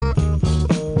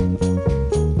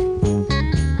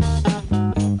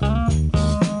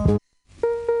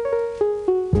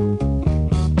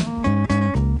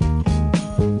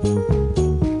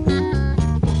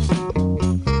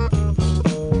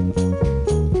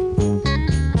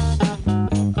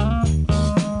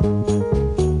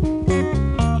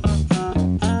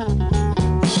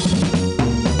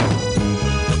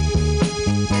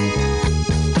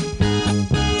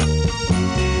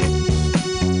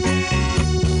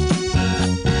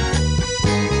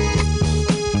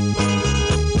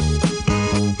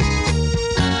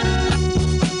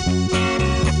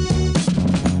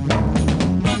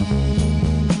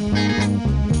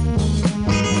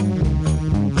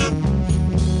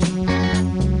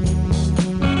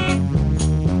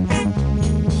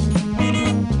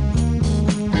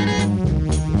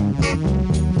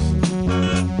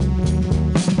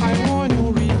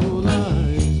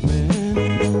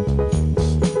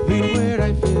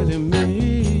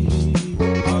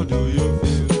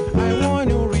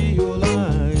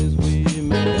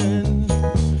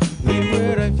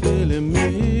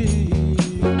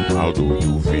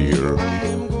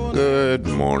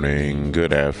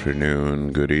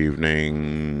afternoon, good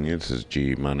evening. This is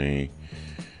G Money.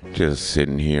 Just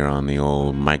sitting here on the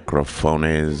old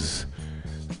microphones.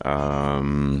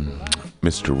 Mr.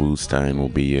 Woostein will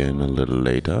be in a little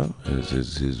later, as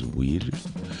is his weird.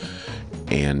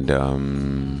 And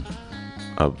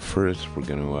up first, we're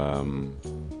gonna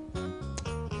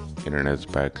internet's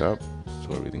back up,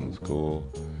 so everything's cool.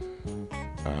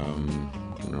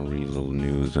 Gonna read a little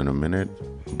news in a minute,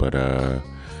 but I'm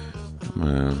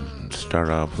gonna start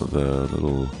off with a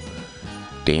little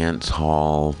dance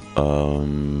hall.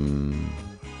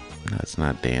 That's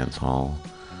not dance hall,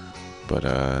 but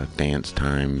dance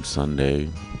time Sunday.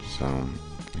 So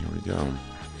here we go.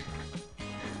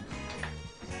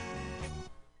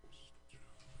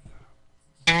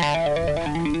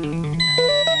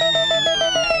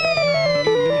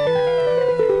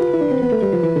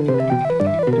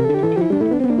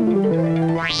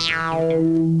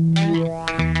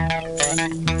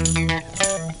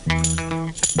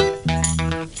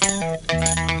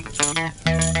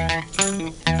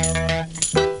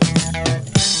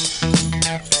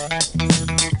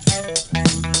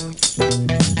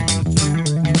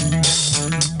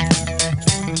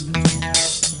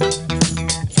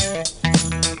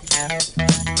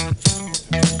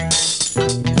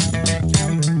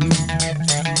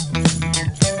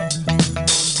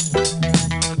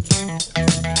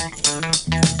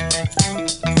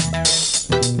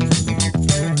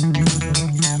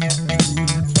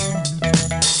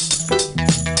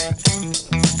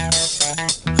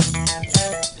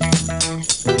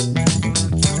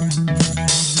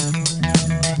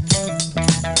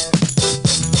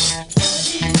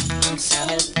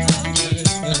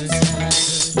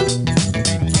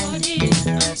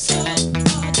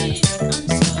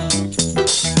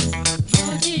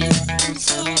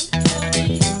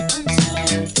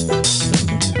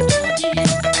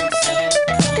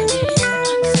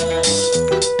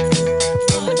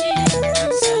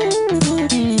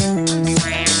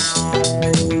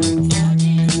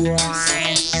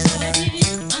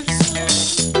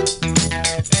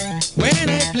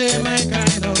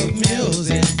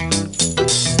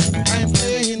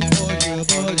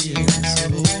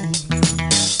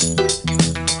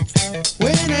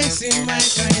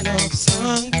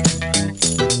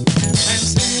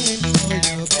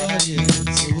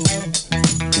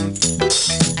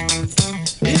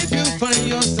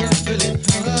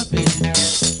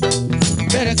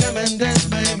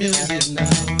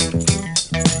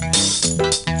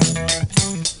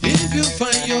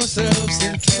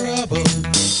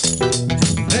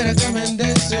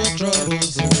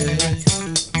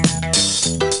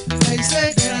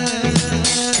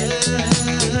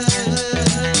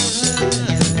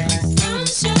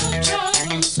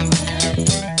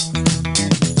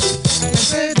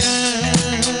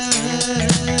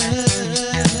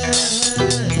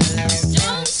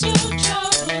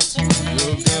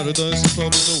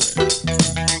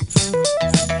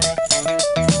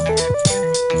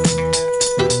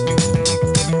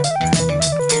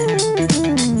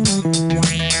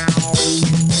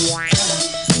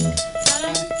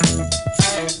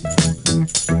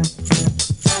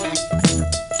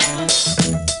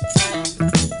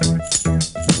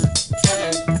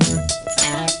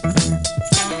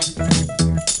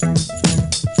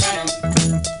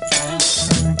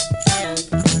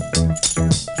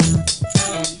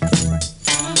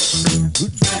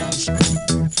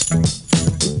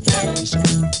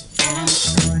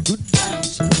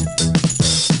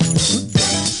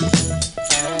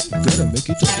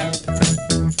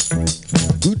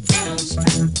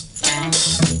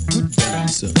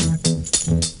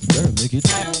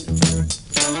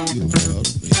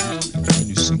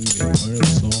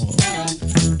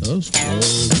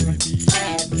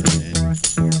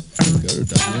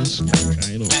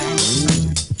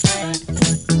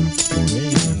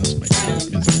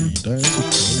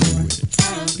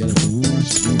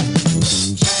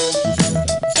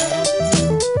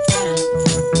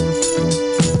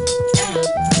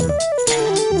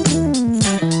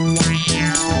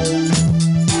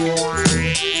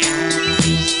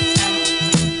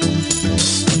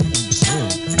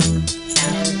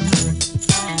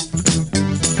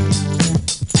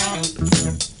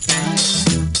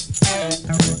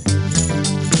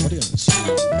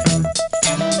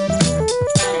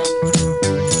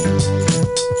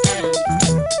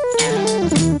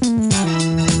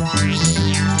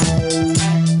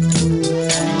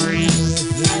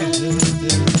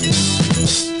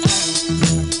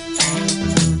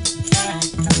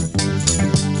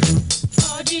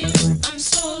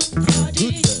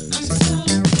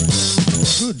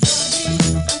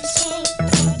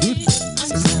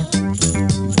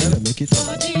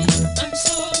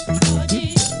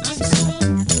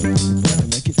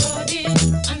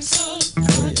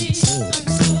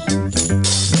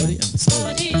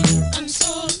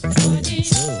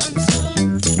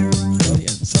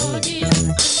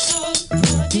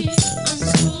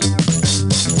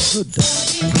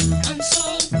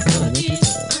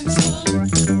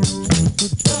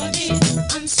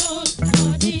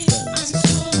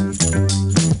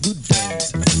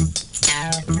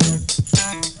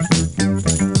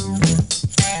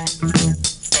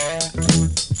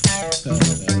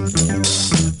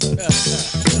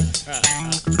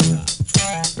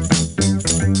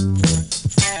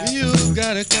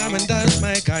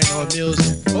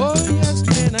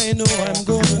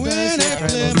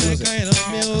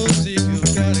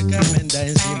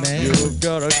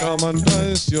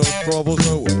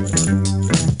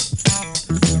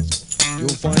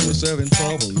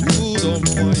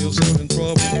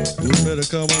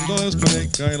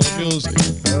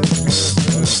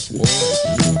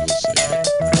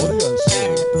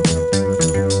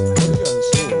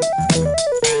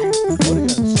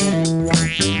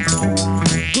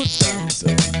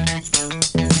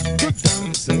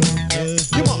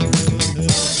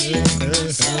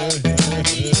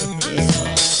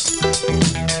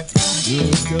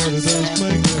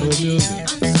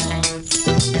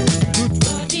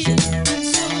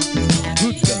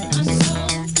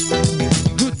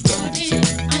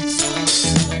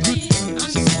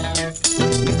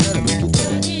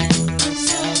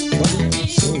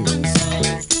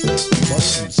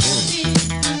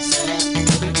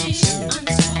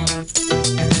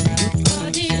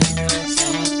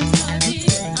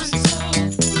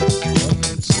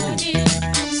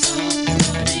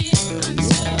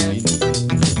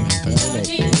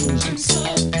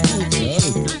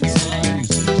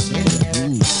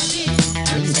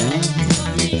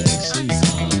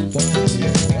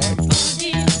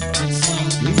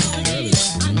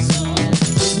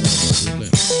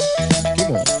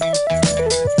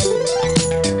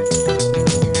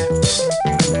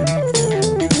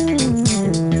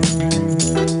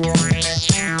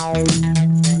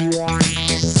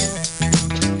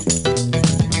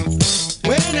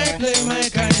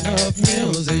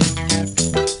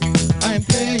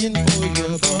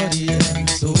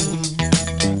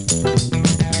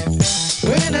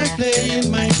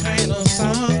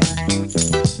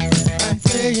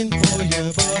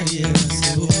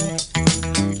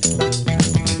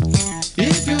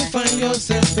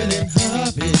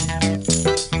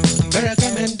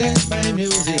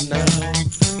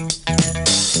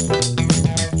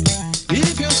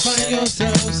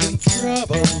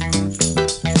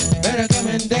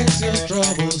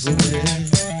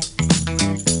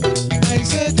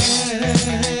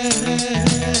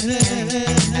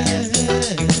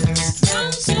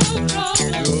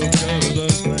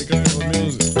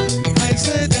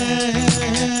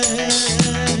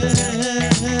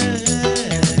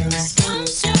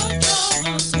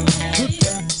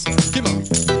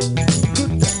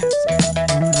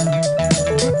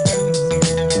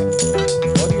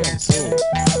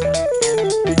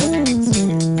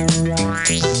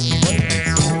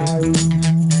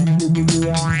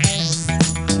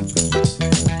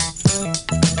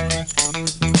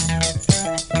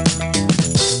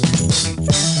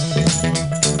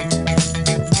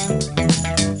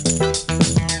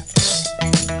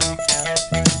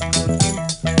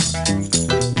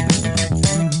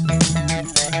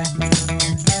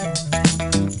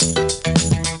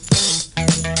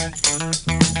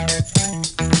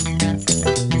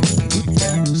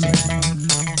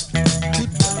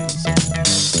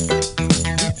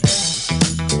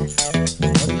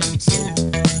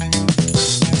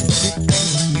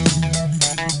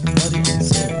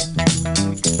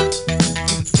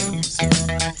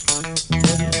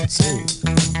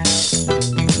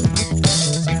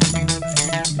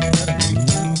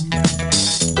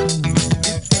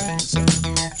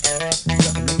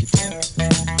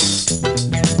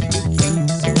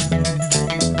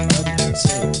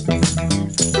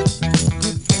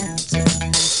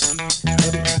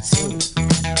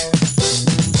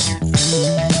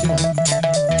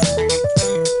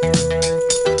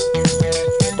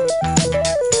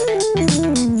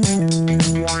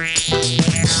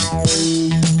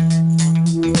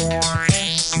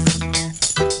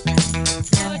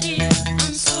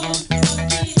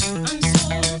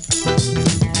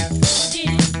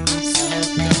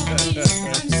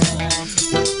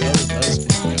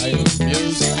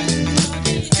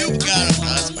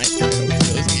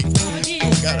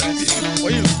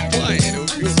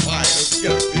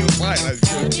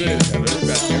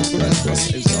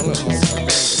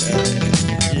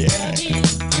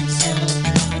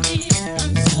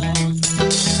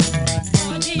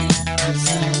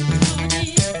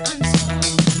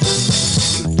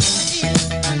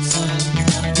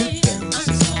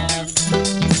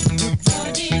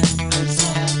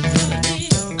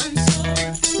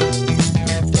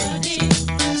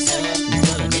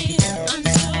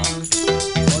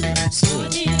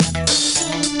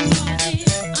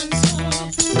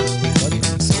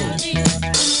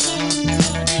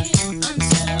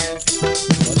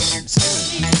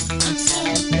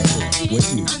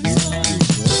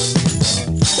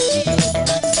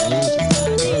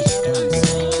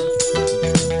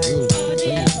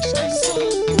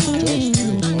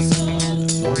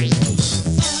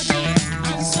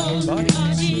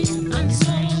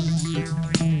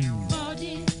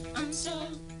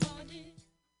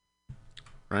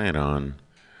 Right on.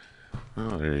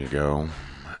 Oh, there you go.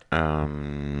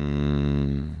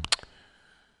 Um,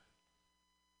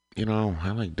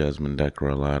 I like Desmond Decker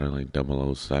a lot. I like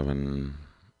 007.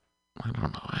 I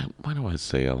don't know. Why do I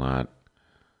say a lot?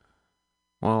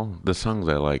 Well, the songs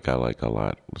I like a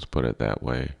lot. Let's put it that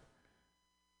way.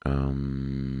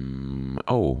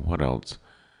 Oh, what else?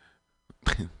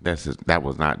 That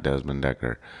was not Desmond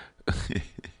Decker.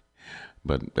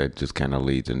 But that just kind of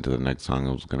leads into the next song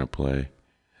I was going to play.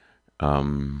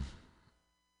 You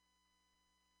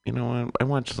know what? I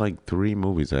watched like 3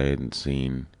 movies I hadn't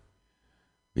seen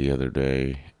the other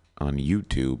day on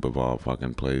YouTube, of all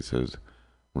fucking places.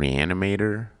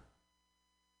 Reanimator.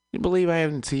 You believe I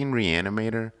haven't seen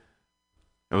Reanimator?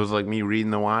 It was like me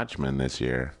reading The Watchmen this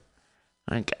year.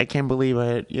 I can't believe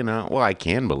well, I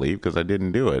can believe because I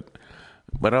didn't do it.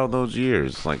 But all those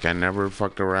years, like, I never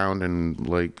fucked around and,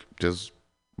 like, just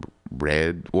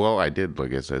read. Well, I did,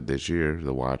 like I said, this year,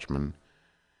 The Watchmen.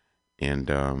 And,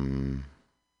 God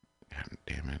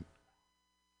damn it.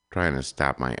 Trying to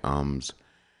stop my ums.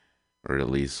 Or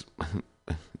at least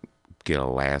get a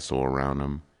lasso around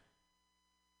them.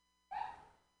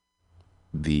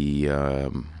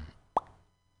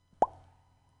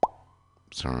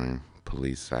 Sorry,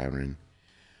 police siren.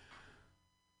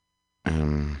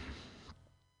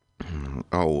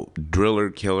 Driller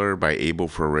Killer by Abel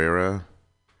Ferreira.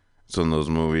 It's one of those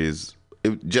movies.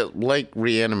 Just like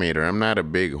Reanimator, I'm not a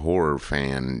big horror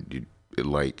fan,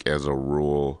 like, as a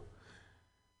rule.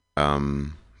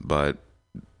 But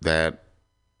that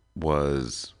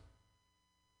was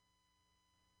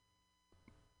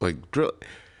like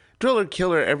Driller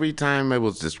Killer. Every time it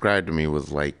was described to me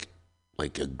was like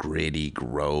a gritty,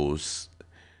 gross.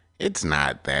 It's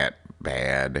not that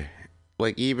bad.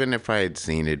 Like, even if I had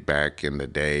seen it back in the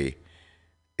day,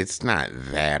 it's not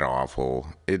that awful.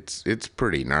 It's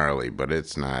pretty gnarly, but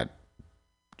it's not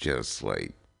just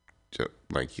like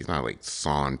he's not like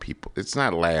sawing people. It's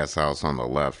not Last House on the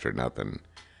Left or nothing.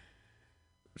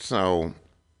 So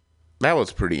that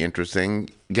was pretty interesting.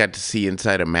 Got to see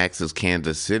inside of Max's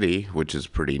Kansas City, which is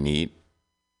pretty neat.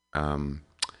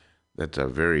 That's a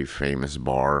very famous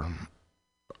bar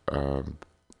in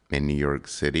New York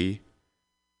City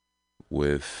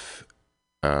with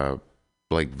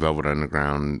like Velvet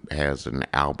Underground has an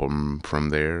album from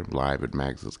there, live at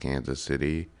Max's Kansas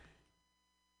City,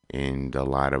 and a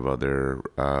lot of other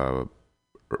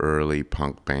early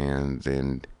punk bands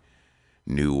and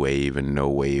new wave and no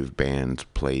wave bands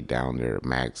played down there at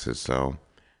Max's. So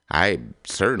I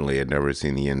certainly had never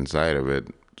seen the inside of it,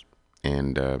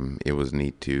 and it was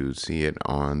neat to see it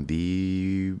on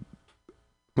the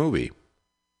movie,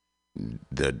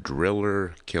 The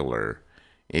Driller Killer.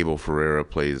 Abel Ferreira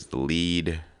plays the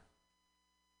lead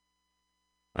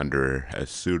under a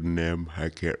pseudonym I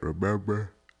can't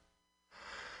remember.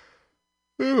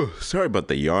 Ooh, sorry about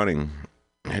the yawning.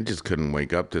 I just couldn't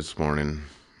wake up this morning.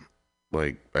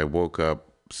 Like, I woke up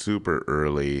super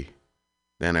early,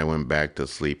 then I went back to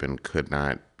sleep and could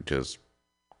not just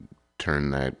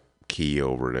turn that key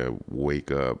over to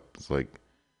wake up. It's like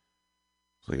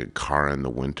a car in the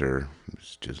winter.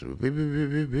 It's just,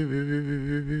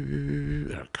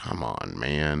 come on,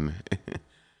 man.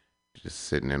 Just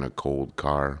sitting in a cold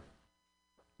car.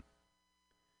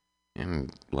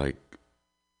 And like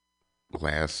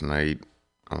last night,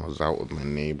 I was out with my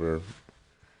neighbor.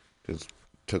 Just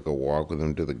took a walk with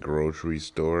him to the grocery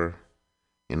store.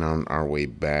 And on our way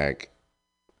back,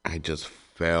 I just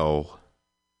fell.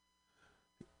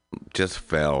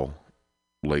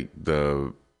 Like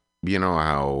you know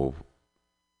how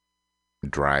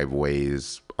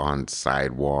driveways on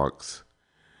sidewalks,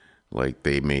 like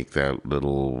they make that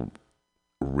little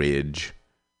ridge.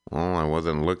 Well, I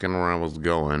wasn't looking where I was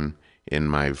going, and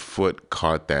my foot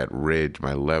caught that ridge,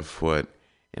 my left foot,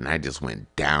 and I just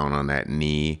went down on that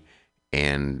knee,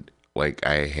 and like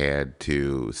I had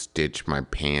to stitch my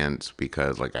pants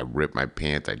because like I ripped my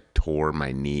pants, I tore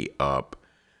my knee up.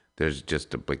 There's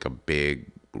just like a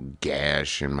big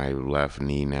gash in my left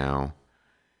knee now,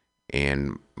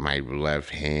 and my left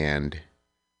hand,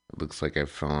 it looks like I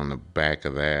fell on the back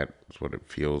of that. That's what it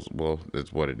feels. Well,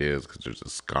 that's what it is, because there's a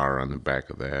scar on the back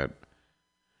of that.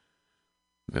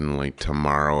 Then like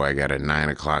tomorrow I got a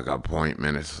 9:00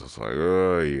 appointment. It's just like,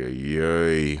 oh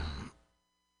yeah.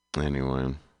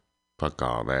 Anyway, fuck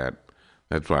all that.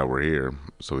 That's why we're here,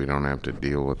 so we don't have to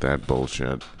deal with that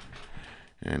bullshit.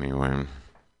 Anyway,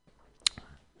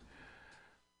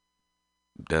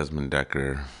 Desmond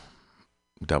Decker,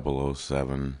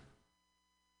 007.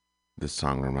 This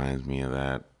song reminds me of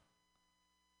that.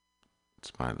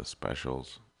 It's by The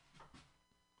Specials.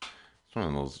 It's one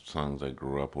of those songs I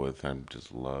grew up with and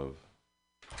just love.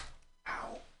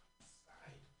 Ow.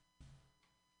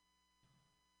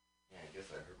 Yeah, I guess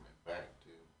I hurt my back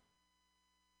too.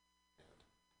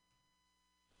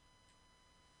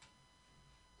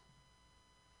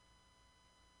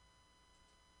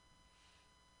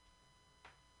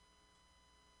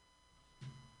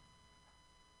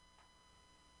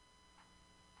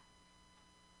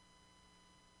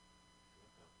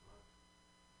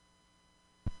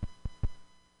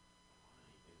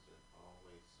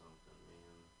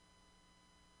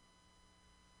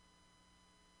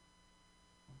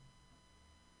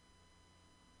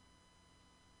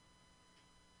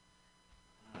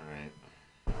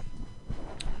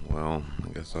 Well, I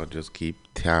guess I'll just keep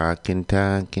talking.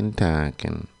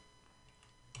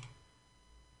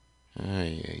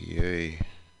 Ay.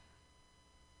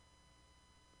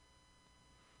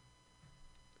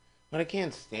 What I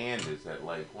can't stand is that,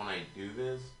 like, when I do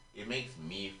this, it makes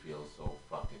me feel so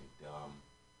fucking dumb.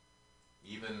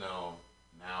 Even though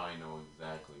now I know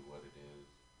exactly what it is.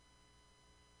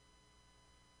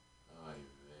 Ay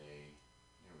vey.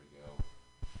 Here we go.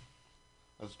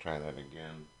 Let's try that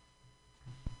again.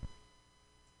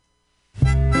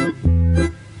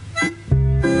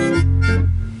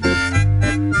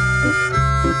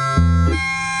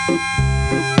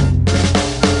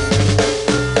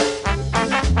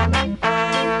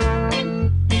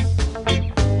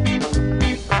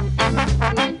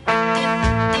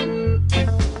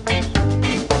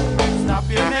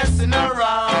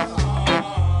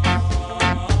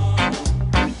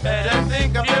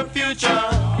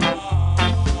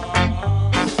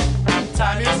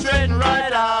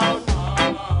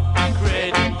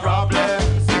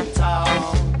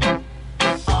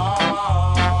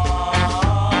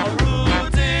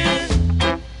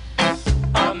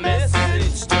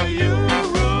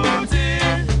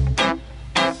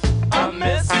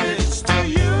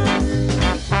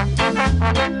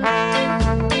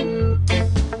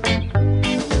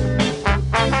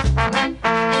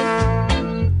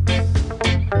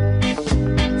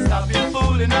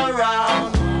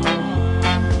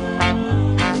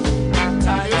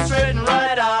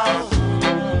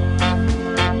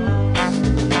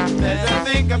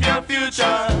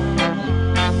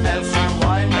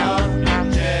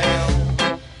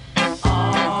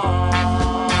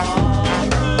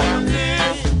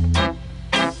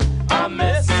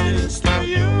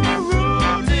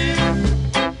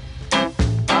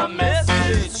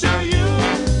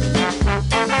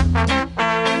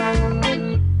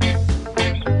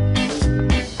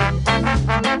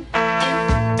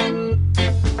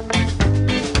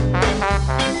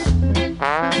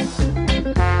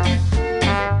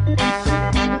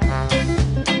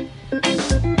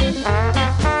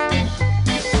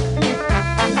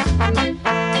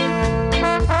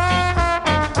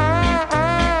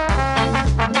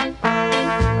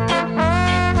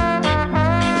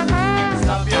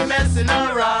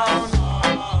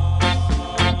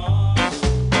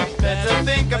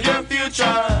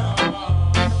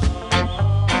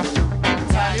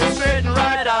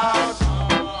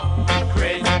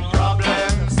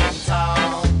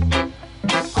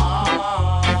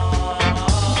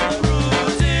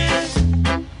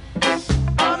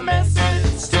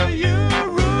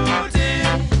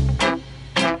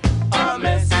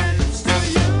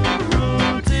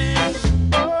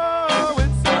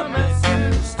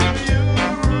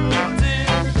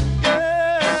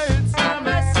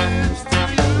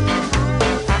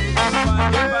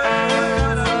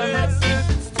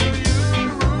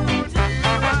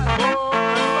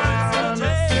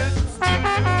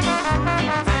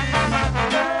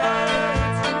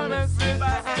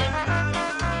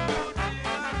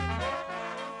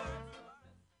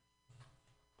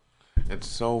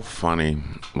 So funny,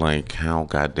 like how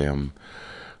goddamn,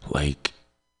 like,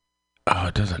 oh,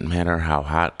 it doesn't matter how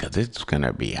hot, because it's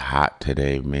gonna be hot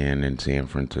today, man, in San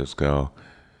Francisco.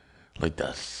 Like,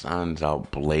 the sun's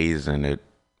out blazing it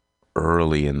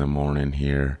early in the morning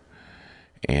here,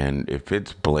 and if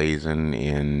it's blazing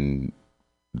in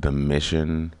the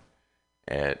Mission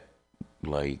at,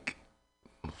 like,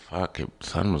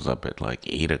 sun was up at like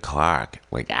 8 o'clock,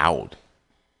 like, out.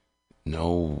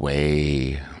 No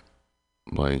way.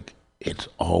 Like, it's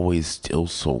always still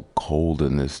so cold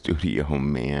in the studio,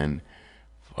 man.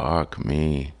 Fuck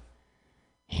me.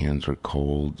 Hands are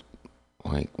cold.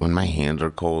 Like, when my hands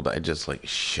are cold, I just, like,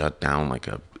 shut down like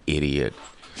a idiot.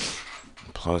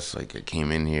 plus, like, I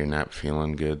came in here not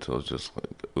feeling good, so it's just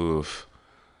like, oof.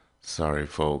 Sorry,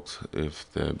 folks, if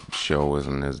the show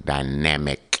isn't as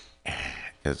dynamic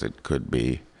as it could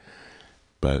be.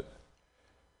 But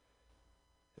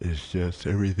it's just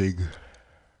everything.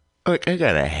 Like, I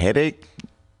got a headache.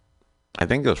 I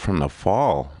think it was from the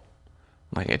fall.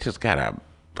 Like, I just got a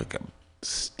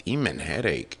steaming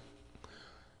headache.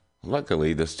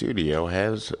 Luckily, the studio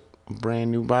has a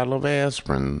brand new bottle of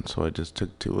aspirin, so I just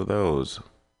took 2 of those.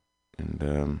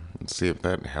 And let's see if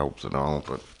that helps at all.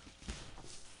 But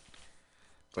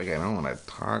it's like, I don't want to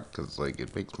talk because, like,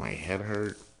 it makes my head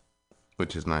hurt,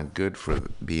 which is not good for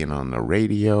being on the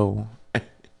radio.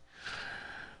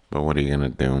 But what are you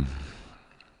going to do?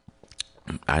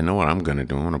 I know what I'm going to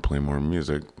do. I'm going to play more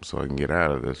music so I can get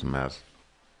out of this mess.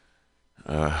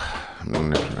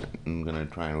 I'm gonna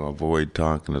try to avoid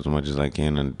talking as much as I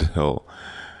can until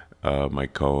my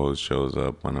co-host shows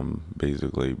up, when I'm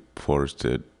basically forced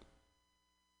at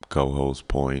co-host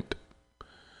point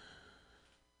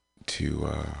to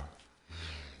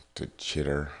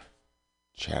chatter.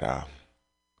 Tell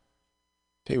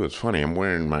you what's funny, I'm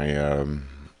wearing my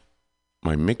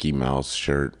my Mickey Mouse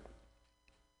shirt,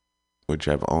 which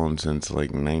I've owned since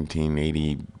like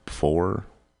 1984.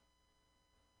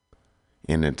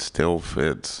 And it still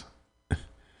fits,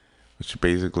 which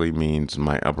basically means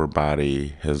my upper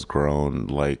body has grown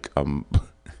like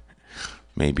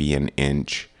maybe an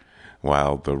inch,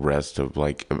 while the rest of,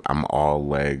 like, I'm all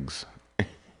legs.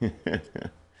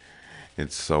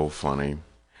 It's so funny.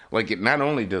 Like, it not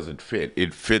only does it fit,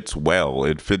 it fits well.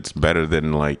 It fits better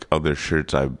than, like, other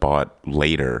shirts I've bought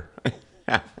later.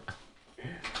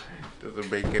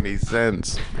 Doesn't make any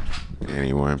sense.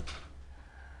 Anyway.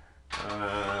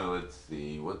 Let's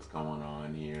see what's going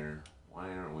on here. Why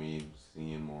aren't we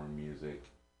seeing more music?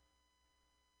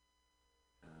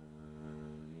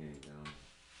 Here you go.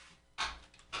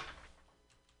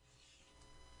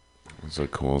 It's a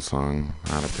cool song,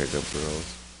 How to Pick Up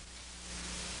Girls,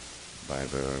 by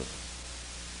the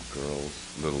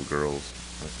Little Girls.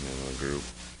 That's the name of the group.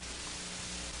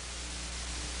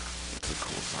 It's a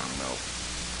cool song though.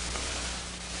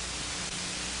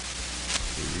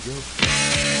 Here we go.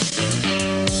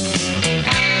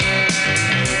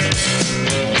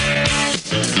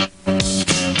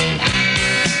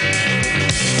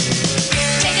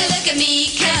 Take a look at me,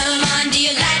 come on, do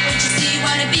you like what you see?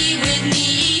 Wanna be with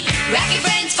me? Rack your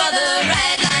brains for the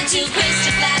right line to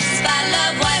crystal glasses by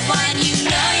love, white wine. You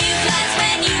know you flies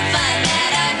when you find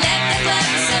that I've left the club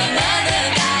for some other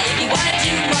guy. If you wanna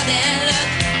do more than look,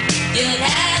 you'll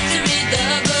have to read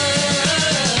the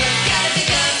book. Gotta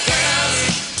pick up girls.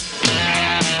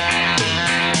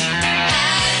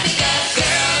 Gotta pick up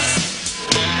girls.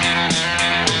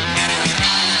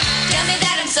 Tell me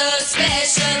that I'm so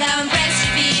special, how impressed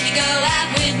you'd be to go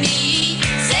out with me.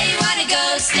 Say you wanna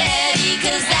go steady,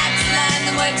 cause that's the line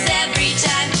that works every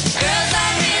time. Girls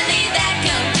aren't really that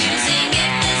confusing.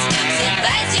 If this book's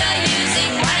advice you're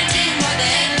using, wanna do more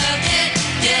than look at,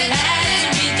 you'll have to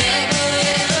read the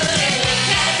book.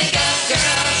 Gotta pick up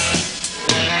girls.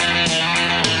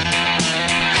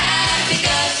 Gotta pick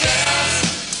up girls.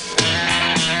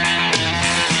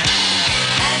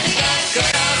 Gotta pick up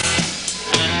girls.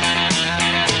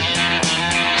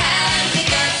 Gotta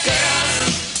pick up girls.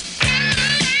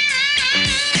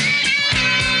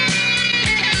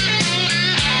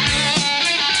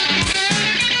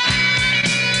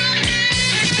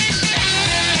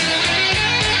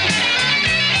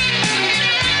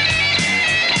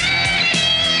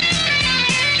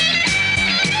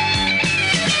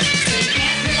 So you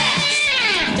can't relax.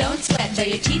 Don't sweat, though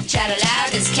your teeth chatter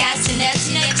loud as castanets.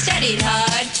 You know you've studied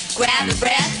hard. Grab a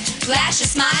breath, flash a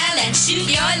smile, and shoot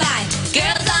your line.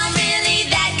 Girls aren't really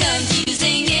that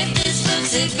confusing. If this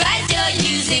book's advice you're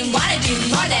using, wanna do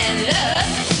more than love,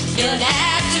 you'll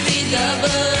have to read the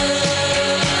book.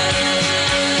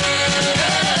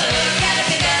 Gotta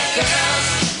pick up girls.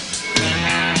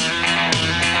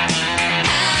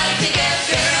 How to pick up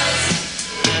girls.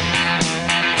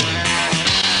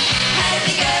 How to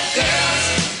pick up girls.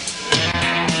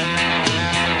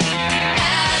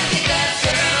 How to pick up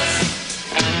girls.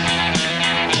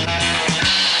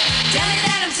 Tell me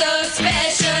that I'm so special.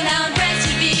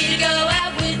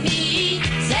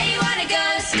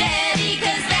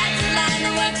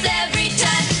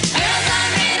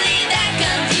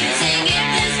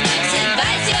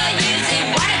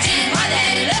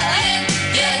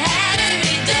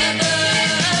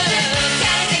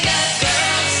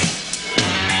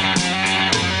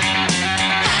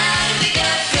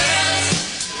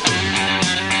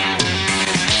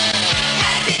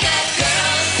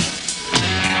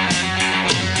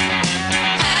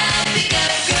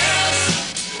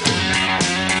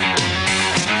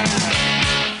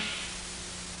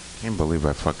 believe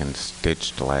I fucking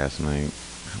stitched last night.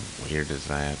 How weird is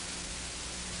that?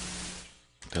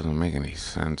 Doesn't make any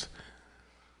sense.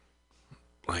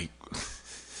 Like,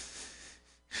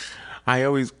 I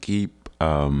always keep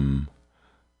needle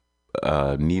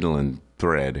and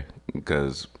thread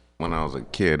because when I was a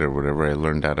kid or whatever, I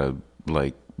learned how to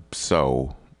like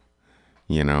sew.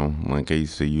 You know, like I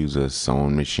used to use a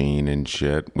sewing machine and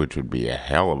shit, which would be a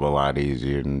hell of a lot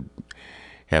easier than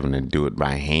having to do it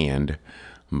by hand.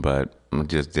 But I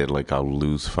just did like a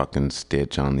loose fucking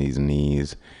stitch on these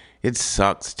knees. It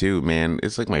sucks too, man.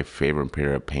 It's like my favorite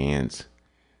pair of pants.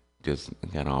 Just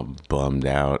got all bummed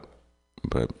out.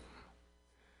 But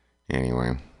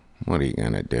anyway, what are you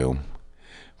gonna do?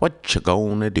 What you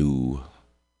gonna do?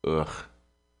 Ugh.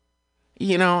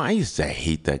 You know, I used to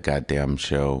hate that goddamn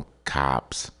show,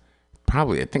 Cops.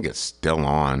 Probably, I think it's still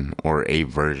on, or a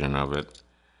version of it.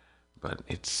 But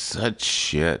it's such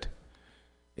shit.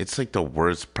 It's like the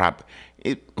worst I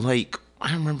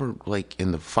remember, like,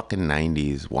 in the fucking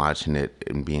 90s watching it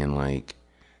and being like,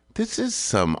 this is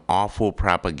some awful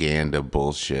propaganda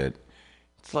bullshit.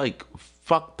 It's like,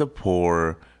 fuck the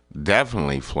poor,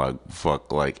 definitely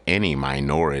fuck like, any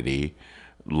minority.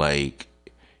 Like,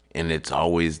 and it's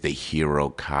always the hero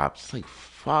cops. It's like,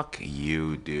 fuck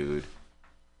you, dude.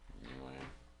 Anyway.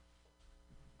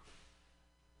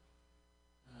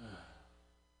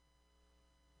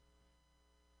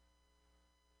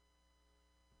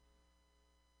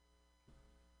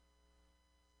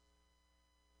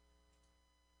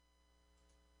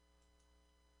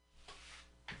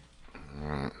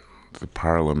 The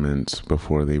parliaments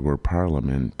before they were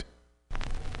parliament.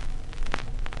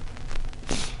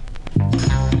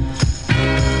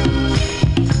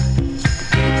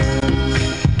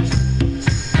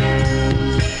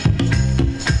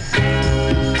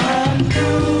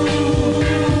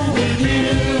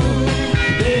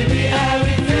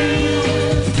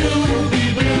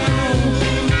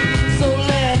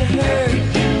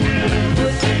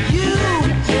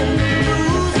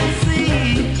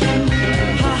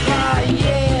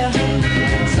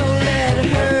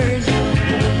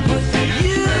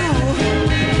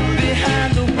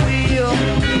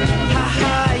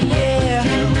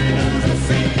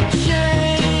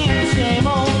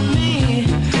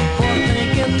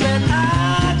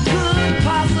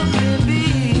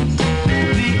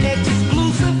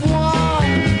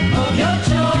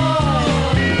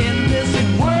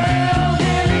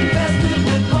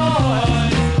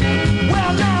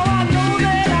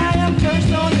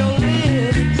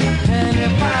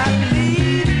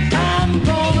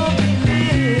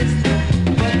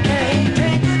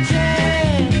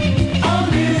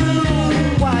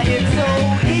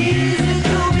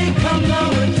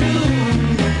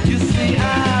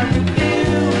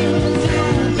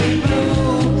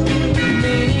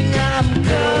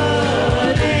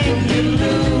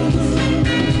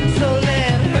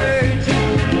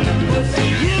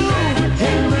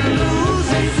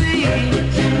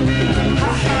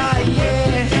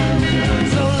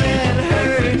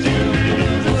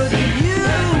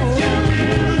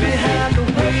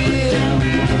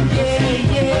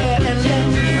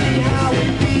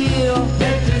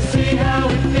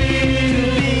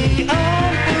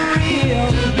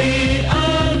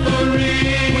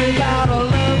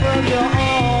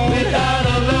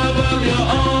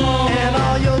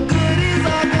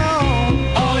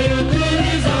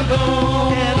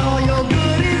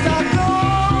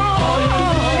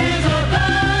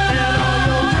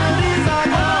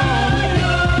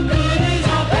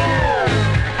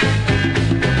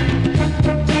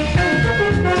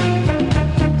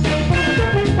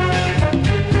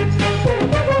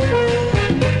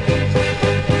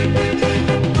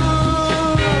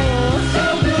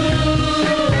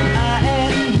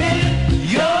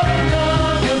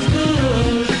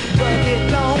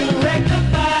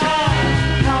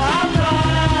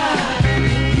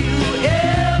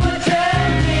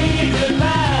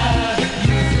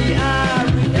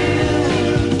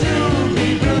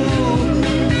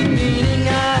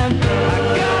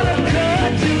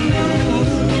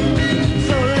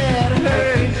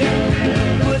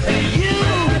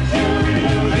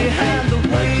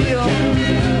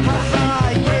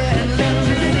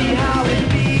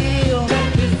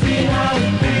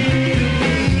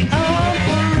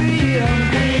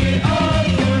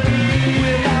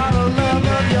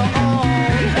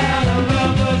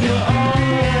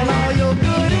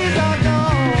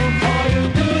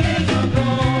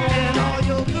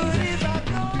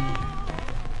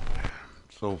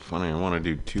 So funny. I want to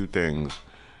do two things.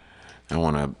 I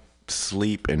want to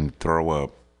sleep and throw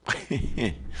up.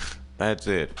 That's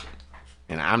it.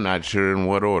 And I'm not sure in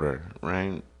what order,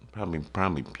 right?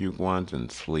 Probably puke once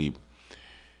and sleep.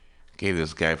 Gave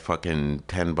this guy fucking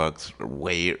 $10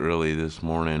 way early this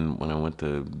morning when I went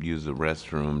to use the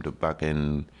restroom to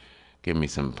fucking give me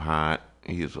some pot.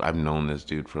 I've known this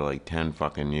dude for like 10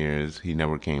 fucking years. He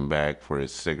never came back for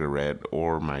his cigarette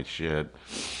or my shit.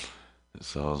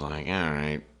 So I was like, all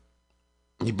right.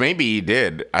 Maybe he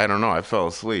did. I don't know. I fell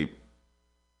asleep.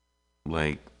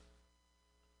 Like,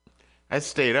 I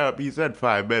stayed up. He said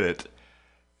 5 minutes.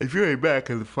 If you ain't back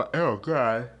in the oh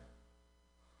god.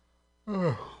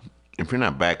 If you're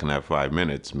not back in that 5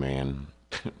 minutes, man,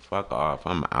 fuck off.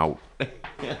 I'm out. You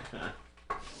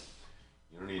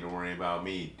don't need to worry about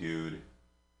me, dude.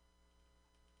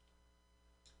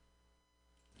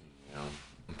 Yeah,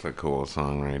 it's a cool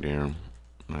song right here.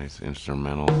 Nice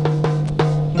instrumental.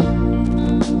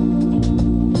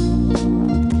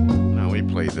 Now, we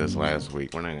played this last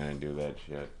week. We're not gonna do that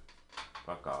shit.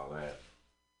 Fuck all that.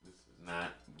 This is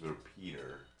not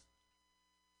repeater.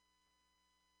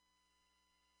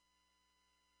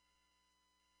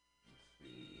 Let's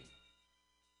see.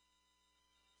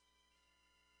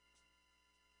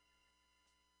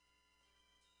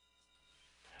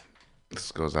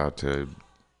 This goes out to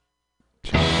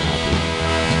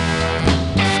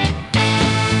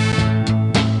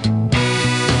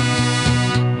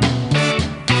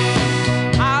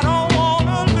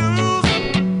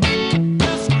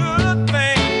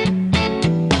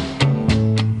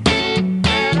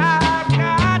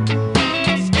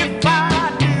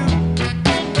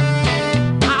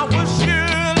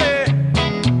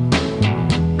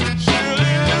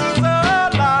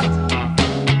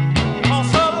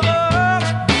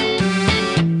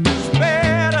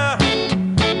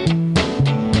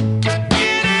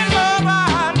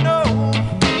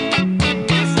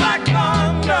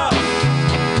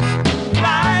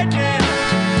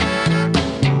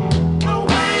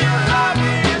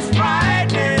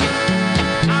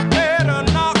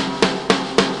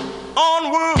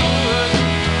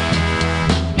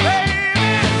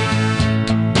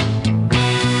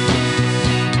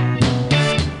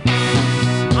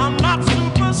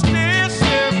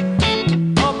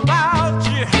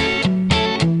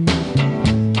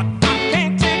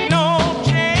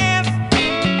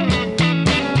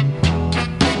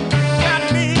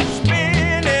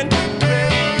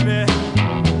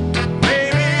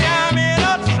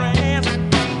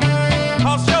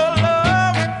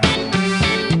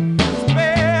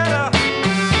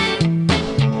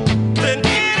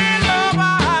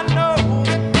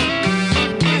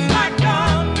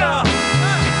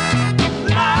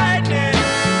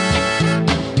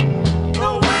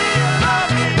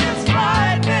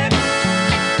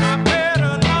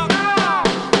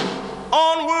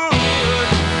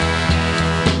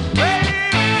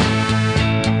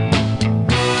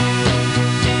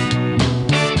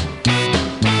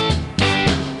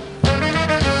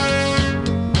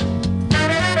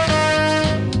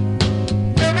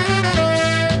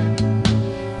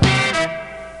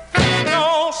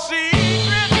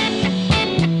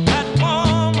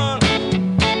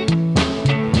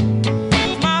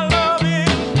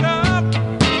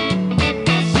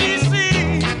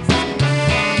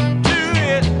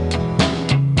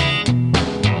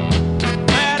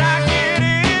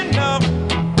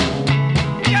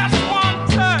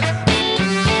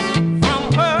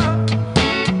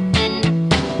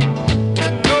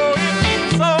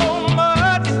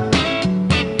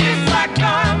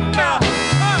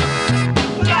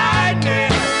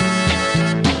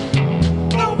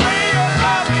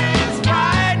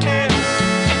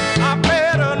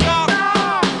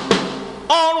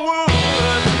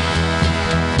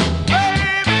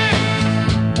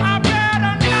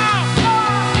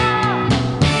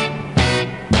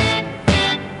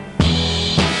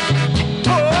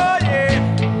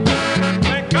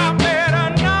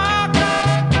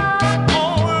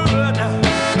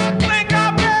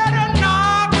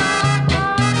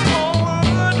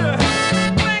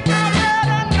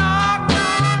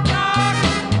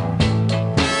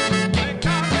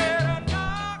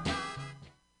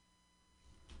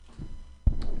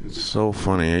so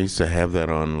funny. I used to have that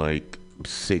on like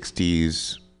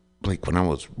 60s, like when I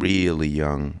was really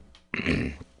young.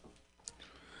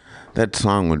 That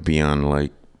song would be on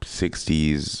like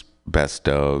 60s best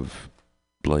of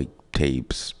like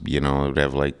tapes, you know. It would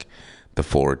have like the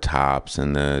Four Tops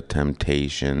and the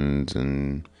Temptations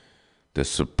and the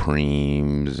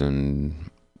Supremes and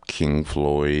King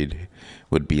Floyd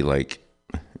would be like,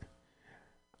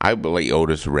 I would like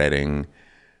Otis Redding.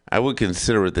 I would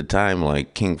consider at the time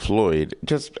like King Floyd,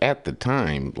 just at the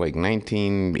time, like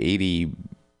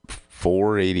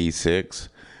 1984, 86,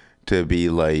 to be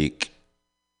like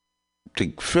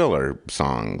filler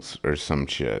songs or some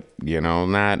shit,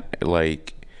 not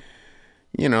like,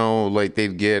 like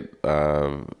they'd get,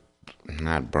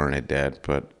 not Bernadette,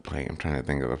 but like, I'm trying to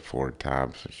think of the Four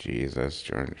Tops. Jesus,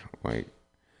 George, like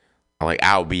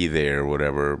I'll Be There,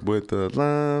 whatever, with the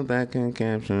love that can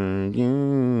capture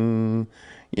you,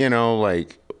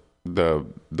 like the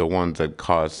ones that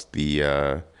cost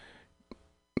the,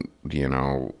 you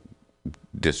know,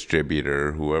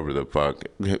 distributor, whoever the fuck,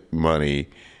 money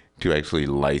to actually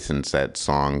license that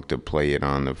song to play it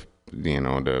on the,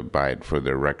 to buy it for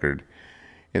their record.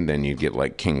 And then you get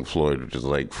like King Floyd, which is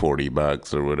like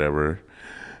 $40 or whatever.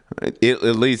 At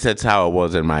least that's how it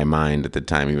was in my mind at the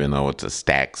time, even though it's a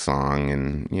Stax song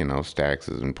and, Stax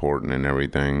is important and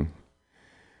everything.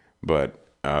 But,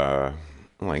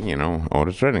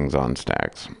 Otis Redding's on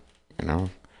Stax, God,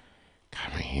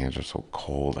 my hands are so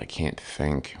cold. I can't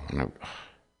think.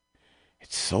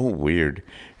 It's so weird.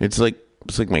 It's like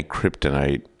my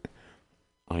kryptonite.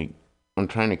 Like, I'm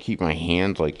trying to keep my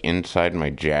hands like inside my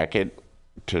jacket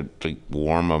to like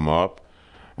warm them up.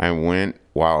 I went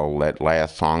while that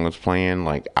last song was playing,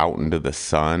 like out into the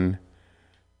sun,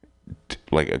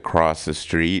 like across the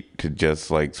street to just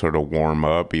like sort of warm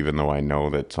up, even though I know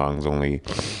that song's only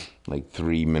like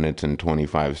 3 minutes and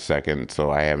 25 seconds, so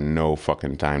I have no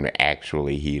fucking time to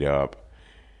actually heat up.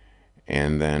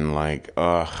 And then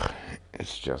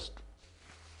it's just,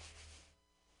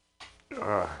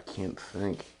 I can't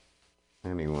think.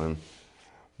 Anyway,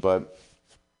 but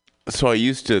so I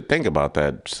used to think about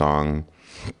that song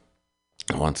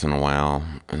once in a while,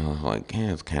 and I was like,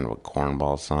 yeah, it's kind of a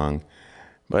cornball song.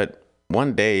 But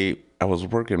one day I was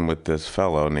working with this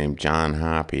fellow named John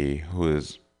Hoppy, who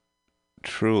is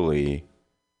truly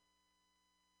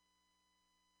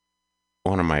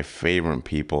one of my favorite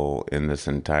people in this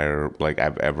entire, like,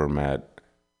 I've ever met.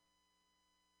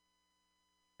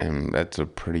 And that's a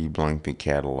pretty lengthy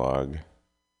catalog.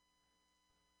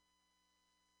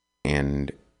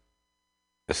 And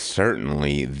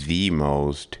certainly the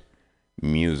most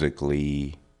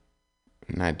musically,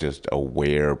 not just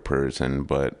aware person,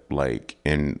 but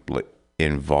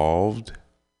involved,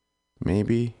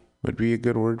 maybe would be a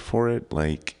good word for it.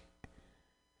 Like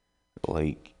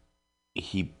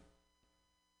he,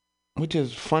 which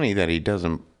is funny that he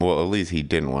doesn't, well, at least he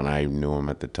didn't when I knew him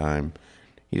at the time.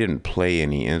 He didn't play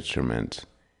any instruments.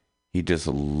 He just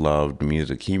loved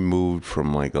music. He moved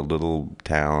from like a little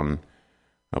town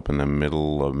up in the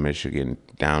middle of Michigan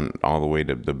down all the way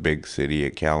to the big city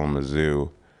of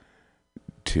Kalamazoo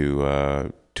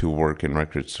to work in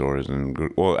record stores.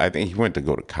 And well, I think he went to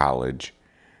go to college,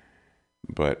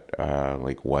 but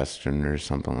like Western or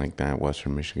something like that,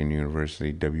 Western Michigan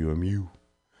University, WMU,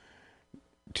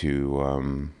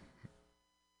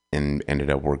 and ended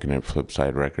up working at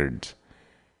Flipside Records,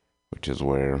 which is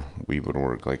where we would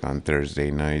work like on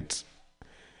Thursday nights.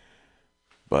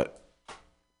 But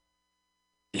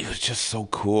he was just so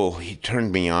cool. He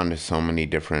turned me on to so many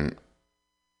different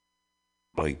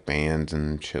like bands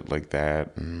and shit like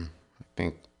that. And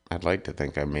I'd like to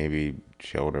think I maybe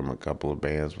showed him a couple of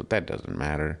bands, but that doesn't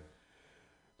matter.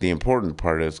 The important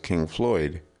part is King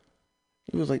Floyd.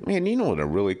 He was like, man, you know what a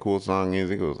really cool song is?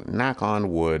 He goes, Knock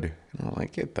on Wood. And I'm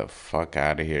like, get the fuck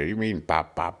out of here. You mean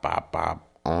bop, bop, bop, bop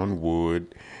on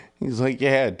wood? He's like,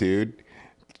 yeah, dude,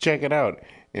 check it out.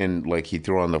 And like he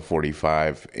threw on the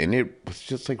 45 and it was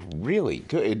just like really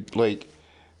good. Like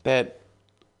that,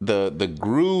 the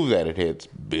groove that it hits,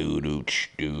 boo-dooch,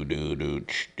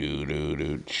 doo-doo-dooch,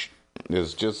 doo-doo-dooch,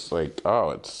 is just like, oh,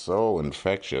 it's so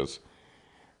infectious.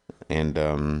 And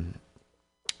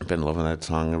I've been loving that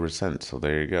song ever since. So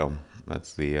there you go.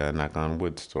 That's the Knock on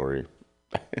Wood story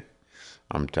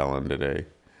I'm telling today.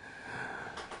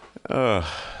 All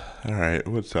right,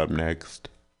 what's up next?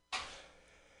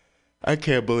 I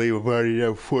can't believe I've already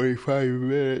done 45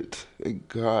 minutes. Thank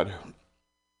God. I'm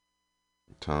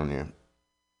telling you.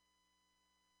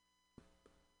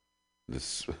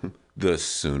 The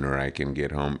sooner I can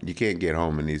get home. You can't get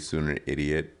home any sooner,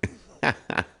 idiot.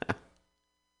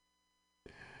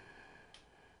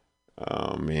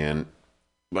 Oh, man.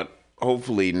 But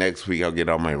hopefully next week I'll get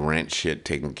all my rent shit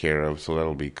taken care of, so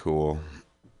that'll be cool.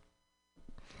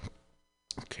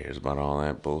 Who cares about all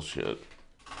that bullshit?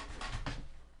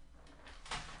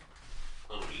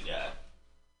 What do we got?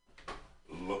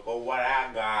 Look at what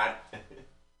I got. It's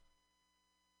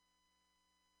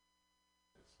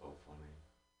so funny.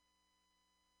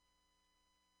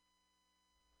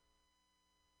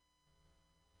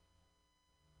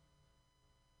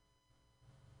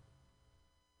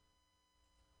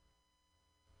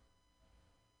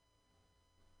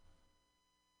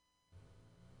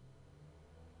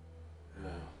 Oh,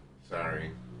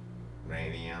 sorry.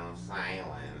 Rainy outside.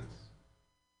 silence.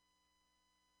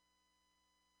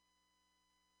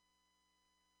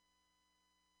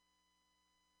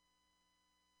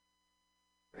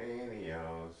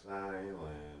 Radio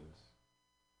silence.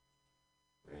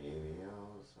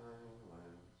 Radio silence.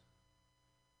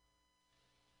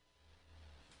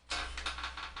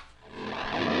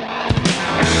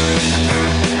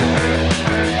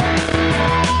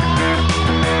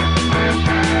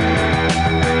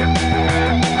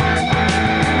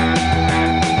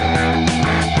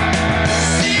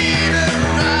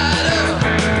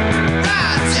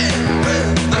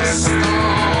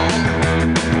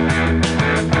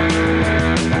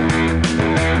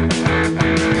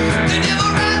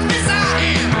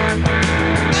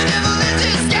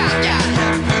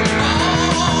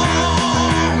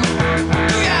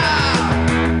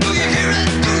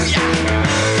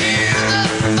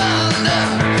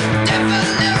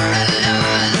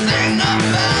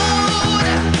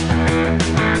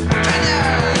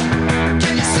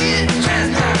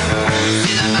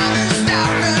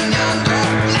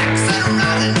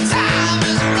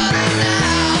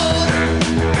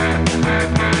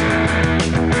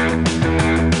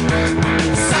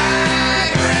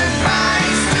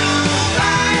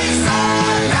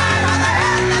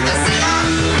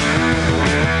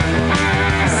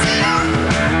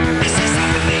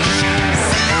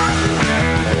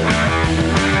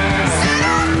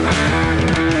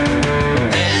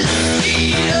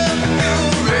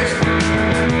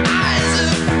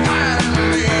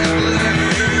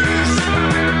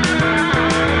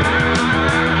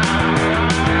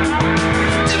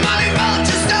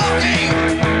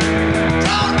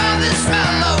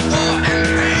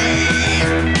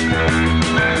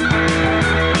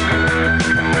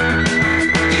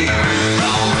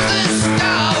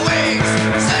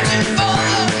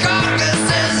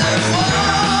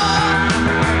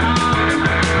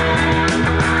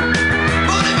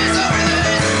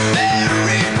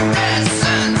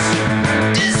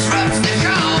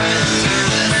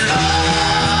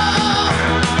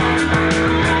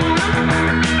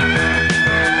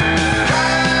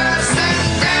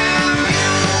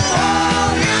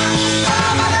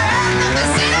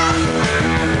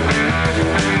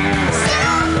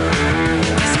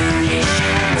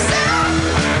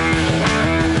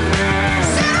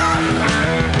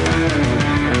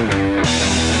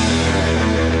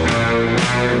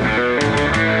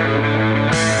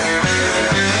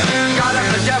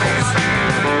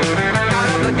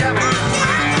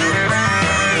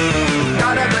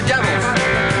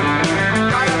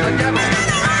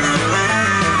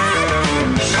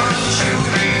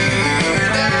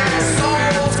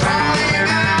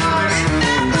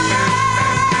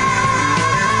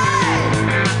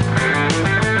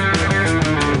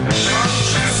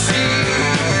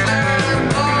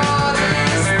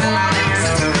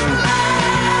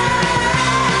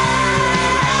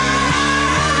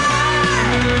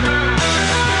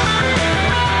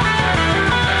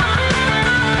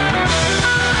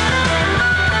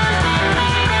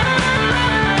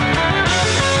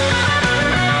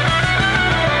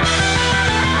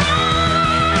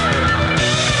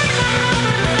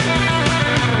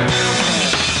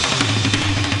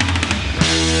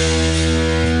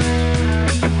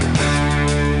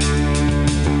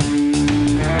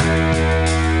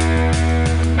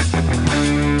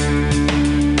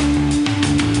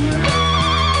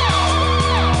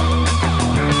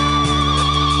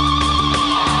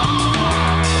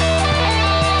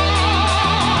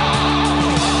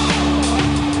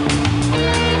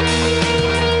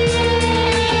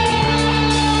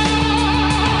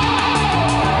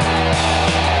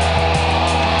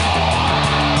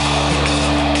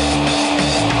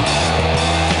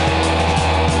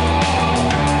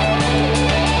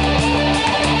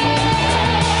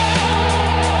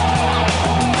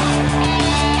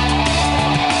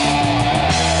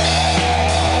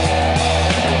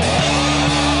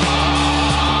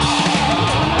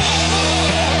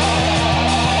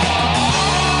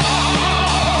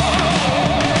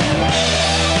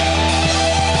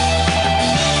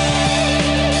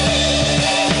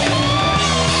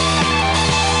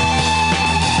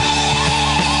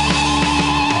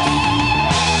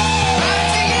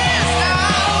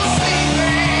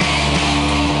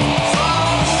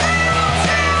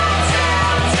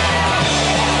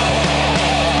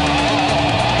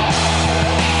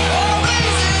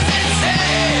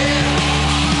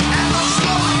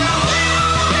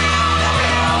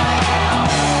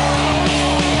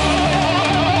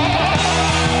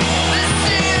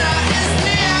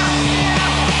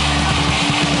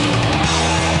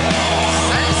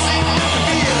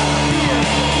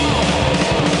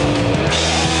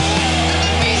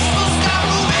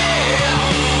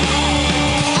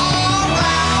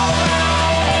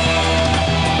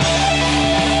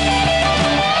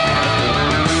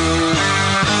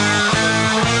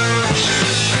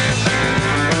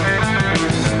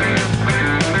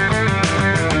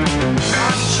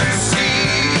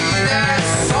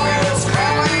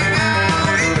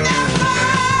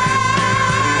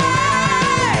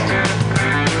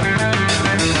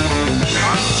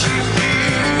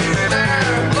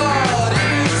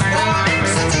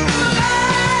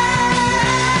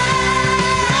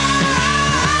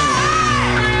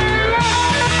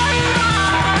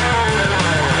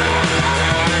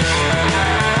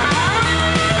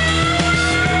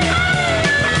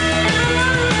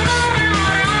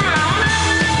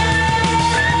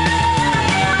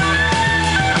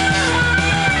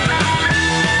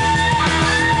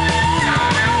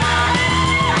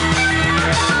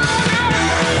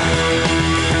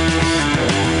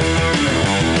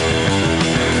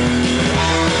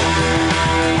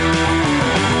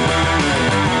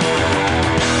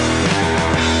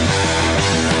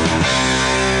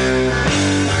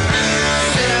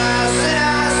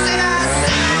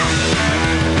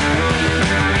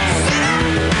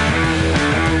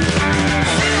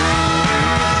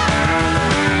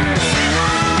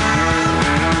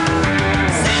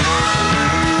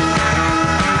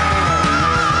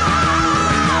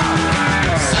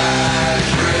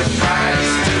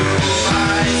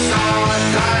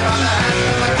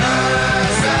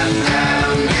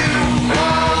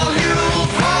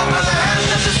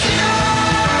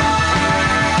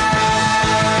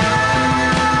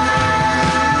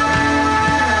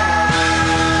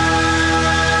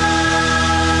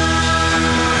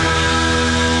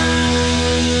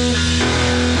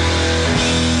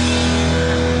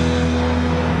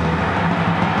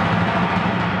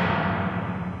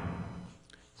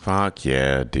 Fuck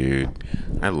yeah, dude.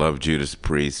 I love Judas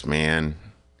Priest, man.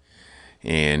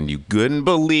 And you couldn't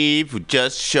believe who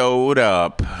just showed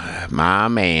up. My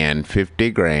man, 50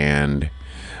 grand,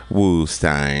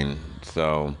 Woostein.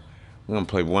 So, we're going to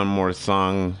play one more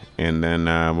song, and then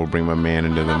we'll bring my man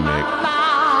into the mix.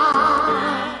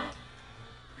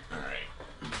 Alright.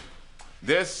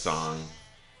 This song,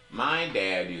 my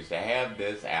dad used to have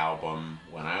this album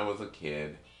when I was a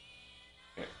kid.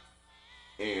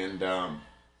 And,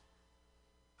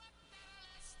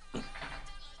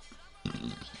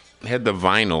 had the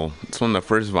vinyl. It's one of the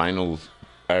first vinyls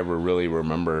I ever really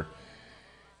remember.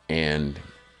 And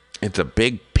it's a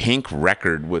big pink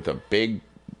record with a big,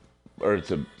 or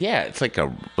it's like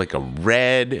a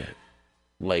red,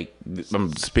 like,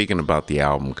 I'm speaking about the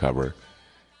album cover.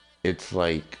 It's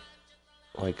like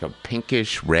a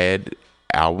pinkish red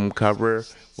album cover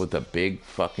with a big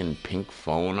fucking pink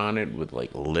phone on it with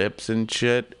like lips and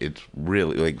shit. It's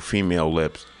really like female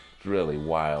lips. It's really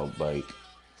wild. Like,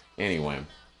 anyway.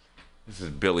 This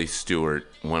is Billy Stewart,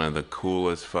 one of the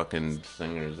coolest fucking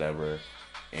singers ever.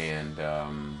 And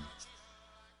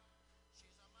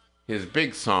his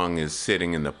big song is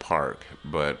Sitting in the Park.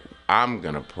 But I'm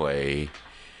going to play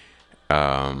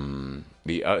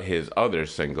his other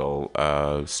single,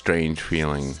 Strange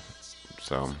Feeling.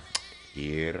 So,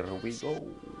 here we go.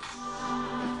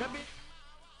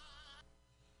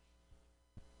 Sad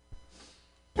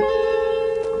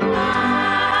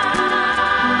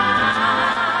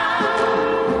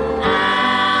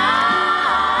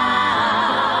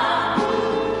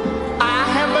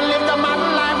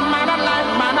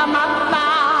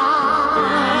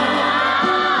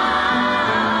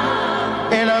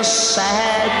in a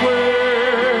sad world.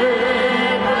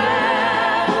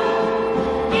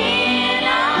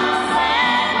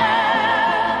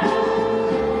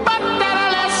 But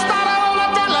let's start. I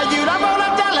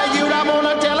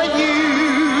wanna tell you,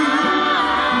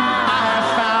 I have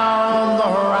found the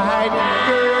right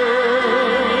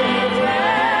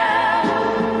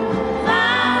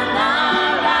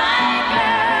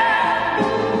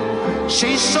girl.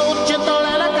 She's so gentle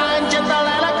and a kind,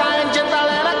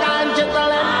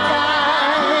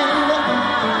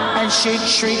 she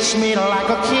treats me like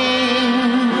a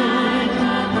king.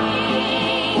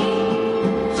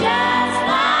 Just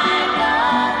like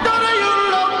a don't you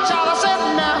look jealous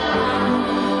now?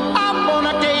 I'm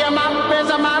gonna tell you my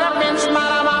friends, I might have been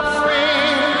smart of my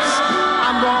friends.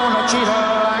 I'm gonna treat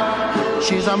her like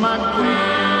she's my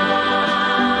queen.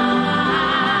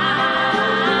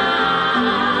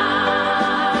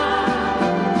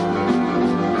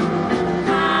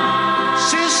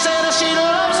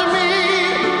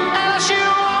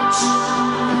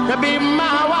 To be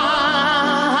my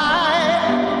wife,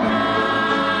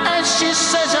 and she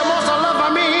says she wants to love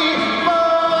for me,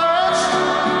 but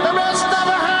the rest of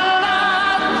her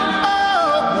life,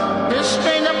 oh, this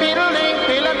string of beetling,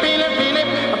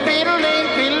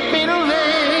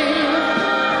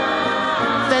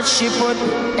 that she put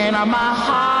in my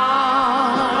heart.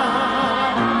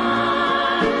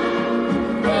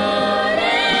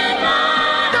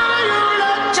 Don't you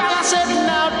look jealous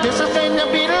now? This is string of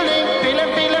beetling.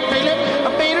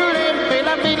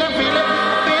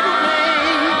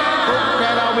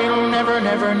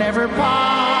 Never part. We'll never part.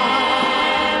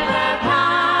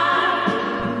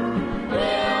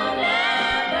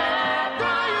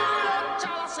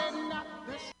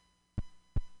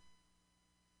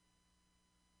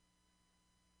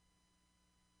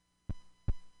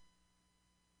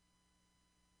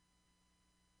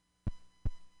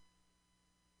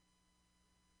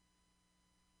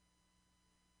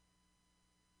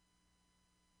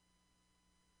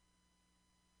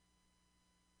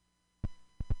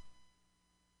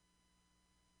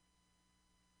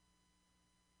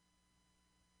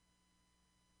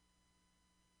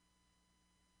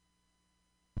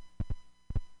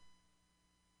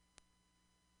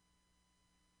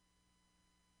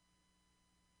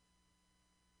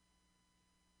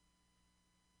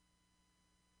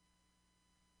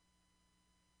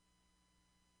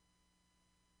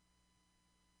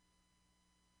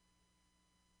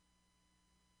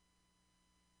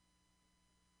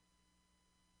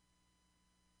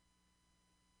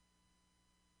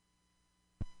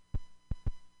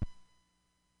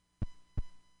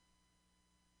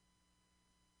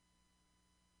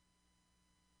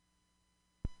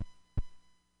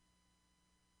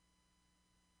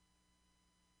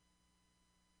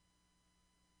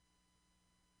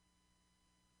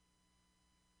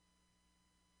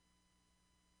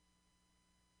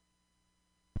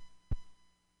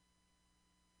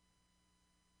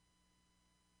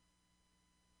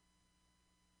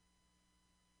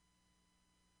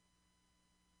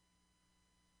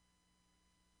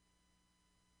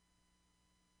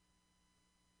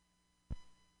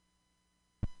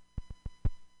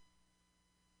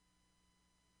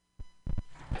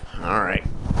 All right.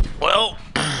 Well,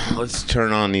 let's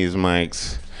turn on these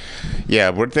mics. Yeah,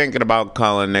 we're thinking about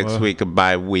calling next week a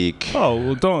bye week. Oh,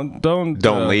 well,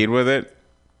 don't lead with it.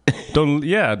 Don't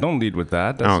lead with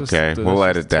that. That's Okay, we'll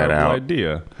edit that out.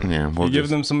 Idea. Yeah, we'll give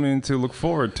them something to look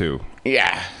forward to.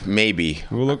 Yeah, maybe.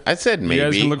 I said maybe. You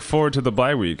guys can look forward to the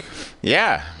bye week.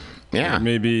 Yeah.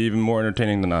 Maybe even more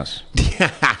entertaining than us.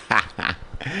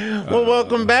 Well,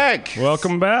 welcome back.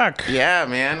 Welcome back. Yeah,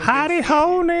 man. Heidi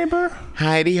ho, neighbor.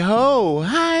 Heidi ho.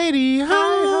 Heidi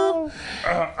ho.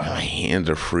 My hands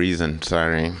are freezing.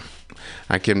 Sorry.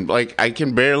 I can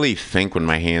barely think when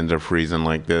my hands are freezing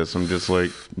like this. I'm just like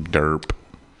derp.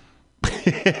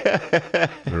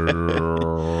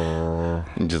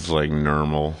 Just like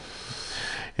normal.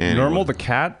 Anyway. Normal the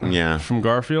cat? Yeah. From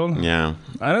Garfield? Yeah.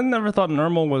 I never thought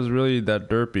Normal was really that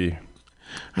derpy.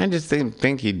 I just didn't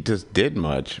think he just did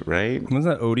much, right? Wasn't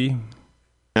that Odie?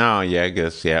 Oh, yeah, I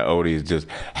guess, yeah, Odie's just...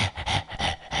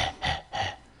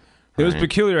 It was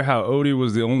peculiar how Odie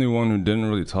was the only one who didn't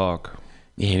really talk.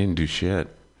 Yeah, he didn't do shit.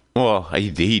 Well,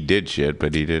 he did shit,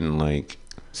 but he didn't, like,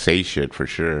 say shit for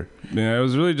sure. Yeah, it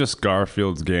was really just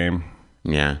Garfield's game.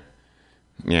 Yeah.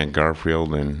 Yeah,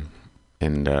 Garfield and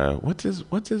what's his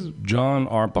John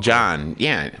Arbuckle. John,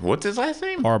 yeah. What's his last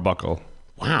name? Arbuckle.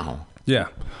 Wow. Yeah.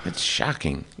 That's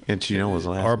shocking. And you know his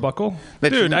last Arbuckle?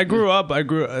 name. Dude, I grew up,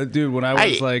 dude, when I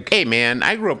was Hey man,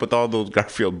 I grew up with all those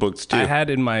Garfield books too. I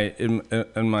had in my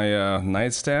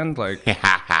nightstand like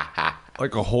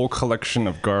a whole collection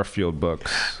of Garfield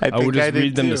books. I would just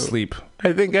read them to sleep.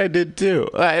 I think I did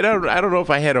too. I don't know if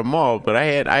I had them all, but I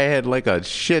had like a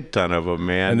shit ton of them,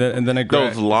 man. And then I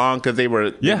grabbed those long because they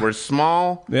were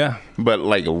small. Yeah. But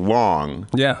like long.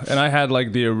 Yeah, and I had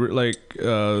like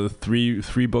the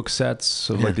three book sets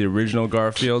of like the original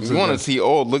Garfields. You want to see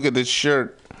old? Look at this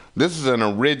shirt. This is an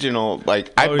original.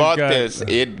 Like I bought this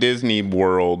at Disney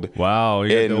World. Wow,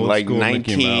 in like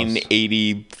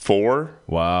 1984.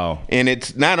 Wow, and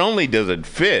it's not only does it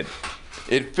fit.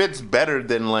 It fits better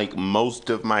than like most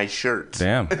of my shirts.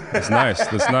 Damn, that's nice.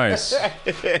 That's nice.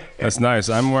 That's nice.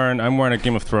 I'm wearing a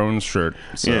Game of Thrones shirt.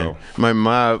 So yeah. My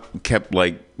mom kept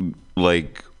like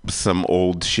some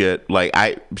old shit. Like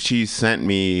she sent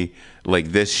me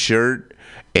like this shirt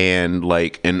and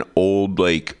like an old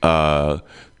like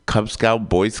Cub Scout,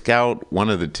 Boy Scout, one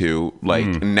of the two,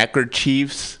 like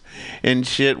neckerchiefs and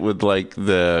shit with like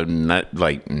the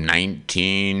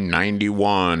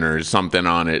 1991 or something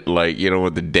on it, like, you know,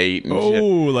 with the date and shit. Oh,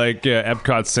 like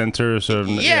Epcot Center sort of.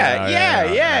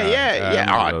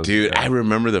 Yeah. Oh, dude, I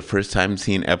remember the first time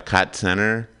seeing Epcot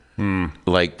Center,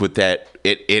 like with that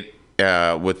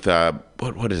with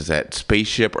what is that,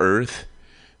 Spaceship Earth,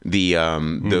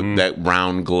 that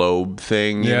round globe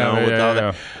thing, you know, with all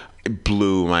that. It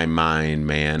blew my mind,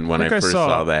 man, when I first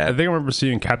saw that. I think I remember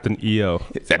seeing Captain EO.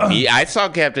 I saw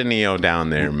Captain EO down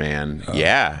there, man.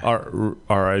 Yeah.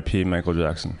 R.I.P. Michael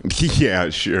Jackson. Yeah,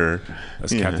 sure.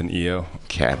 That's Captain EO.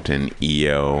 Captain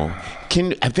EO.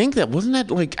 I think that, wasn't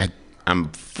that like, I'm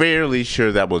fairly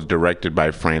sure that was directed by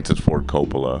Francis Ford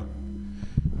Coppola.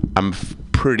 I'm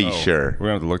pretty sure. We're going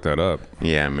to have to look that up.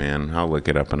 Yeah, man. I'll look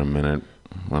it up in a minute.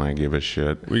 When I give a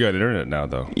shit. We got internet now,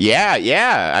 though. Yeah.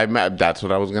 That's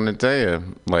what I was gonna tell you.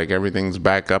 Like, everything's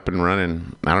back up and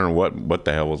running. I don't know what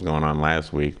the hell was going on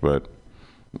last week, but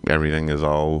everything is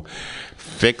all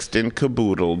fixed and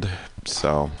caboodled.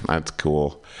 So that's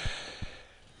cool.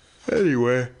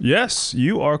 Anyway. Yes,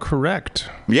 you are correct.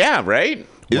 Yeah, right?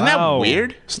 Isn't that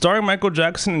weird? Starring Michael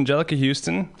Jackson and Angelica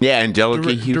Houston. Yeah,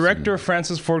 Angelica Houston. Director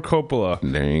Francis Ford Coppola.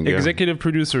 There you go. Executive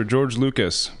producer George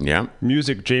Lucas. Yeah.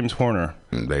 Music James Horner.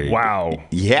 Wow.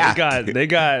 Yeah. They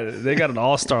got an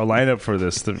all-star lineup for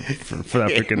this for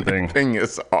that freaking thing. That thing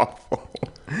is awful.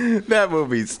 That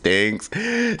movie stinks.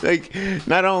 Like,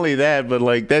 not only that, but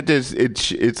like that just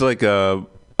it's like a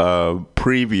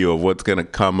preview of what's gonna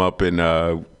come up in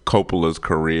Coppola's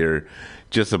career.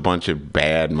 Just a bunch of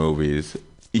bad movies.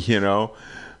 You know,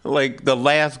 like the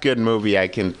last good movie I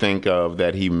can think of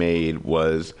that he made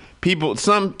was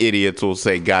some idiots will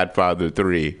say Godfather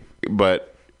 3,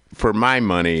 but for my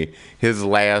money, his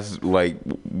last like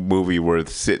movie worth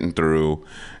sitting through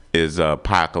is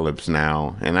Apocalypse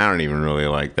Now, and I don't even really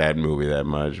like that movie that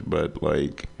much, but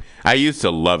like I used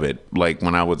to love it, like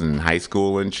when I was in high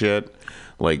school and shit.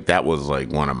 Like, that was,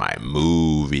 like, one of my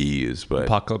movies, but...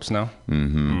 Apocalypse Now?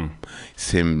 Mm-hmm. It's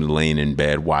him laying in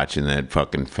bed watching that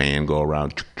fucking fan go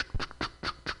around.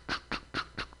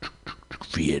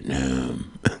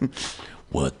 Vietnam.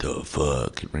 What the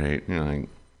fuck, right? You know, like,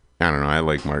 I don't know. I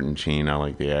like Martin Sheen. I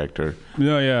like the actor.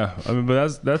 Yeah. I mean,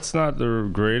 but that's not the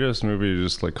greatest movie to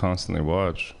just like constantly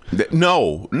watch.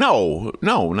 No,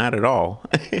 not at all.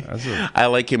 I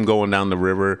like him going down the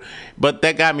river, but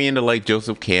that got me into like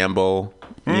Joseph Campbell,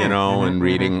 and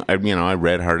reading. I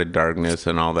read Heart of Darkness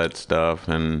and all that stuff,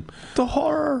 and The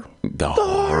horror.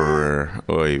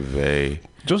 Oy vey.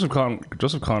 Joseph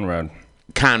Conrad.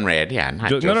 Conrad, yeah, not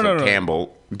Joseph no.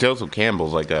 Campbell. Joseph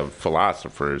Campbell's like a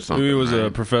philosopher or something. He was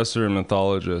a professor and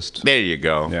mythologist. There you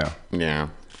go. Yeah.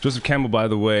 Joseph Campbell, by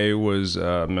the way, was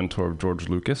a mentor of George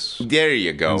Lucas. There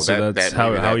you go. And so that's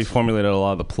how he formulated a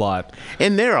lot of the plot.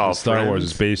 And they're all Star friends. Wars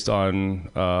is based on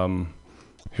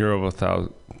Hero of a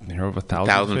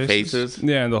Thousand Faces.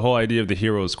 Yeah, and the whole idea of the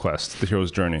hero's quest, the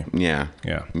hero's journey. Yeah.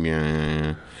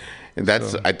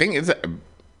 That's. I think it's.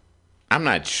 I'm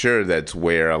not sure that's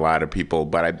where a lot of people,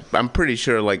 but I'm pretty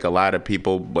sure like a lot of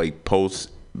people like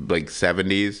post like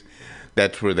 70s,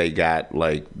 that's where they got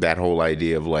like that whole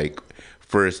idea of like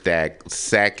first act,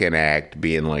 second act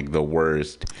being like the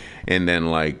worst, and then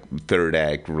like third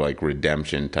act like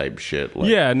redemption type shit. Like,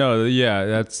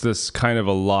 that's this kind of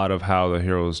a lot of how the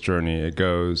hero's journey it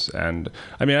goes. And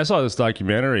I mean, I saw this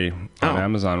documentary on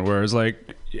Amazon where it's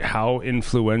like how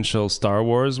influential Star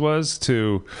Wars was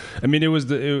to. I mean,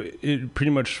 it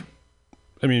pretty much.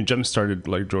 I mean, jump started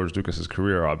like George Lucas's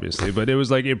career, obviously, but it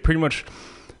was like it pretty much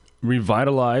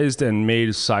revitalized and made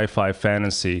sci-fi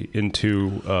fantasy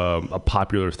into a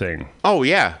popular thing. Oh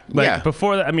yeah,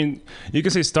 Before that, I mean, you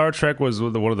could say Star Trek was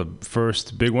one of the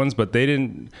first big ones, but they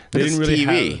didn't really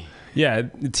TV. have. Yeah,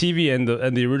 the TV and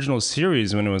the original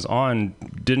series when it was on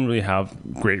didn't really have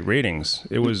great ratings.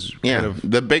 It was kind of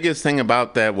the biggest thing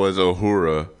about that was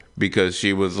Uhura, because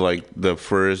she was like the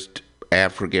first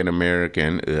African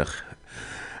American.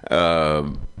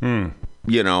 Like.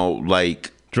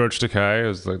 George Takei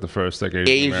was like the first like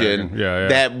Asian. Yeah.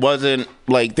 That wasn't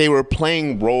like they were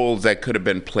playing roles that could have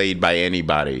been played by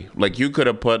anybody. Like you could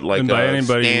have put like a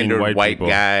standard white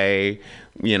guy,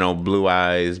 blue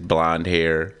eyes, blonde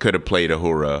hair, could have played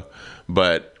Uhura,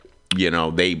 but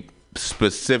they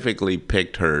specifically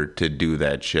picked her to do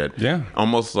that shit. Yeah,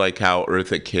 almost like how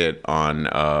Eartha Kitt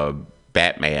on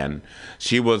Batman.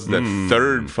 She was the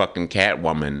third fucking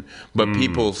Catwoman, but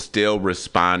people still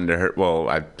respond to her. Well,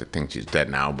 I think she's dead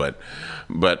now, but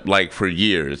like for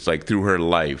years, like through her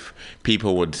life,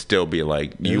 people would still be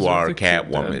like, "You are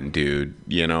Catwoman, dude,"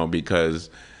 because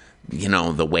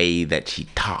the way that she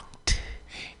talked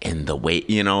and the way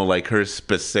like her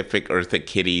specific Eartha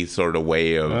Kitt sort of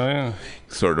way of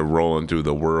sort of rolling through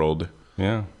the world.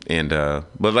 Yeah, and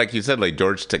but like you said, like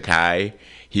George Takei,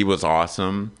 he was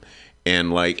awesome.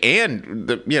 And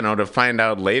to find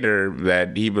out later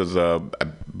that he was I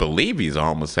believe he's a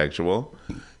homosexual,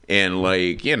 and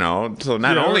so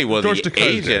not only was George he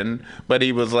Takei's Asian, but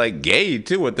he was like gay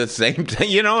too at the same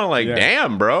time.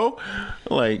 Damn, bro,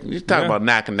 like you talk about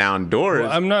knocking down doors.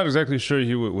 Well, I'm not exactly sure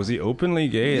was he openly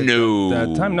gay at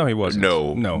that time? No, he wasn't.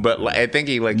 No. But I think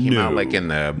he came out like in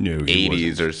the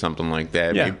 80s or something like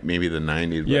that. Yeah. Maybe the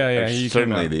 90s. Yeah, he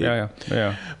certainly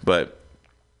yeah. But.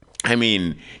 I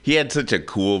mean, he had such a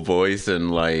cool voice, and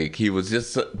like he was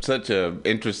just such a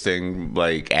interesting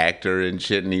like actor and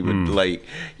shit. And he would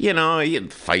he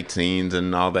had fight scenes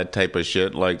and all that type of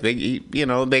shit. Like they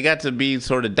got to be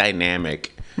sort of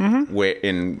dynamic. Where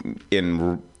in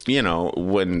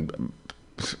when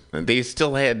they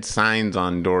still had signs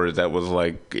on doors that was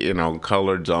like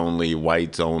coloreds only,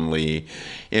 whites only.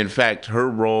 In fact, her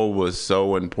role was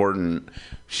so important.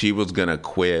 She was gonna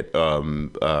quit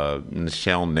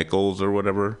Nichelle Nichols or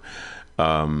whatever.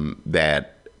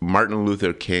 That Martin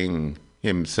Luther King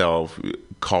himself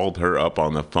called her up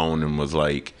on the phone and was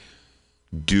like,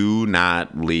 "Do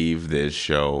not leave this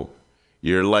show.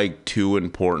 You're like too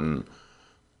important."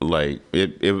 Like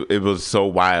it was so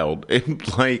wild.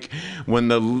 It, like when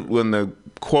the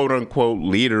quote unquote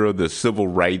leader of the civil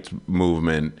rights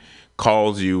movement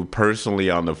calls you personally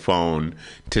on the phone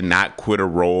to not quit a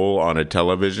role on a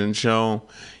television show,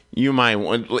 you might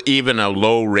want even a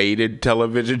low-rated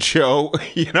television show. I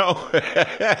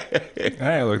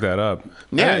looked that up.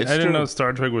 Yeah, I didn't know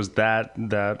Star Trek was that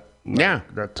time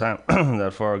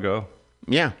that far ago.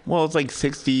 Yeah, well, it's like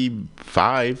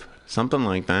 65, something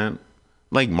like that.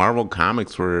 Like Marvel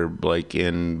Comics were like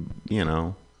in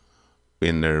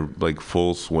their like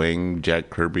full swing. Jack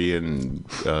Kirby and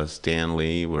Stan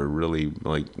Lee were really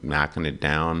like knocking it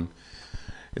down.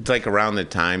 It's like around the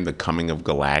time the coming of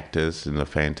Galactus and the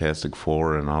Fantastic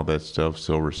Four and all that stuff.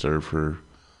 Silver Surfer.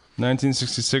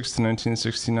 1966 to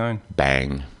 1969.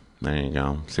 Bang. There you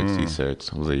go.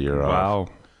 66 was a year off. Wow.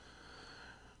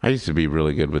 I used to be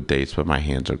really good with dates, but my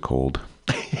hands are cold.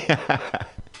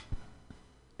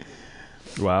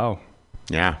 Wow.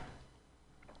 Yeah.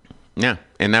 Yeah.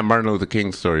 And that Martin Luther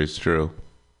King story is true.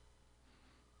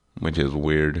 Which is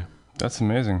weird. That's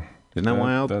amazing. Isn't that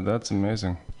wild? That's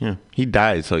amazing. Yeah. He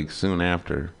dies like soon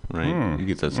after, right? He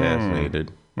gets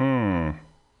assassinated. But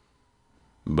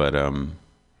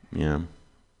yeah.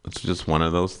 It's just one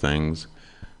of those things.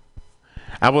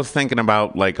 I was thinking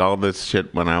about like all this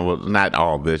shit when I was, not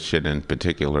all this shit in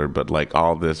particular, but like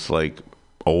all this like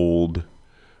old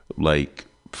like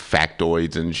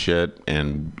factoids and shit,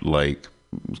 and like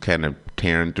kind of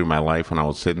tearing through my life when I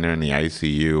was sitting there in the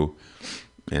ICU,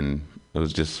 and it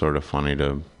was just sort of funny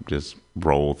to just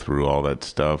roll through all that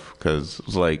stuff, because it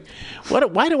was like,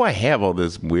 why do I have all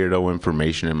this weirdo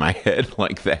information in my head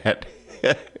like that?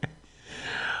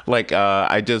 Like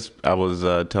I was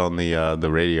telling the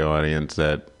radio audience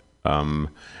that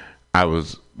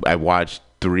I watched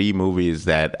 3 movies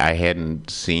that I hadn't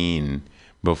seen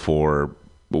before,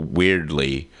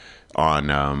 weirdly, on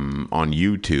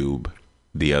YouTube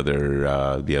the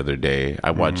other day.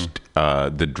 I watched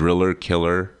The Driller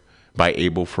Killer by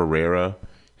Abel Ferrara,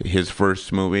 his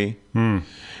first movie,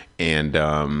 and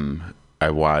I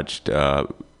watched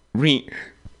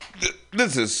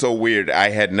this is so weird. I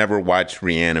had never watched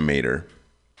Reanimator,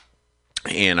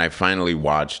 and I finally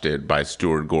watched it by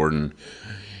Stuart Gordon,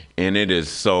 and it is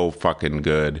so fucking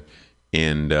good.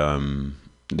 And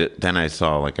then I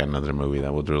saw like another movie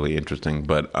that was really interesting,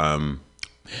 but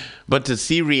to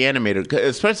see Reanimator,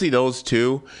 especially those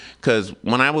two, because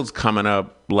when I was coming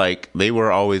up, like they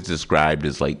were always described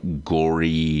as like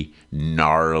gory,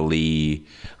 gnarly,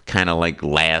 kind of like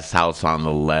Last House on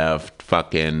the Left,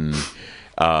 fucking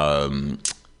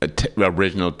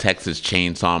original Texas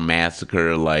Chainsaw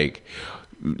Massacre. Like,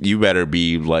 you better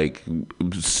be like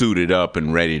suited up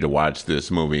and ready to watch this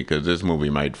movie, because this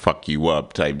movie might fuck you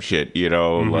up type shit, you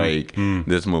know? Like,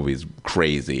 this movie's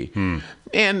crazy.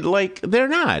 And like, they're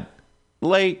not.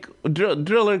 Like,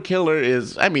 Driller Killer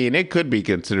is, I mean, it could be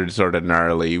considered sort of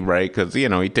gnarly, right? Because, you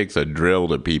know, he takes a drill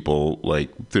to people,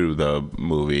 like, through the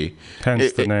movie.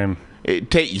 Hence the name.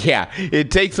 It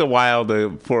takes a while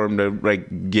for him to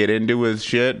like get into his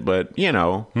shit, but you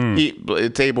know,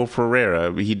 it's Abel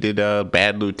Ferrara. He did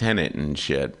Bad Lieutenant and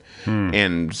shit,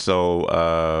 and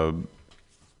so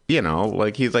you know,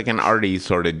 like he's like an arty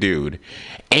sort of dude,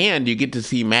 and you get to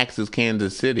see Max's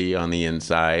Kansas City on the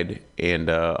inside and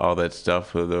all that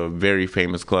stuff. The very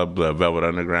famous club, the Velvet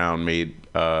Underground, made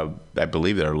I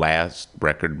believe their last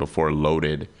record before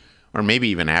Loaded, or maybe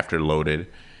even after Loaded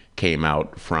came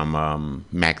out, from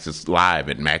Max's live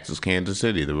at Max's Kansas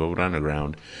City, the Velvet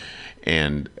Underground.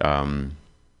 And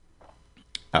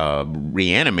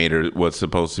Reanimator was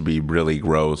supposed to be really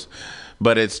gross,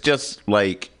 but it's just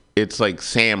like, it's like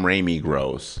Sam Raimi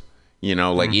gross, you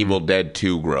know, like Evil Dead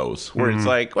 2 gross, where it's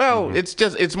like, well,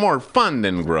 it's more fun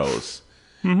than gross,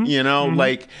 you know,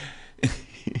 like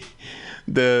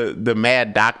the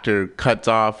mad doctor cuts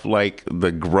off like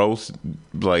the gross,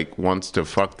 like wants to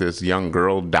fuck this young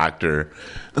girl doctor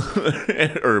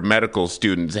or medical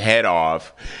student's head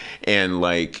off, and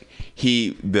like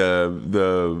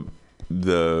the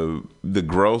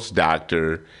gross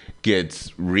doctor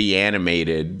gets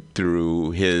reanimated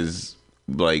through his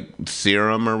like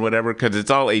serum or whatever, because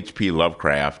it's all H.P.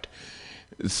 Lovecraft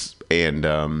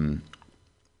and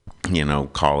you know,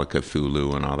 Call of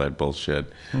Cthulhu and all that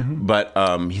bullshit. But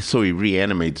so he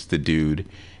reanimates the dude,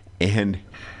 and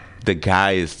the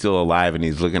guy is still alive, and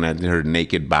he's looking at her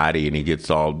naked body, and he gets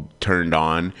all turned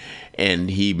on, and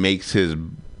he makes his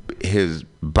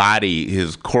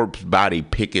corpse body,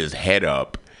 pick his head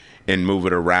up and move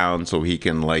it around so he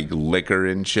can like lick her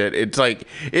and shit. It's like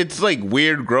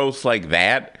weird, gross like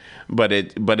that, but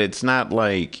it's not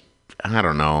like, I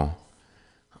don't know,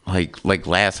 like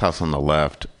Last House on the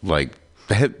Left. Like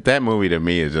that movie to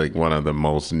me is like one of the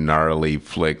most gnarly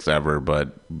flicks ever,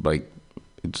 but like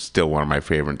it's still one of my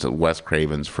favorites. It's Wes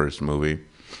Craven's first movie,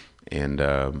 and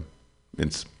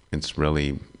it's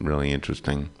really, really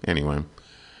interesting. Anyway,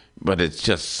 but it's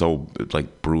just so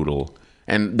like brutal.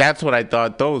 And that's what I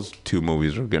thought those 2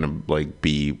 movies were gonna like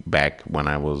be back when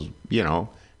I was, you know,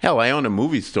 hell, I owned a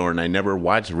movie store and I never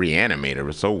watched Reanimator. It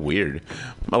was so weird.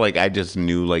 Like, I just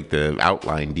knew like the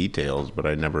outline details, but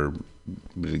I never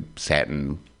really sat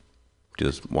and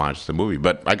just watched the movie.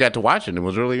 But I got to watch it. It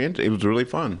was really it was really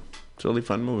fun. It's a really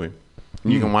fun movie.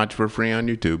 You can watch for free on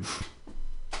YouTube.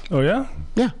 Oh yeah.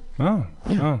 Yeah. Oh,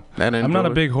 Yeah. oh. I'm not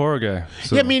a big horror guy.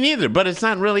 So. Yeah, me neither. But it's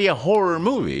not really a horror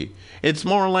movie. It's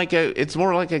more like a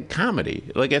comedy.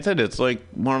 Like I said, it's like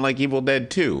more like Evil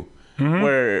Dead 2,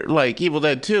 where like Evil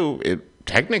Dead 2, it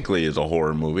technically is a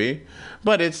horror movie,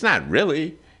 but it's not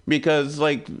really, because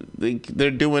like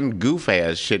they're doing goof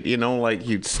ass shit, you know, like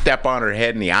you step on her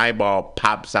head and the eyeball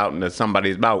pops out into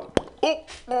somebody's mouth.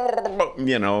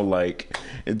 You know, like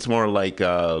it's more like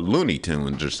Looney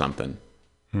Tunes or something.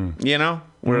 You know,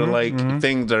 where like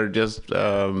things are just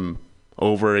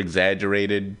over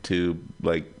exaggerated to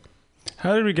like.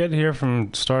 How did we get here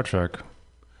from Star Trek?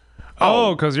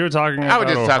 Oh, because you were talking about I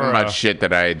was just talking Uhura. about shit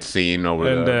that I had seen over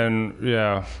And then,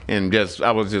 and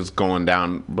I was just going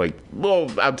down like, well,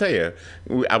 I'll tell you,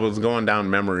 I was going down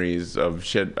memories of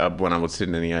shit up when I was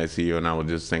sitting in the ICU, and I was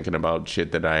just thinking about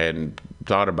shit that I hadn't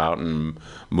thought about and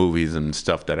movies and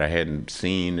stuff that I hadn't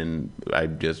seen, and I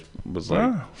just was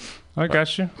like, I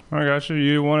got you.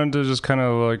 You wanted to just kind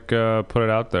of like put it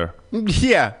out there.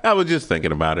 yeah, I was just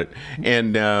thinking about it,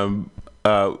 and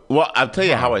well, I'll tell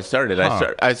you how I started.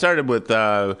 I started with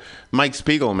Mike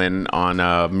Spiegelman on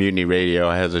Mutiny Radio.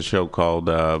 Has a show called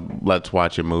Let's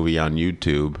Watch a Movie on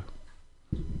YouTube.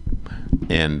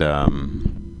 And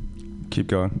keep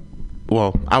going.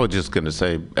 Well, I was just gonna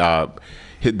say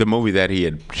the movie that he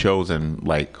had chosen,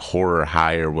 like Horror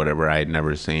High or whatever, I had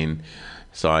never seen.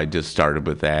 So I just started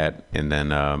with that, and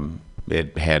then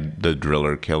it had the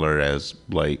Driller Killer as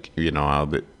like, you know how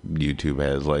the YouTube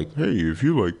has like, hey, if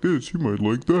you like this, you might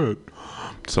like that.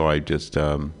 So I just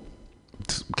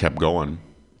kept going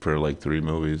for like 3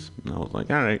 movies, and I was like,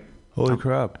 all right. Holy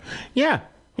crap. Yeah.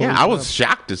 I was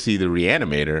shocked to see The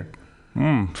Reanimator.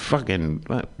 Fucking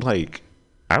like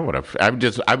I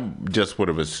just would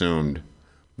have assumed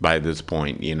by this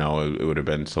point, you know, it would have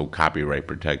been so copyright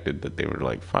protected that they were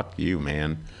like, fuck you,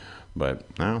 man. But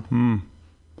no.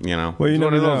 You know, well, you it's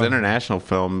one of never those know. international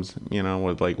films, you know,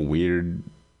 with like weird,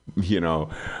 you know,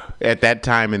 at that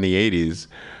time in the 80s,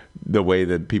 the way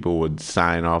that people would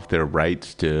sign off their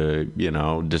rights to, you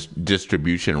know,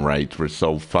 distribution rights were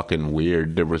so fucking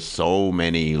weird. There were so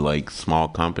many like small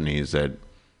companies that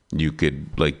you could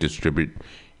like distribute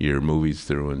your movies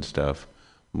through and stuff.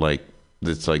 Like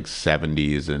it's like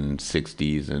 70s and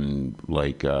 60s and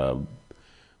like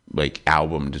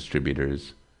album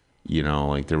distributors. You know,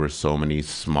 like there were so many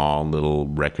small little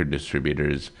record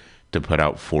distributors to put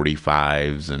out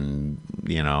 45s and,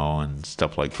 you know, and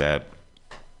stuff like that.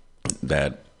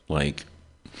 That like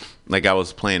I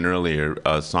was playing earlier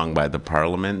a song by the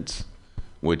Parliaments,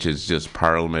 which is just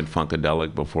Parliament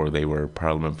Funkadelic before they were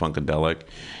Parliament Funkadelic.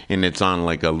 And it's on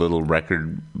like a little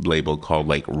record label called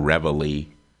like Reveille,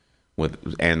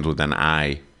 ends with an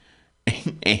I.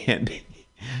 And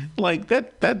like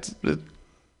that's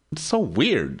it's so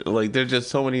weird. Like there's just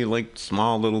so many like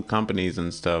small little companies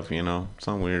and stuff, you know,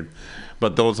 so weird.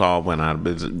 But those all went out.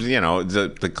 You know,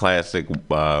 the classic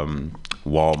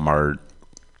Walmart,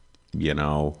 you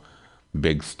know,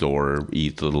 big store,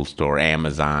 Eats Little Store,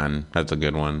 Amazon. That's a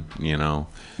good one, you know.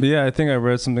 Yeah, I think I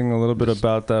read something a little bit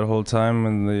about that whole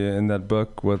time in that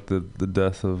book, what the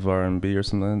death of R&B or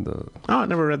something. Oh, I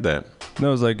never read that. No,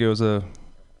 it was the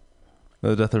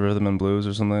death of rhythm and blues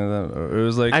or something like that. Or it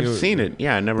was like I've seen it.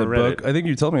 Yeah, I never read book. it. I think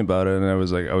you told me about it, and I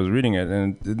was reading it,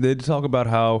 and they talk about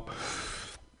how,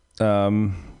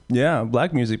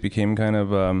 black music became kind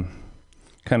of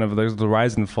there's the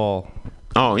rise and fall.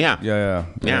 Oh yeah. Yeah.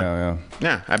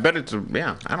 I bet it's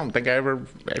I don't think I ever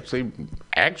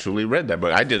actually read that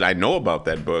book. I know about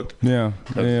that book. Yeah.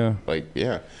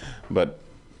 But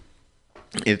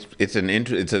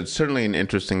it's certainly an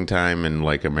interesting time in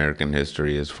like American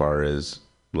history as far as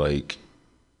like,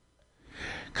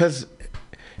 because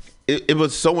it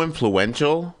was so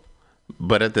influential,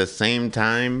 but at the same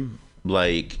time,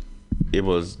 like it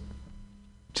was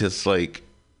just like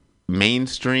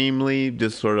mainstreamly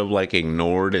just sort of like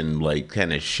ignored and like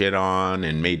kind of shit on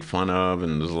and made fun of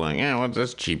and was like, yeah, what's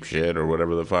this cheap shit or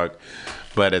whatever the fuck.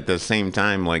 But at the same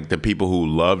time, like the people who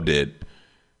loved it,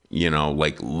 you know,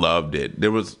 like loved it.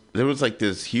 There was like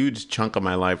this huge chunk of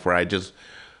my life where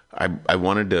I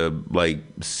wanted to like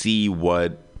see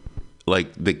what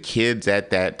like the kids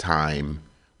at that time,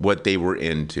 what they were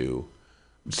into.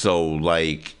 So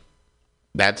like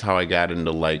that's how I got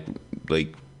into like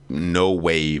no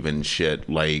wave and shit,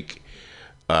 like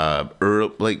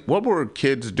like what were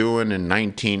kids doing in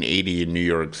 1980 in New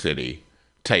York City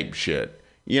type shit,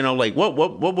 you know, like what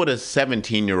would a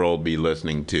 17-year-old be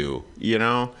listening to, you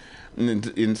know,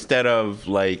 instead of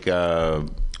like I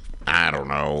don't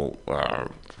know,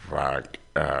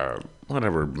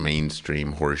 whatever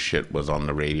mainstream horse shit was on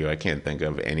the radio. I can't think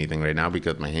of anything right now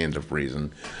because my hands are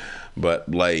freezing,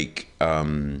 but like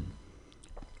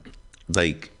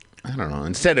I don't know,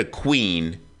 instead of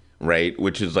Queen, right,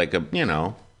 which is like a, you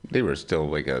know, they were still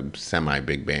like a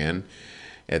semi-big band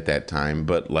at that time,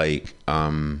 but like,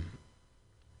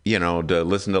 you know, to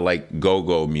listen to like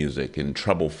go-go music and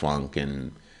treble funk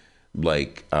and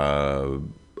like or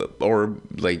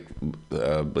like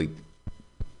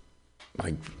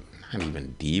not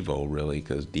even Devo really,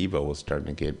 because Devo was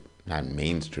starting to get not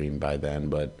mainstream by then,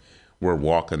 but were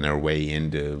walking their way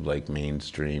into like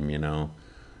mainstream, you know,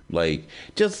 like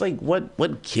just like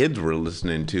what kids were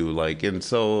listening to, like, and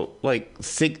so like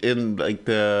in like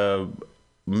the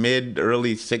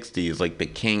early 60s, like the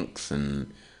Kinks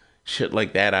and shit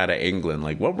like that out of England,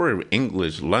 like what were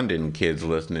English London kids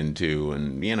listening to,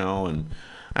 and you know, and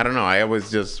I don't know, I was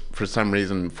just for some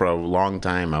reason for a long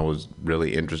time I was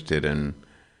really interested in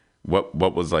what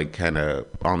was like kind of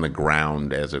on the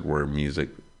ground, as it were, music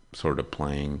sort of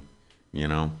playing, you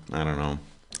know, I don't know.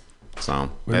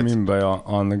 So what do you mean by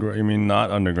on the ground? You mean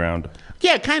not underground?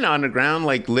 Yeah, kind of underground,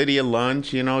 like Lydia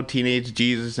Lunch, you know, Teenage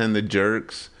Jesus and the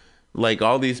Jerks. Like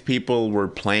all these people were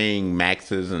playing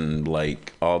Max's and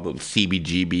like all the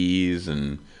CBGBs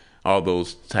and all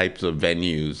those types of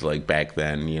venues like back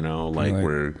then, you know, like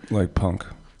we're like punk.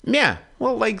 Yeah,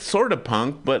 well, like sort of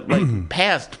punk, but like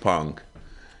past punk.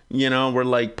 You know, where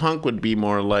like punk would be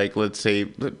more like, let's say,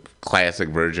 the classic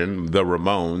version, the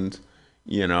Ramones,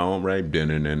 you know, right?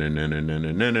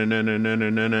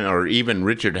 Or even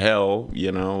Richard Hell,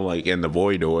 you know, like in the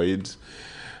Voidoids.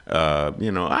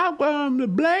 You know, I'm the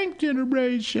blank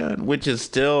generation, which is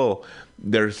still,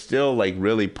 they're still like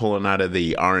really pulling out of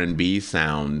the R&B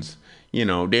sounds. You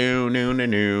know,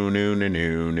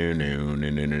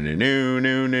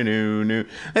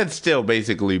 that's still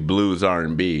basically blues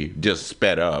R&B, just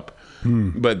sped up.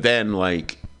 But then,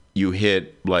 like, you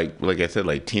hit like I said,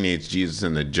 like Teenage Jesus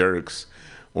and the Jerks,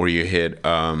 or you hit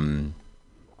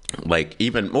like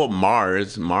even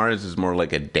Mars. Mars is more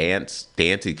like a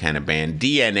dancey kind of band.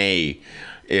 DNA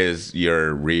is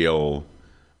your real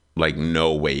like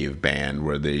no wave band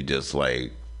where they just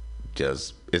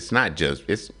it's not just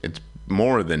it's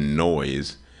more than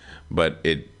noise, but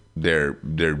they're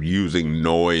using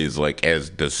noise like as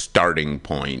the starting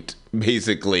point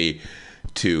basically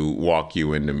to walk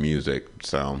you into music.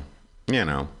 So, you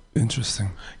know,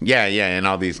 interesting. Yeah, and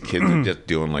all these kids are just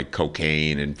doing like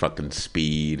cocaine and fucking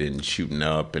speed and shooting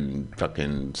up and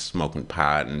fucking smoking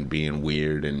pot and being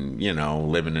weird and, you know,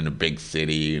 living in a big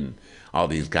city and all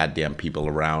these goddamn people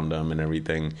around them and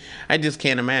everything. I just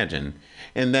can't imagine.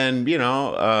 And then, you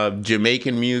know,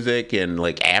 Jamaican music and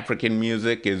like African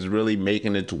music is really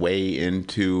making its way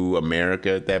into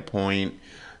America at that point.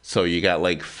 So you got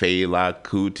like Fela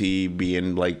Kuti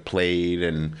being like played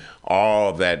and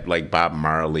all that like Bob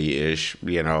Marley-ish,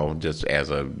 you know, just as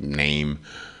a name.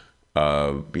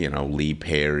 You know, Lee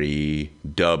Perry,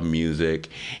 dub music.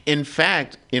 In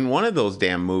fact, in one of those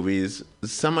damn movies,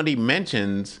 somebody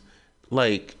mentions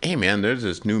like, hey man, there's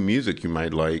this new music you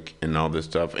might like and all this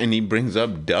stuff, and he brings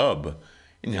up dub,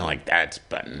 and you're like, that's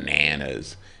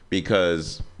bananas,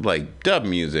 because like dub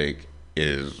music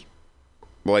is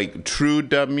like true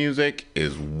dub music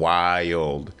is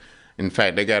wild. In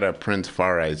fact, they got a Prince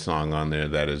Farai song on there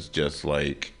that is just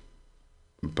like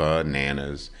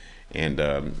bananas, and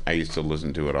I used to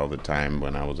listen to it all the time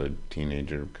when I was a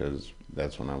teenager, because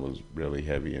that's when I was really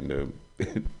heavy into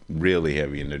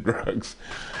drugs,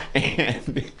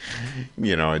 and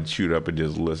you know, I'd shoot up and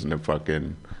just listen to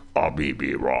fucking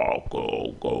BB Rock,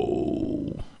 go.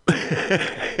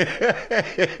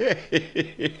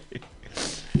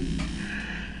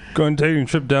 Go and take a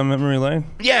trip down memory lane.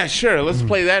 Yeah, sure. Let's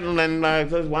play that, and then why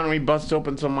don't we bust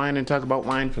open some wine and talk about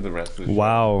wine for the rest of the show?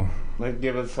 Wow. Like,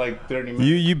 give us like 30 minutes.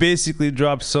 You basically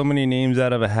dropped so many names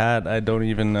out of a hat. I don't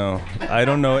even know. I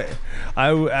don't know.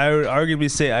 I would arguably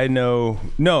say I know.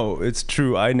 No, it's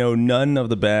true. I know none of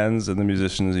the bands and the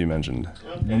musicians you mentioned.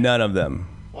 Okay. None of them.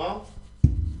 Well,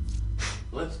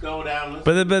 let's go down.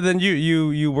 But then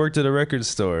you worked at a record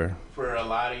store for a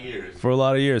lot of years. For a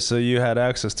lot of years, so you had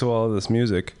access to all of this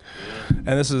music. Yeah.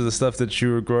 And this is the stuff that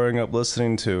you were growing up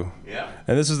listening to. Yeah.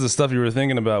 And this is the stuff you were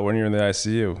thinking about when you were in the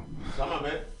ICU. Some of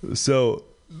it. So,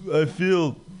 I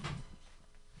feel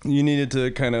you needed to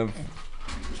kind of...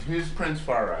 Here's Prince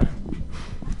Farai.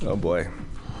 Oh, boy.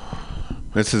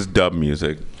 This is dub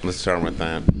music. Let's start with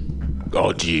that.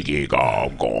 Go jiggy,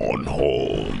 go, gone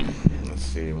home. Let's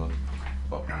see.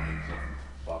 Fucked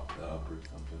up or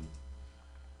something.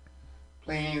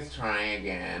 Please try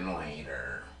again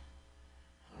later.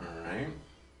 Alright.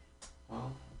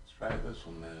 Well, let's try this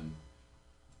one then.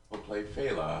 We'll play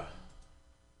Fela.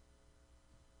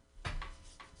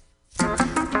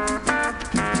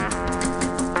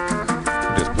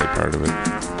 Just play part of it.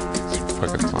 This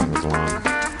fucking song is long.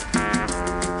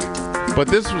 But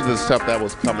this was the stuff that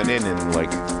was coming in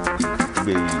like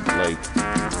the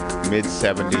mid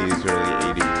 70s, early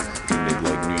 80s, in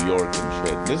like New York and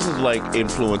shit. This is like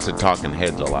influenced the Talking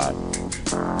Heads a lot.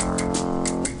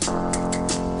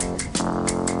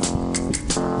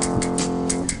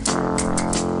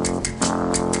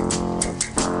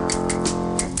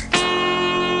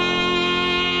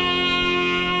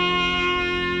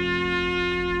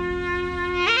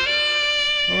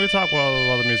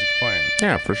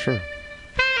 Yeah, for sure.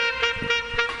 But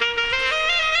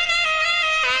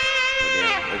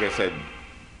yeah, like I said,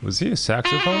 Was he a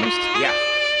saxophonist? yeah,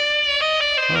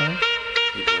 All right.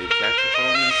 he played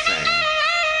saxophone and sang.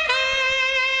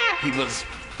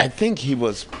 I think he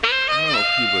was, I don't know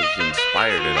if he was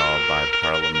inspired at all by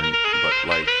Parliament, but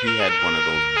like he had one of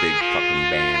those big fucking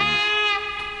bands.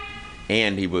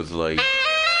 And he was like,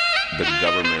 the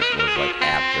government was like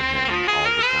after him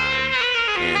all the time.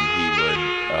 And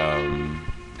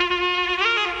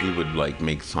he would like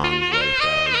make songs like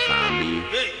Zombie,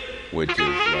 which is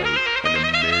like an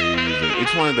amazing,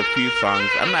 it's one of the few songs,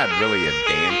 I'm not really a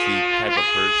dancey type of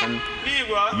person.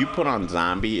 You put on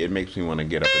Zombie, it makes me want to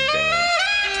get up and dance.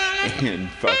 And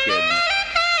fucking,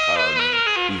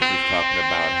 he's just talking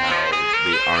about how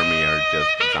the army are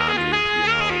just zombies, you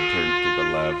know, turn to the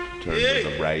left, turn to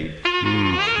the right,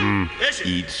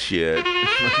 eat shit,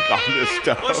 like all this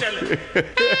stuff.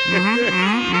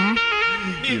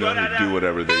 You know, to do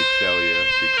whatever they tell you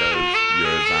because you're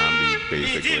a zombie,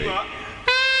 basically.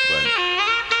 But,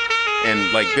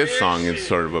 and like this song is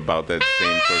sort of about that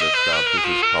same sort of stuff. This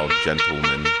is called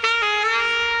Gentleman.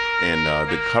 And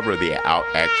the cover of the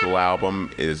actual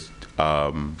album is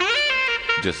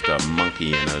just a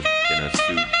monkey in a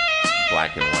suit,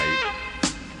 black and white.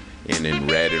 And in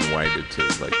red and white it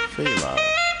says like Fela,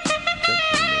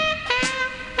 Gentleman.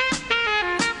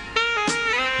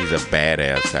 He's a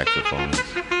badass saxophonist.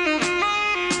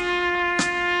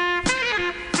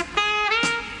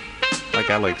 Like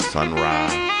I like Sun Ra.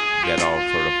 That all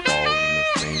sort of falls in the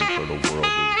same sort of world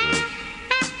as this.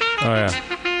 Oh yeah.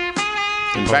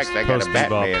 In fact, I got a Post-bebop.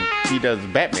 Batman. He does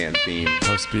Batman theme.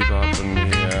 Post bebop and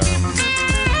the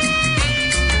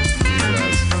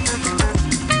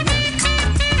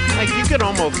Like you could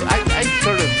almost, I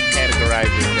sort of categorize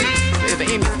it as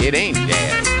it ain't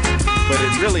jazz, but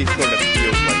it really sort of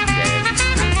feels like jazz,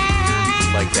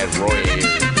 like that Roy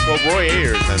Ayers. Well, Roy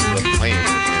Ayers ends up playing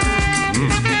with him.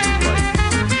 Like,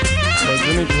 But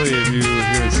then he play, if you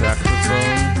hear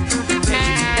saxophone,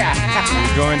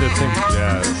 you're going to think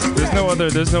jazz. There's no other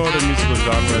musical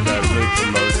genre that really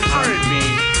promotes. R&B,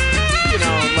 you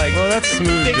know, like Well, that's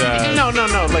smooth jazz. No,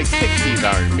 like 60s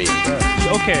R&B.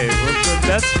 Okay, well, so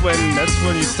that's when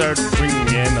you start bringing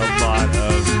in a lot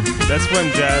of. That's when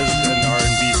jazz and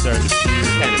R&B start to fuse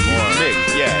Kind of more. mix,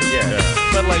 yeah.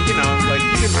 But like you know, like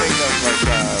you can think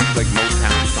of like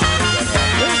Motown songs that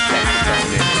have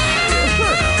saxophone in it.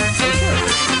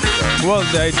 Well,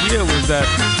 the idea was that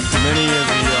many of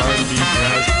the R&B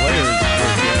jazz players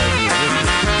were jazz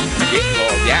musicians.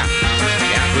 Well, yeah.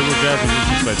 They were jazz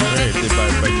musicians by trade,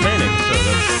 by training. So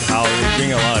that's how they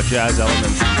bring a lot of jazz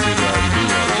elements into the R&B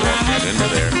world. Walk right into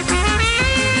there.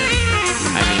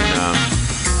 I mean,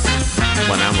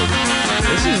 when I was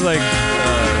This is like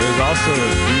it was also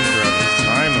used around this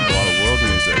time of a lot of world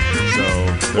music. So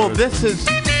this is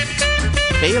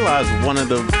Fela's one of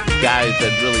the guys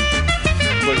that really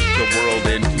pushed the world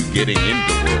into getting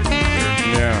into world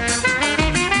music. yeah.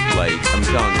 Like I'm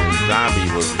telling you, Zombie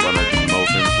was one of the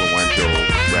most influential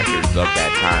records of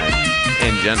that time,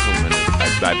 and Gentleman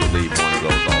is, I believe, one of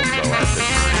those also at the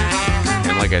time.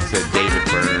 And like I said, David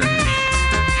Byrne,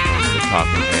 the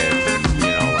Talking Heads, and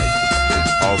you know, like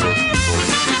all those people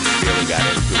really got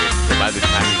into it. So by the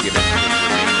time you get into the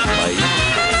Remain in Light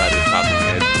by the Talking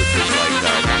Heads, which is like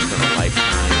Once in a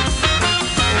Lifetime,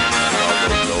 and all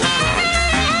those songs,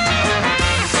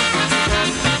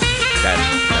 that's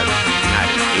not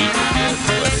an age of this,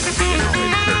 but it's, you know,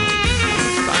 it's certainly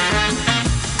influenced by it.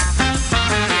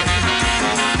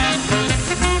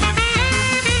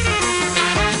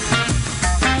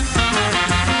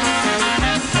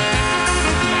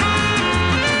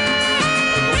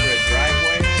 Over a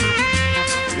driveway,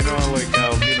 you know, like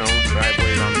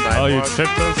driveway on sidewalk. Oh, you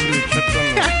tripped on the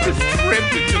I just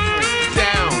tripped, it just went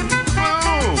down.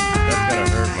 Boom! That's gotta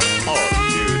hurt, man. Oh,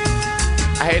 dude.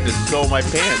 I had to sew my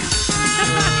pants.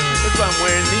 That's why I'm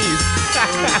wearing these.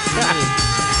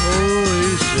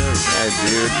 Holy shit. Yeah,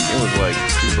 dude. It was like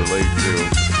super late, too.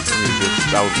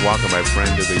 I was walking my friend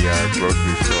to the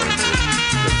grocery store and just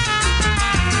put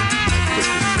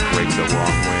the brake the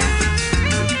wrong way.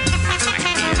 My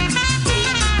hands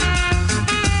soaked.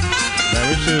 Man,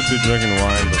 we should be drinking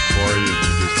wine before you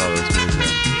introduce all this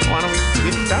music. Why don't we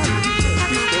get started?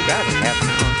 We still got it, half an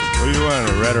hour. What do you want,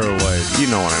 a red or a white? You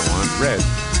know what I want. Red.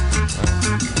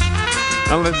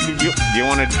 Unless you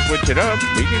want to switch it up,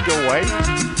 we can go white.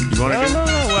 You want to do? No.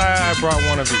 I brought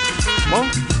one of each. Well,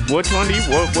 which one do you?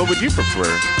 What would you prefer?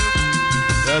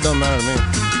 That don't matter to me.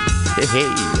 Hey,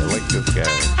 I like this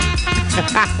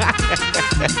guy.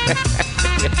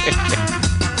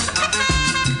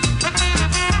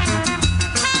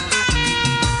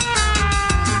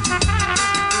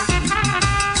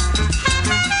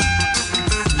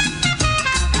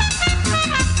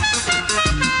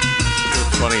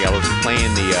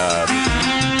 playing the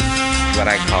what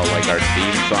I call like our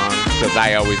theme song, because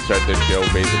I always start the show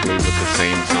basically with the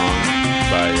same song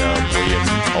by William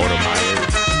Odemeyer,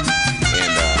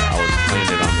 and I was playing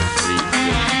it on the street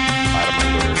just out of my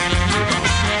little,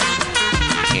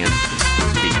 hand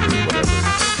speaker or whatever,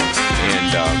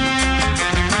 and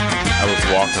I was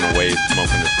walking away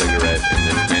smoking a cigarette, and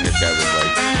this Spanish guy was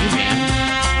like, "Hey man,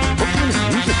 what kind of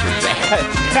music is that?"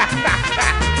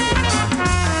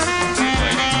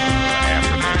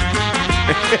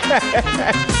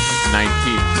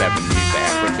 1970s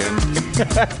African.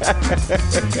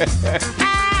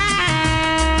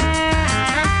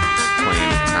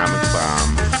 Playing Atomic Bomb.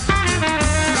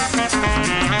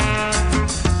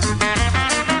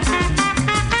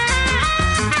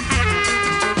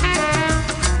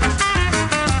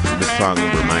 This song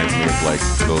reminds me of like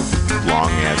those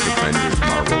long ass Avengers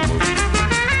Marvel movies.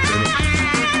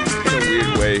 In a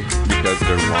weird way, because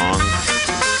they're long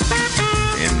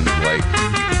and like,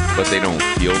 but they don't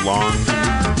feel long,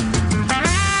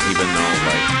 even though,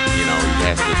 like, he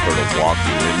has to sort of walk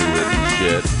you into it and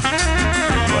shit,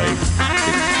 and, like,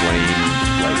 explain,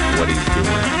 like, what he's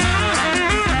doing,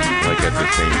 like, at the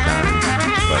same time,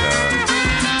 but,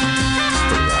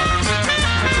 pretty awesome.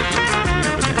 It just reminds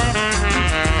me of it.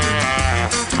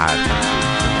 Hot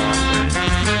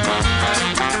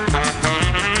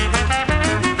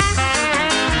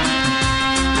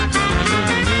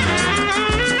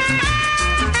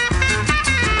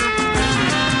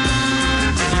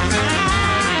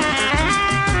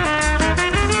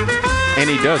And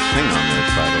he does sing on this,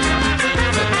 by the way.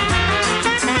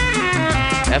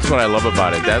 That's what I love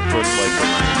about it. That's what like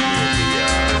reminds me of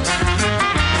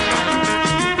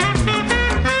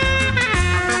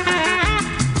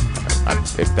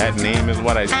the. If that name is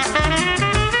what I. Go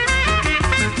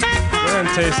ahead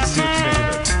and taste and see what you think of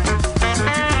it.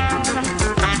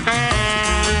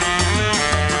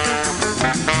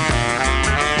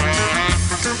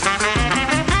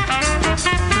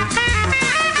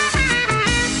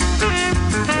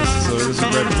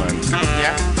 Red blend.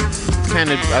 Yeah, kind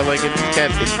of. I like it.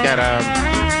 It's got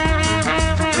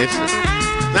it's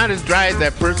not as dry as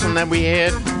that first one that we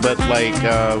had, but like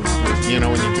when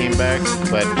you came back,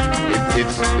 but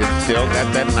it's still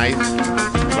got that nice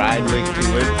dry lick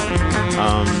to it.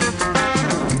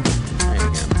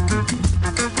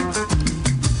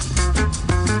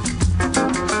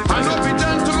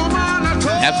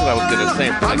 That's what I was gonna say.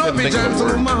 I couldn't think of the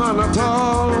word.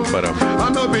 But I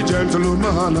know be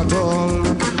gentleman at all.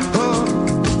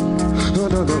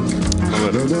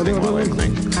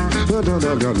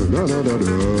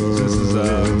 This is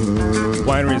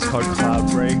winery is called Cloud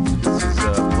Break. This is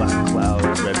Black Cloud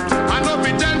Red. I know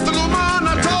be gentleman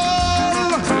at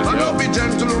all. I know be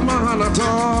gentleman at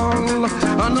all.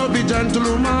 I know be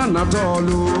gentleman at all.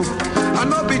 I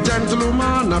know be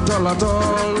gentleman at all at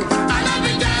all. I know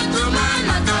be gentleman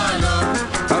at all.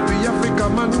 I be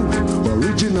African man,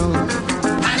 original. I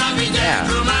know be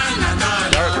gentleman at all.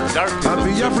 Dark. I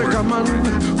be African man,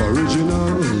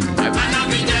 original. I know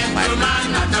be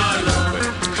gentleman at all.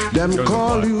 Them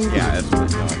call you. Yeah, that's what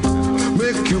it's called.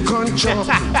 Make you con chop.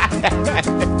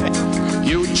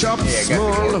 You chop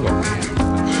small.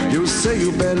 You say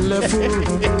you belly full.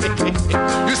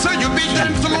 You say you be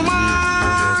gentleman.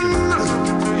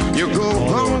 You go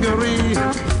Hungary.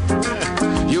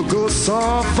 You go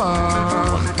so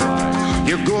far.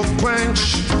 You go quench.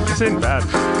 This ain't bad.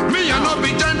 Me, I not be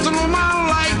gentleman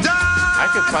like that. I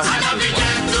could possibly be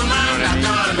gentleman.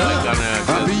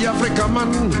 I be African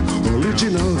man,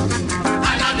 original.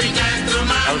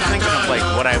 I was thinking of like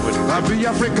what I would. I be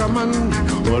African man,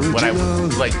 original. What I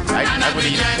would like. I would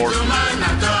eat pork.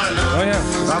 Oh yeah.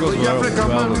 I be African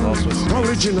man,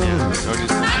 original. No,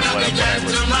 just what I would.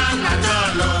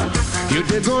 You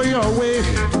did go your way,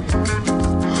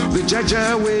 the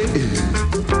Jaja way.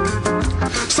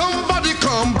 Somebody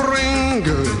come bring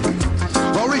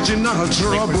original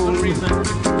trouble.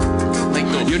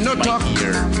 You know talk,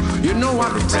 you know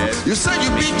what? You say you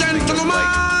be gentleman.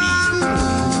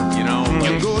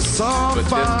 You go so but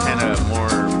far. just kind of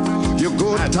more. You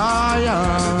go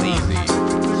tired. Lazy.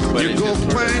 But You it go just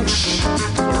quench.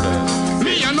 Sort of.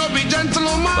 Me, I no be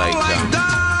gentleman Like, like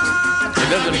that. It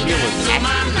doesn't feel as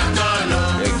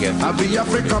accurate. guess. I be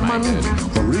African man,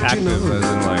 Active original. as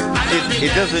in like.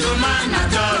 It doesn't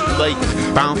like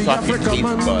bounce off your taste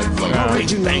buds like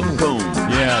bang, bang, boom.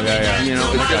 Yeah. You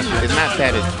know, it's not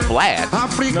that it's flat,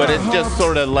 but it's just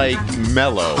sort of like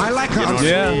mellow. I like you know what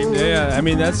I mean? Yeah. I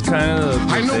mean, that's kind of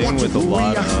I the know thing what to with a do,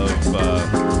 lot yeah.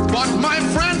 of. But my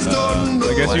friends don't know.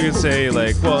 I guess you could say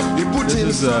like, well, They put this him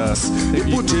is socks, if they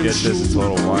you put can him get this shoes,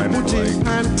 total wine they for put him like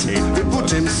pants, they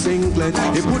put him singlet,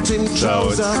 they put him So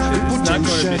trouser, it's they put not him going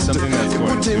to be shirt, something that's they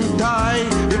going put him to- tie,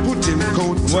 they put him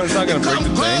coat. one, it's not going to break the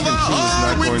bank, and two, it's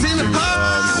not going to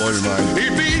blow your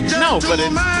mind. No, but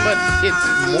it's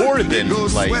more than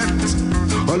like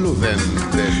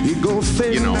than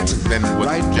you know than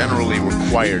what's generally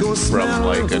required from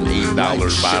like an $8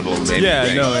 bottle of anything.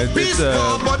 Yeah, no, it's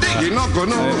You're not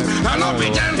gonna know.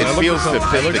 It feels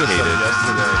sophisticated.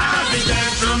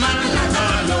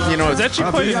 You know, It's actually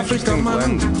quite an interesting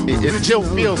blend. it still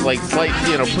feels like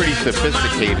slightly, you know, pretty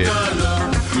sophisticated.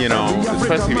 You know,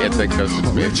 especially at like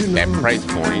that price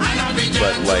point.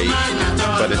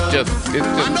 But it's just good.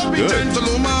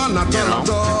 You know,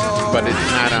 but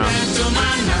it's not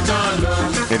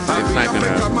it's not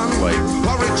gonna like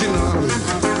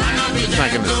it's not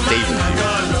gonna stay with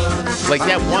you. Like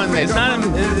that one It's that's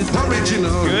not it's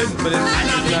good, but it's not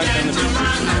going to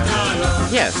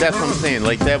be. yes, that's what I'm saying.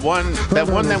 Like that one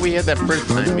that we had that first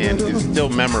time, man, is still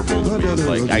memorable to me.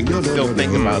 Like I can still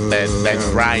think about that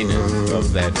dryness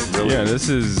of that. Really. Yeah, this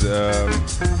is.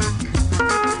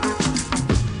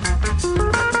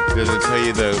 Does it tell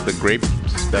you the grapes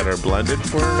that are blended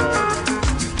for?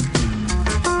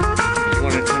 You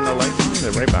want to turn the lights on?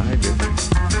 They're right behind you.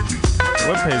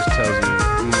 What page tells you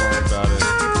more about it?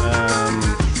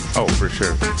 Oh, for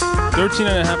sure.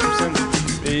 13.5%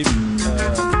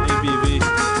 ABV.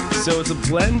 So it's a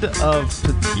blend of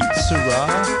Petite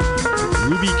Syrah,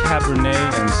 Ruby Cabernet,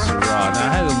 and Syrah. Now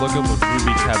I had to look up what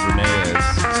Ruby Cabernet is.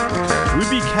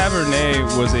 Ruby Cabernet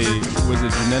was a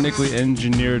genetically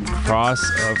engineered cross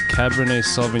of Cabernet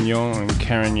Sauvignon and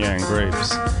Carignan grapes.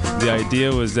 The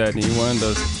idea was that he wanted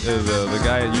the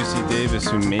guy at UC Davis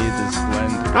who made this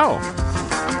blend. Oh,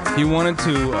 He wanted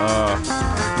to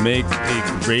make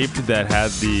a grape that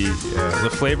had the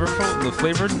flavor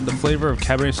of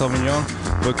Cabernet Sauvignon,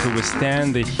 but could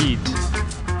withstand the heat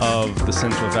of the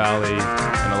Central Valley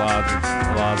and a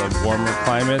lot of the warmer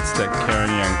climates that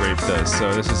Carignan grape does.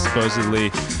 So this is supposedly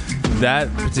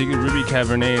that particular Ruby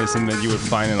Cabernet is something that you would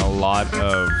find in a lot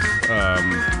of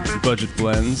budget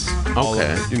blends, all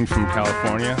Okay. in from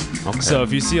California. Okay. So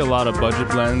if you see a lot of budget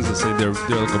blends that say they're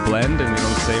like a blend and they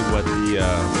don't say what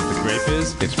the grape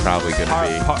is, it's probably gonna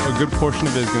be. a good portion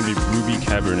of it is going to be Ruby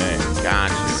Cabernet.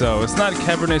 Gotcha. So it's not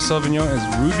Cabernet Sauvignon,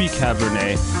 it's Ruby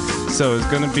Cabernet. So it's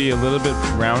going to be a little bit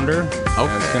rounder. And it's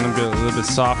Okay. going to be a little bit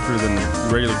softer than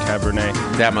regular Cabernet.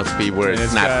 That must be where it's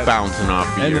it's not got- bouncing off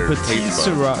of And your the Petite taste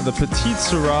buds.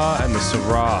 Syrah and the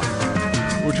Syrah,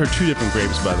 which are two different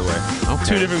grapes, by the way. Okay.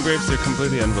 Two different grapes. They're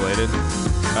completely unrelated.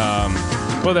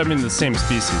 Well, I mean the same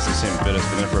species, the same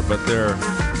vitivinífer, but they're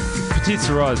Petite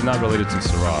Syrah is not related to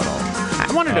Syrah at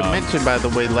all. I wanted to mention, by the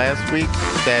way, last week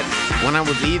that when I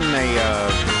was eating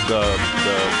the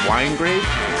wine grape,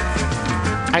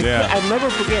 Yeah. I never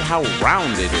forget how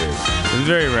round it is. It's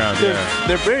very round, They're, yeah.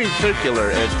 they're very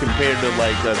circular as compared to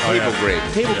like a table yeah.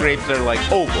 grape. Table grapes are like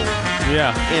oval,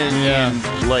 Yeah.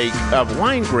 and like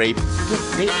wine grape,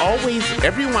 they always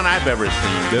everyone I've ever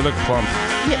seen. They look plump.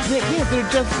 Yeah, they're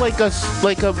just like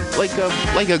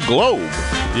a globe.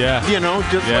 Yeah. You know,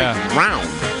 just Yeah. like round.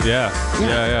 Yeah.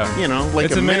 You know, like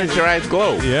It's a amazing. miniaturized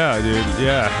globe. Yeah, dude.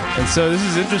 Yeah. And so this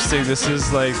is interesting. This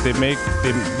is like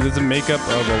there's a makeup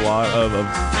of a lot of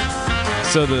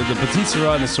so the Petite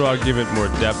Syrah and the Syrah give it more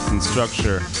depth and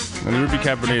structure. And the Ruby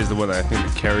Cabernet is the one that I think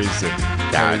that carries it.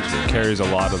 Gotcha. Carries a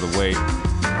lot of the weight.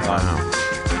 Wow.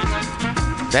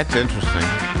 That's interesting.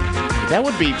 That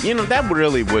would be, that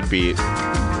really would be,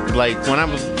 like, when I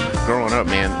was growing up,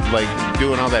 man, like,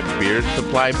 doing all that beer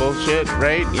supply bullshit,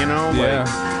 right? Yeah.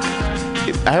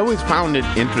 I always found it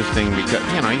interesting because,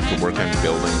 I used to work on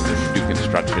buildings and do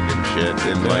construction and shit.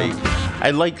 And, Yeah.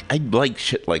 I like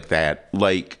shit like that.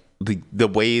 Like, the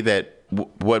way that,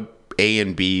 what A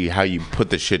and B, how you put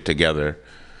the shit together.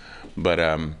 But,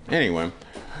 anyway.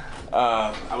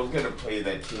 I was gonna play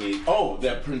that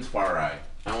that Prince Far Eye.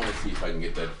 I want to see if I can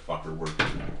get that fucker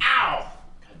working. Ow!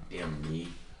 Goddamn me.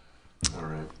 All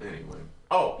right. Anyway.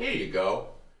 Oh, here you go.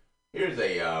 Here's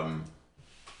a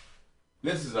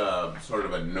This is a sort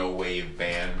of a no wave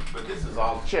band, but this is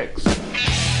all chicks.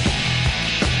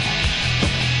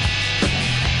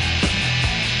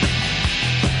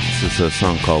 This is a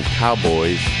song called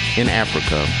 "Cowboys in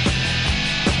Africa"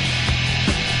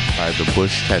 by the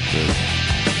Bush Tetras.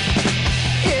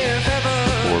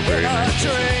 Four very nice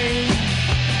ladies.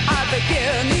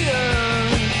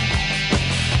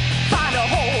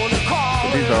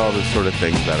 These are all the sort of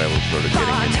things that I was sort of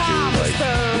getting into. Like,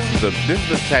 this is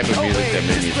the type of music that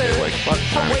made me say, like, fuck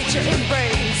Sonic Youth.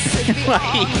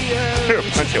 Like, they're a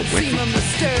bunch of wimpy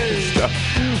stuff.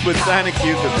 But Sonic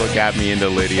Youth is what got me into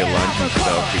Lydia Lunch and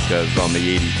stuff, because on the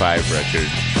 85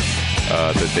 record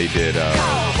that they did, I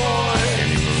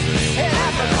can't even remember the name of it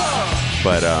right now.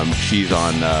 But she's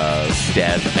on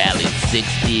Death Valley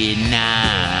 69.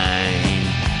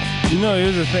 You know,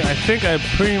 here's the thing. I think I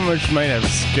pretty much might have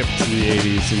skipped to the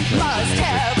 80s in terms of music.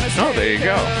 Oh, there you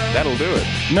go. That'll do it.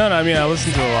 No, I mean, I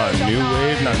listen to a lot of new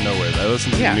wave, not no wave. I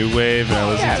listen to new wave, and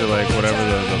I listen to, like, whatever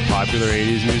the popular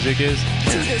 80s music is.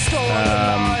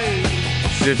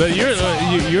 But your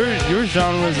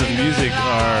genres of music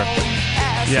are...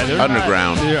 Yeah, they're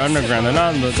underground. They're underground. They're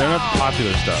not the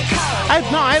popular stuff. I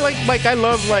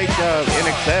love In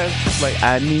Excess. Like,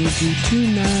 I Need You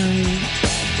Tonight.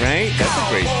 Right? That's a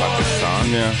great fucking song.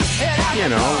 Yeah. You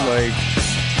know, like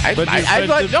the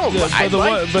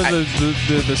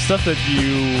stuff that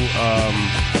you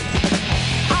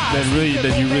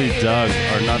that you really dug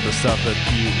are not the stuff that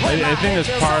you. I think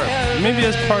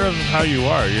that's part of how you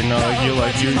are. You know,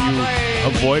 like you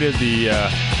avoided the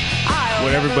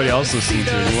what everybody else listens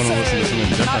to. You want to listen to something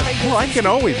different. Well, I can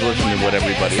always listen to what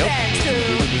everybody else is listening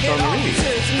to because it's on the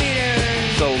radio.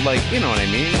 So, like, you know what I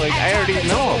mean? Like, I already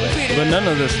know all that. But none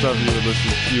of this stuff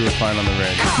you would find on the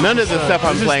radio. None of the stuff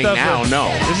I'm playing now, no.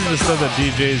 This is the stuff that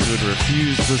DJs would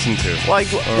refuse to listen to. Like,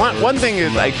 one thing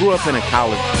is, I grew up in a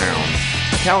college town.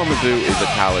 Kalamazoo is a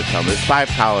college town. There's 5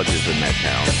 colleges in that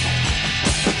town.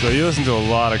 So you listen to a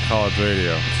lot of college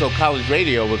radio. So college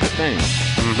radio was a thing.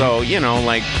 Mm-hmm. So, you know,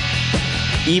 like,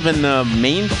 even the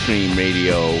mainstream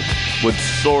radio would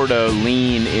sort of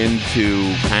lean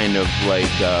into kind of like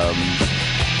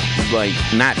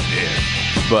not this,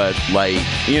 but like,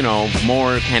 you know,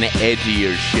 more kind of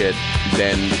edgier shit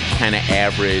than kind of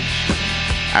average.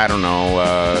 I don't know,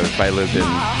 if I lived in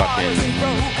fucking,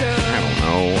 I don't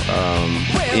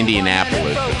know,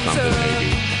 Indianapolis or something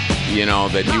maybe. You know,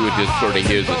 that you would just sort of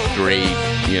hear the straight,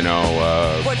 you know,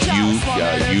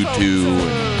 U2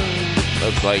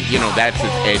 and it's like, you know, that's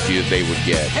as edgy as they would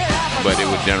get. But it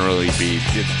would generally be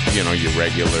just, you know, your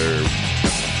regular,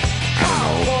 I don't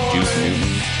know, Juice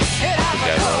Newton, which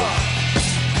I love.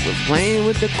 We're playing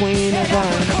with the Queen of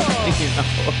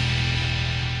Hearts,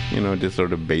 you know, just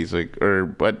sort of basic,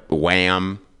 but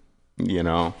Wham, you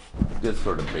know, just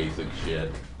sort of basic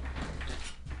shit.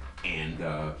 And,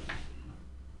 I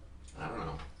don't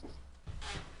know.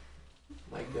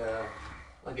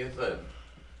 Like I said.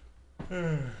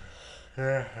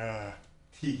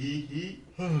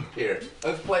 Here,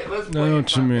 let's play. I know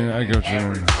what you mean. I get what you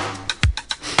mean.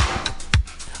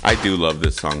 I do love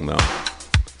this song though.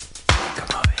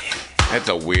 That's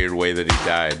a weird way that he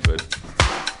died, but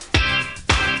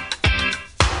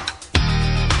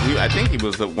I think he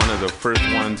was one of the first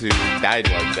ones who died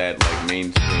like that, like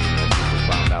mainstream that people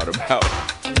found out about.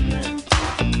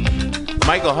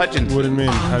 Michael Hutchinson. What do you mean?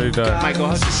 How did he die? Michael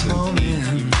Hutchinson.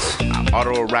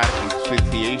 Autoerotic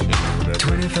asphyxiation or whatever.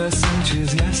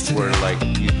 Where like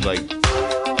he's like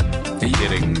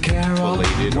getting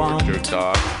filleted or jerked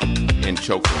off and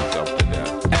choked himself to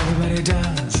death. Everybody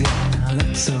does, yeah,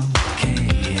 that's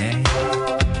okay.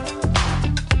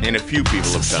 And a few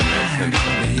people have done that since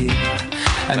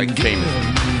then. Like famous.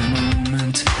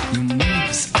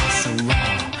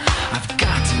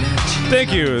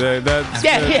 Thank you. That's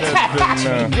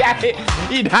been,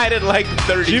 he died at like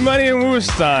 30.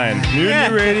 GMoneyAndWoostein,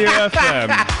 MutinyRadio FM.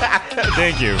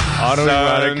 Thank you.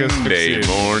 Autoerotic Sunday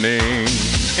asphyxiation. morning.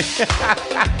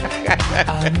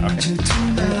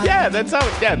 Yeah, that's how.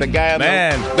 Yeah, the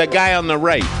guy on the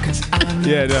right.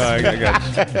 Yeah, no, I got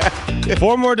you.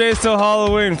 4 more days till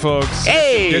Halloween, folks.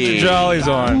 Hey, get your jollies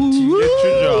on. Get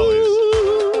your jollies.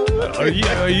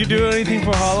 Are you doing anything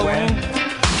for Halloween?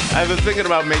 I was thinking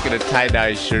about making a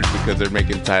tie-dye shirt because they're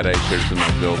making tie-dye shirts in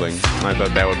my building. I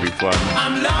thought that would be fun.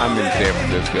 I'm in San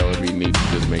Francisco. It'd be neat to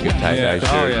just make a tie-dye shirt.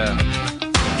 Oh, yeah.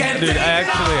 Dude, I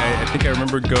think I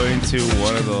remember going to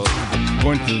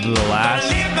the last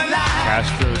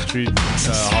Castro Street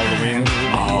Halloween.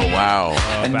 Oh, wow.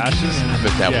 Bashes.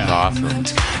 But that was awesome.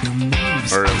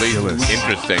 Or at least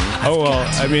interesting. Oh, well,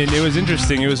 I mean, it was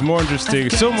interesting. It was more interesting.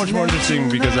 So much more interesting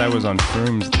because I was on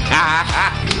shrooms.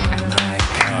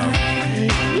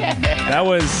 That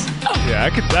was, yeah. I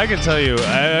could tell you.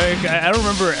 I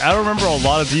don't remember a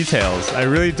lot of details. I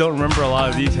really don't remember a lot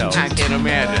of details. I can't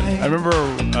imagine. I remember,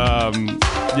 I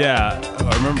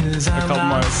remember a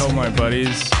couple of my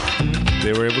buddies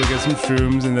They were able to get some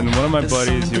shrooms, and then one of my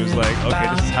buddies, he was like, okay,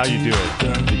 this is how you do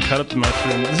it. You cut up the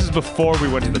mushroom. This is before we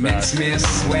went to the bath in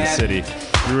the city.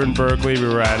 We were in Berkeley. We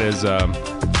were at his,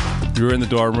 we were in the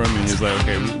dorm room, and he was like,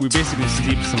 okay, we basically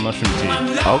steeped some mushroom tea.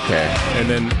 Okay. And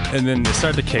then it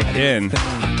started to kick in.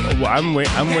 Well, I'm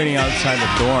waiting outside the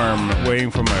dorm, waiting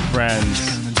for my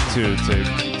friends to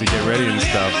get ready and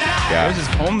stuff. Yeah. There's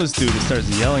this homeless dude that starts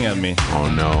yelling at me. Oh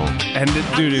no. And it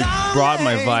brought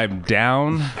my vibe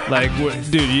down. Like,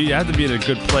 dude, you have to be in a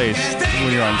good place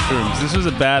when you're on shrooms. This was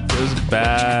a bad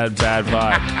vibe.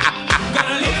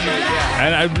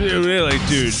 And I really like,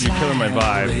 dude, you're killing my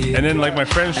vibe. And then like my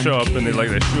friends show up and they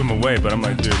shoo him away, but I'm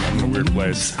like, dude, I'm in a weird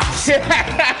place.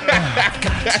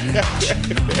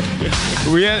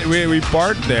 we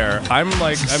barked there. I'm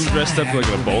dressed up like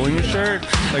a bowling shirt,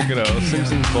 like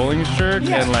Simpsons bowling shirt,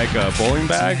 and like a bowling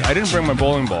bag. I didn't bring my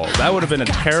bowling ball. That would have been a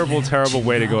terrible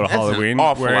way to go to Halloween. An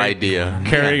awful idea.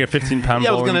 Carrying a 15-pound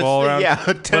bowling ball around. Yeah,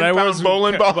 a 10-pound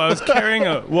bowling ball. I was carrying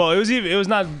it was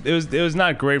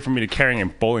not great for me to carrying a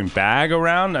bowling bag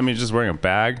around. I mean, just wearing a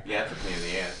bag. Yeah, it's a pain in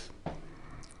the ass.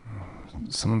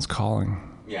 Someone's calling.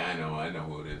 Yeah, I know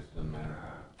who it is. Doesn't matter.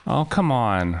 Oh, come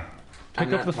on.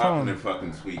 Pick up the phone. I'm not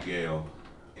talking to fucking Sweet Gail.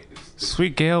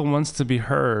 Sweet Gail wants to be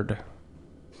heard.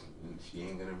 She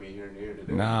ain't gonna be here near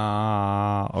today.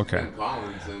 Nah, okay. Been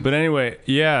calling since But anyway,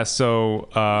 yeah, so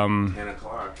 10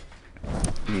 o'clock.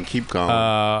 Keep going.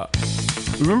 I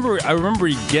remember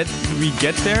we get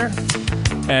there,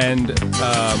 and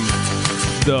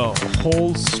the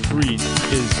whole street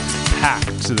is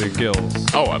packed to the gills.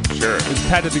 Oh, I'm sure. It's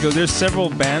packed to the gills. There's several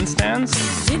bandstands,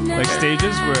 like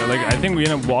stages, where like I think we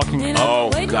end up walking up. Oh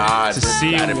God, To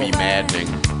see gotta be maddening.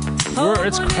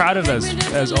 It's crowded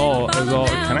as all.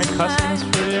 Can I cuss in this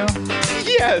video?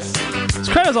 Yes. It's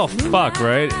crowded as all fuck,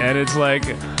 right? And it's like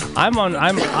I'm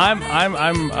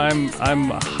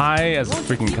high as a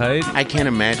freaking kite. I can't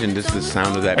imagine this is the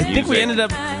sound of that I music. think we ended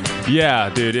up. Yeah,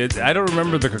 dude. I don't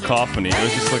remember the cacophony. It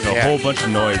was just like a whole bunch of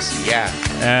noise. Yeah.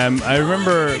 I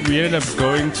remember we ended up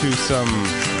going to some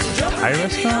Thai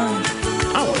restaurant.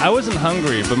 Oh. I wasn't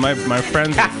hungry, but my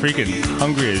friends were freaking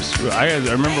hungry. I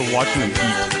remember watching them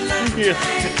eat.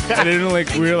 And then I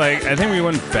think we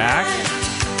went back.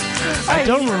 I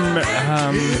don't remember.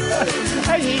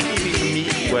 I hate eating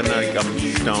meat when I'm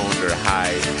stoned or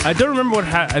high. I don't remember what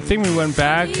happened. I think we went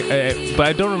back, but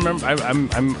I don't remember. I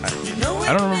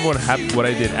don't remember what happened. What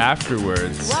I did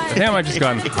afterwards. I think I might have just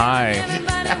gotten high.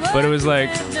 But it was like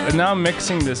now I'm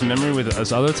mixing this memory with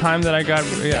this other time that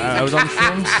I was on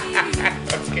shrooms.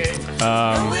 Okay.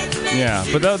 Yeah,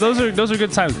 but those are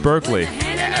good times. Berkeley.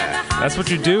 That's what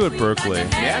you do at Berkeley.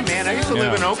 Yeah, man. I used to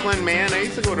live in Oakland, man. I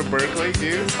used to go to Berkeley,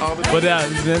 dude, all the time. But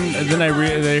then I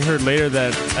heard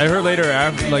later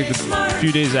after, like a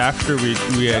few days after we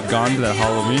had gone to that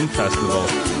Halloween festival,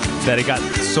 that it got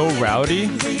so rowdy,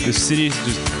 the city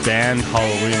just banned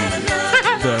Halloween.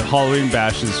 The Halloween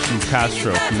bashes from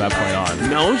Castro from that point on.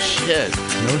 No shit.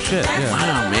 No shit. Yeah.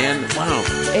 Wow, man. Wow.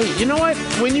 Hey, you know what?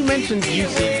 When you mentioned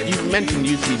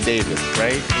UC Davis,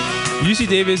 right? UC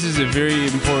Davis is a very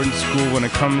important school when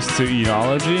it comes to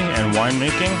enology and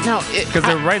winemaking. Now, because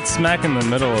they're right smack in the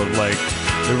middle of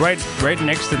they're right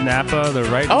next to Napa. They're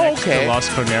right next to Los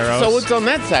Carneros. So it's on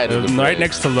that side of the right place.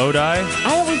 next to Lodi. I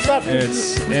always thought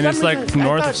It's like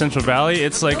north of Central Valley.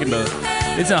 It's like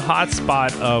it's a hot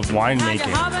spot of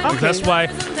winemaking. Okay. That's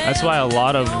why a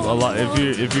lot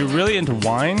if you're really into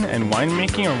wine and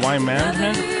winemaking or wine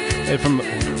management,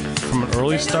 from an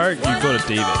early start, you go to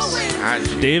Davis.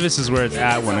 Davis is where it's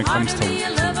at when it comes to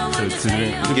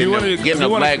getting a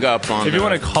leg up on. If you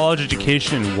want a college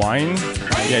education in wine,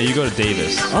 yeah, you go to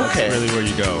Davis. Okay. That's really where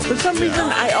you go. For some reason,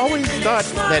 I always thought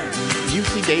that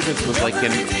UC Davis was like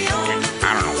in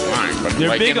I don't know why, but They're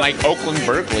like big in like Oakland,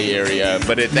 Berkeley area,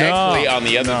 but it's actually on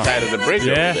the other side of the bridge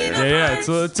over there. Yeah. It's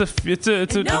a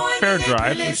fair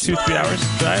drive. It's 2-3 hours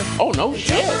drive. Oh no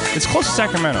shit! It's close to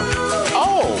Sacramento.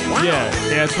 Oh wow!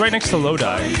 Yeah. It's right next to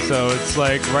Lodi, so it's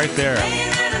like right there.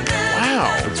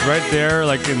 Wow! It's right there,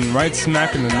 like right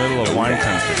smack in the middle of wine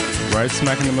country. Right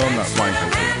smack in the middle of wine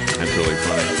country. That's really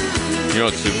funny. You know,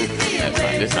 it's super.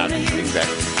 It's not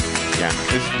exactly. Yeah,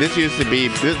 this used to be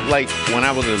like when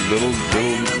I was a little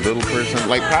person,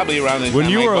 like probably around the when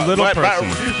time you were a little person,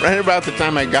 right about the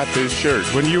time I got this shirt.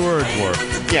 When you were a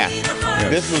dwarf. Yeah,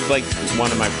 this was like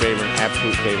one of my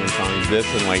absolute favorite songs. This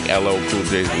and like LL Cool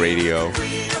J's Radio.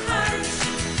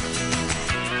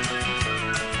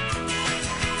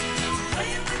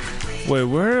 Wait,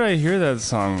 where did I hear that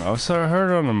song? Oh, so I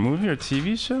heard it on a movie or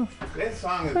TV show? This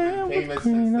song has been famous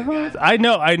since the goddamn... I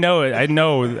know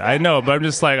it. But I'm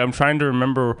just like I'm trying to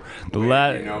remember the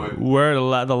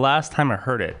last time I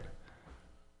heard it.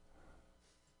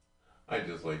 I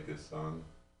just like this song.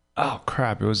 Oh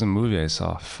crap! It was a movie I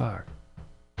saw. Fuck.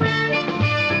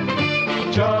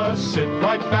 Just sit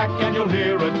right back and you'll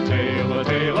hear a tale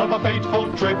of a fateful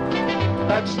trip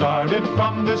that started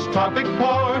from this tropic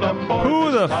port aboard.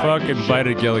 Who the this fuck tiny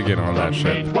invited ship. Gilligan on that The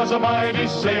ship? mate was a mighty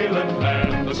sailing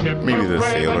man, the skipper Maybe the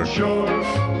brave sailor. and sure.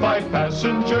 5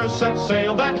 passengers set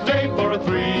sail that day for a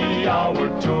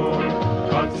 3-hour tour.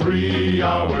 A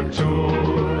 3-hour tour.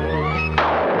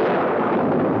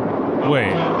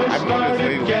 Wait. When they I've never started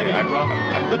seen- getting I've- rough,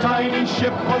 the tiny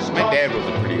ship was My tossed. dad was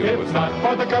a pretty good If whistler. not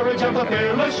for the courage of the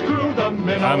fearless crew, the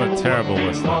minnow I'm a terrible would be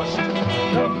whistler. lost.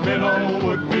 The minnow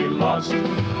would be lost.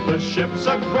 The ship's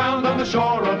aground on the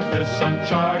shore of this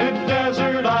uncharted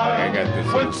desert isle. I got this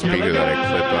little speaker that I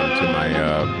clip onto my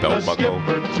belt buckle. The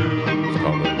skipper too, It's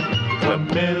called a the clip.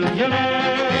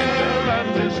 millionaire and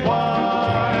his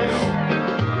wife,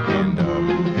 the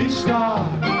movie star,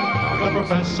 the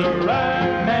professor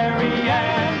and Mary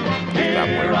Ann. Stop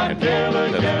wearing Here on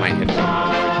headphones. That's my Gilligan's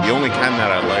headphones. The only kind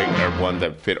that I like are ones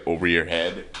that fit over your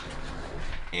head.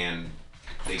 And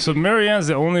they So Marianne's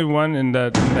the only one in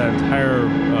that entire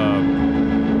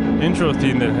intro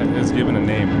theme that is given a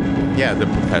name. yeah, the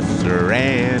Professor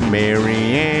and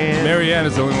Marianne Marianne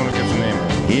is the only one who gets a name.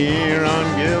 here on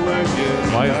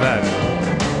Gilligan. Why is that?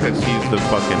 Because she's the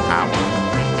fucking hot one.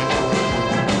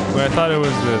 But I thought it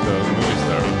was the movie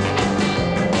star.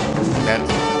 That's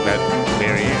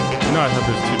Marianne. No, I thought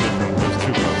there's two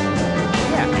girls.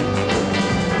 Yeah.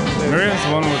 Marianne's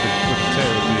the one with the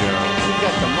tail. She's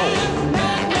got the mole.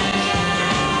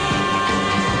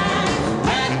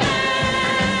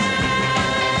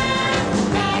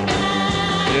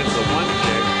 There's the one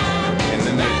chick, and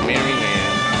then there's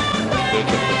Marianne. There's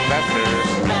the professor.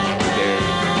 There's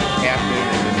the captain,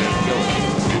 and then there's Gilligan.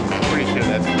 I'm pretty sure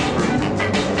that's the group.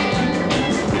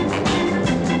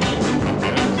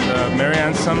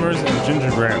 Marianne Summers and Ginger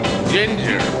Graham.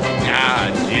 Ginger. Ah,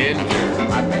 Ginger.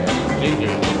 My bad.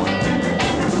 Ginger.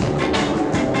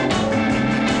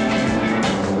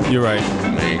 You're right.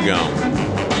 There you go.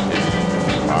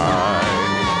 Bye.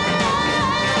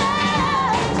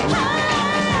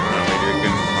 Maybe they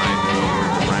couldn't find the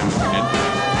word rhyme with ginger.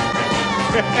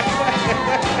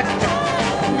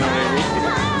 You know what I mean?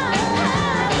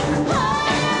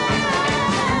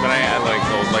 But I like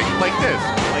those, like this.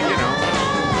 Like, you know.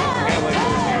 I like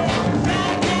those.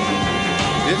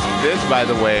 This, by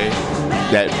the way,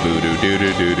 that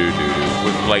boo-doo-doo-doo-doo-doo-doo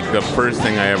was like the first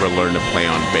thing I ever learned to play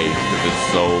on bass because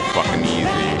it's so fucking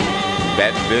easy.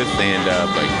 That this and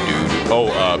like doo-doo. Oh,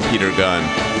 Peter Gunn.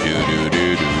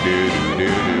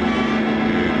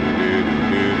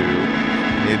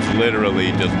 Doo-doo-doo-doo-doo-doo-doo-doo-doo-doo-doo. It's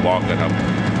literally just walking up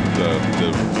the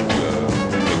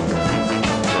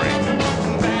string.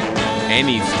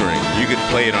 Any string. You could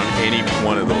play it on any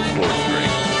one of those 4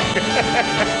 strings.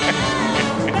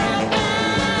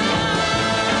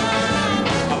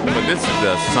 But this is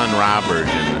the Sun Ra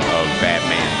version of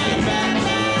Batman theme.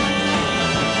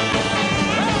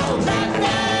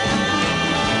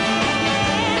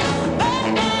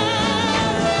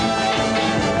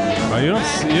 Oh, you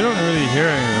don't really hear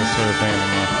any of this sort of thing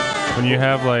anymore. When you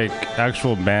have like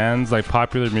actual bands, like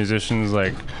popular musicians,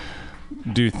 like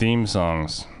do theme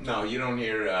songs. No, you don't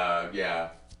hear, yeah.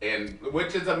 And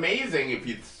which is amazing if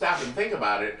you stop and think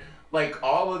about it. Like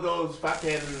all of those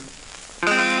fucking.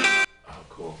 Oh,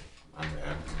 cool. I'm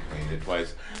bad. Played it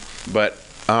twice. But,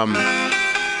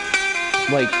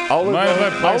 like all of Mind if I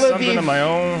those. play All of something these. of my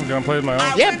own? Gonna play my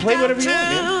own? Yeah, play whatever you want,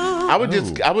 man.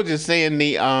 I was just saying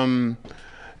the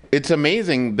it's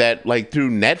amazing that like through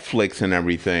Netflix and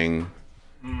everything,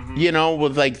 you know,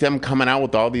 with like them coming out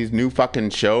with all these new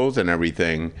fucking shows and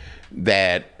everything,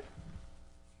 that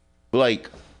like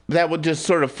that would just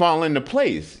sort of fall into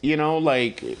place, you know,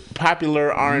 like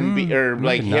popular R&B or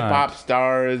like maybe hip hop not.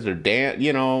 stars or dance,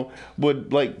 you know,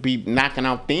 would like be knocking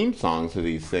out theme songs to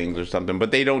these things or something,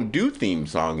 but they don't do theme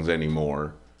songs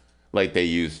anymore like they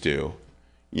used to,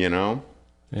 you know?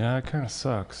 Yeah, it kind of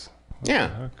sucks.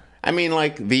 Yeah. I mean,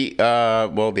 like the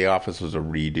Office was a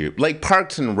redo. Like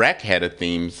Parks and Rec had a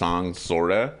theme song,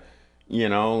 sorta, you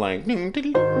know, like, but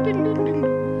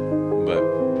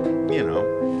you know.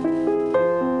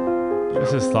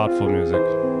 This is thoughtful music.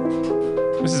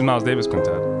 This is Miles Davis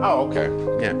Quintet. Oh, okay.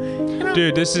 Yeah.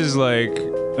 Dude, this is like,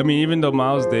 I mean, even though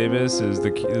Miles Davis is the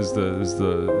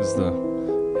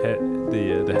head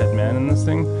man in this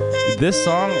thing, this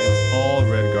song is all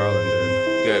Red Garland, dude.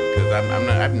 Good, because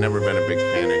I've never been a big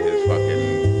fan of his fucking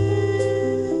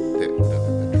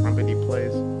the trumpet he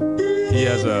plays.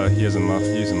 He's a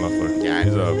muffler. Yeah,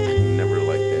 He's I never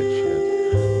liked that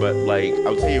shit. But like,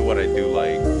 I'll tell you what I do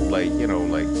like you know,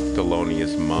 like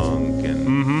Thelonious Monk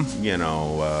and you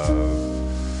know.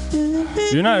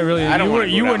 You're not really. I don't wanna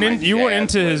You go weren't down in, my you weren't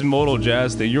jazz into his modal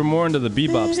jazz thing. You're more into the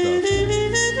bebop stuff.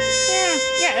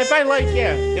 Yeah. If I like,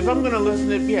 if I'm gonna listen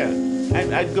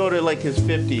to, I'd go to like his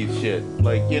 '50s shit,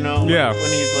 like you know, Yeah.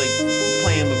 when he's like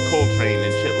playing with Coltrane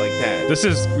and shit like that. This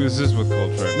is with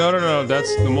Coltrane. No.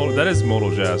 That's the modal. That is modal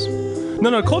jazz.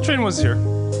 No. Coltrane was here.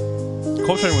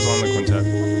 Coltrane was on the quintet.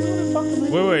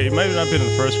 Wait. It might not be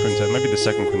the first quintet. It might be the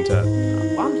second quintet.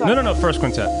 No. First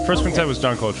quintet. First quintet was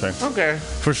John Coltrane. Okay.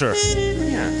 For sure.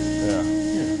 Yeah.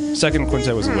 Second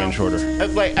quintet was Wayne Shorter.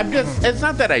 Like it's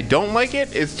not that I don't like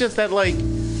it. It's just that like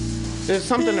there's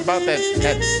something about that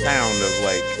sound of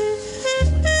like,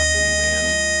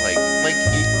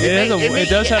 It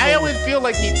does have. I always feel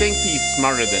like he thinks he's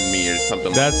smarter than me or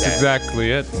something. That's like that.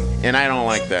 exactly it. And I don't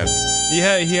like that. He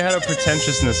had a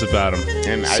pretentiousness about him.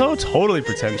 And totally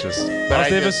pretentious. Miles I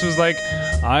Davis just- was like,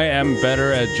 I am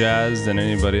better at jazz than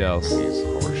anybody else. He's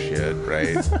horseshit,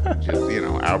 right?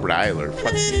 Just Albert Eiler,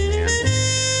 fuck you, man.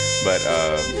 But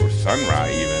or Sun Ra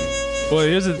even. Well,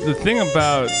 here's the thing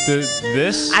about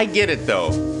this. I get it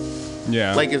though.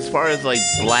 Yeah. Like as far as like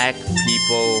black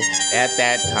people at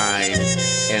that time,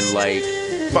 and like,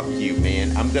 fuck you,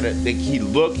 man. I'm gonna. Like,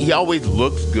 he always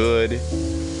looks good.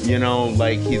 You know,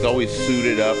 like he's always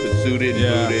suited up and suited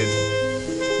and booted.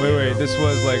 Wait. This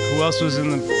was like, who else was in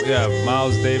the? Yeah,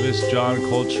 Miles Davis, John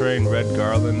Coltrane, Red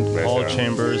Garland, Paul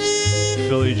Chambers,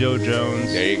 Philly Joe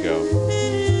Jones. There you go.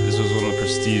 This was one of the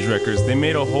Prestige records. They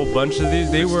made a whole bunch of these.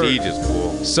 Prestige is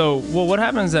cool. So, what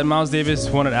happens is that Miles Davis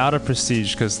wanted out of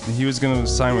Prestige because he was going to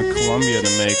sign with Columbia to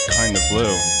make Kind of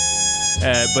Blue.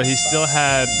 But he still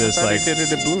had this I thought like he did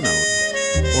it at Blue Note.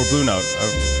 or Blue Note.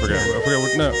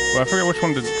 I forget which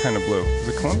one did Kind of Blue. Was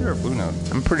it Columbia or Blue Note?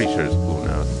 I'm pretty sure it's Blue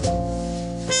Note.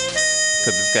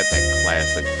 Because it's got that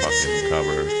classic fucking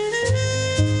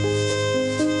cover.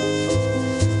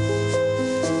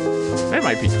 It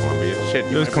might be Columbia. Shit,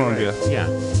 It was Columbia. Right. Yeah.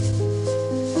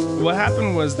 What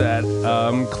happened was that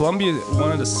Columbia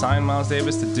wanted to sign Miles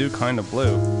Davis to do Kind of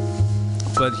Blue,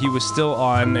 but he was still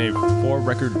on a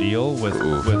 4-record deal with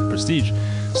Prestige.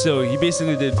 So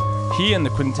he and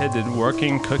the quintet did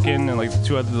Working, Cooking, and like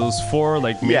those 4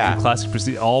 like major classic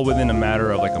Prestige all within a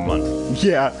matter of like a month.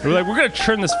 Yeah. We're like, we're gonna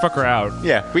churn this fucker out.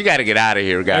 Yeah, we gotta get out of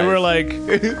here, guys. And we're like,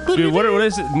 dude, what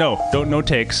is it? No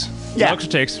takes. Yeah. No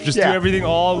extra takes. Just do everything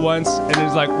all at once, and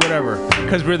it's like whatever,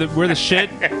 because we're the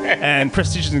shit, and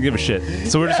Prestige doesn't give a shit.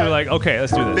 So we're just like, okay,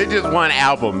 let's do They this. just want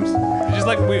albums. Just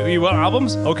like, you want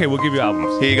albums? Okay, we'll give you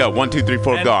albums. Here you go. 1, 2, 3,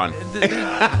 4, And gone.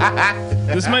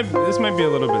 This might be a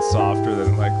little bit softer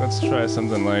than like, let's try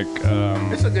something like,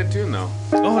 It's a good tune, though.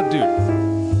 oh dude,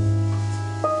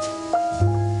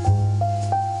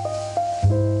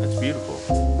 That's beautiful.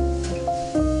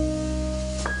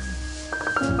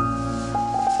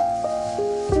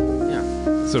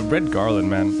 Yeah. so Red Garland,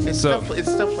 man. It's So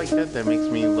stuff like that makes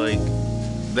me like.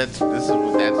 It's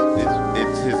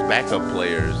his backup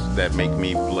players that make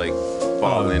me like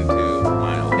fall into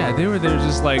Miles. yeah, they were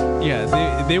just like,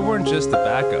 they weren't just the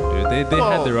backup, dude. They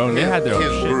had their own. They had their own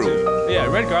his shit group. too. Yeah,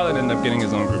 Red Garland ended up getting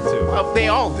his own group too. Well, they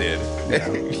all did.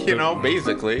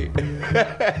 Basically.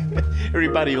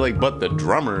 Everybody like but the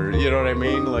drummer, you know what I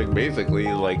mean? Like basically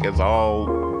like it's all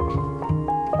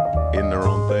in their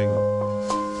own thing.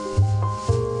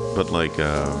 But like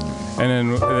And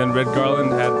then Red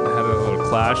Garland had a little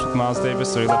clash with Miles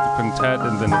Davis, so he left the quintet,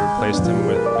 and then they replaced him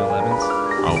with Bill Evans.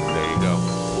 oh, there you go.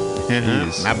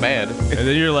 Jeez. Not bad. And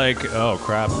then you're like, oh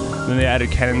crap. Then they added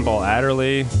Cannonball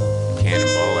Adderley.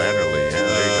 Cannonball Adderley. Yeah,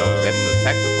 there you go. That's the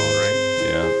saxophone, right?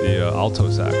 Yeah, the alto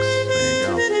sax. There you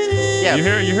go. Yeah. You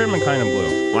hear him in Kind of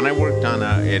Blue. When I worked on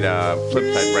at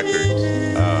Flipside Records,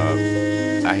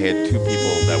 I had 2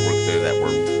 people that worked there that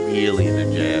were really into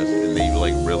jazz, and they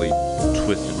like really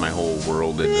twisted my whole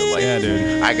world into like. Yeah,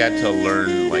 dude. I got to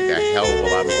learn like a hell of a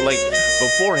lot more. Like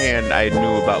beforehand, I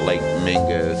knew about like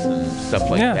Mingus and stuff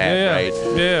like that, right?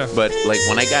 Yeah. But like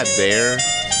when I got there,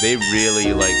 they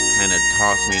really like kind of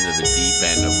tossed me into the deep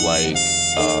end of like,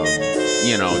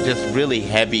 just really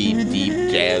heavy, deep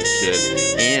jazz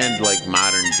shit and like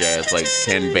modern jazz, like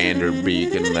Ken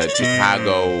Vanderbeek and the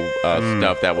Chicago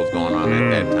stuff that was going on at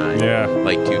that time. Yeah.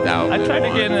 Like 2000. I tried to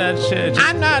get into that shit.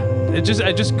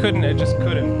 I just couldn't. It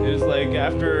was like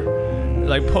after,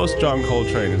 like post John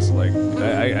Coltrane, it's like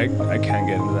I can't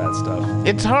get into that stuff.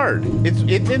 It's hard. It's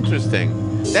interesting.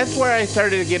 That's where I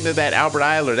started to get into that Albert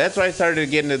Eiler. That's where I started to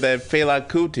get into that Fela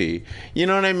Kuti. You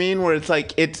know what I mean? Where it's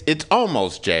like it's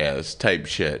almost jazz type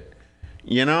shit.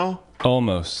 You know?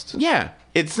 Almost. Yeah.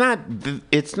 It's not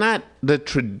the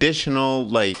traditional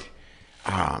like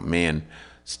man.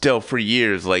 Still for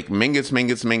years, like Mingus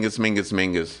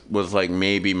was like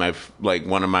maybe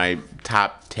one of my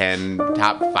top 10,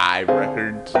 top 5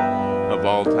 records of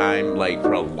all time, like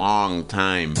for a long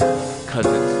time, because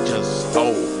it's just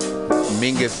so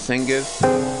Mingus Singus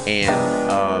and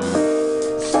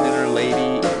Sinner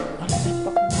Lady. What is that fucking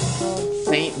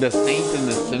called? The Saint and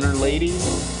the Sinner Lady,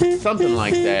 something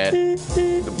like that.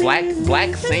 The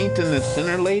Black Saint and the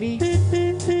Sinner Lady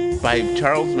by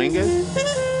Charles Mingus.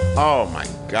 Oh my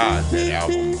God, that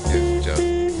album is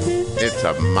it's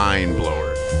a mind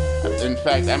blower. In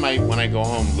fact, I might, when I go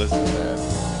home, listen to that.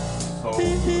 So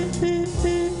good.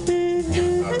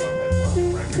 Haven't thought about that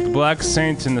fucking record. The Black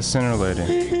Saint and the Sinner Lady.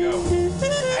 There you go.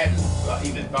 I hadn't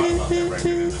even thought about that record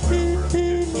in the room for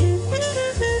 15, 20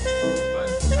 years. But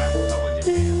I'm telling you,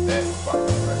 man, that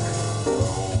fucking record is so...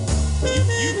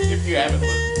 If you haven't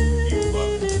listened to it, you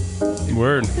love it.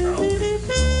 Word.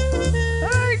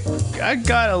 I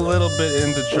got a little bit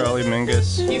into Charlie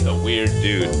Mingus. He's a weird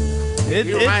dude.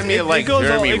 You remind me of like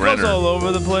Jeremy Renner. It goes all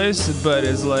over the place, but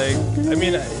it's like, I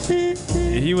mean,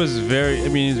 he was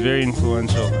he's very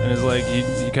influential, and it's like he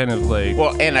kind of like.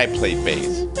 Well, and I played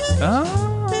bass.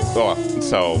 Oh.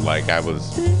 So like I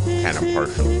was kind of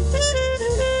partial.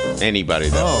 Anybody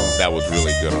that was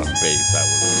really good on bass, I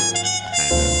was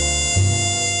kind of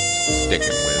sticking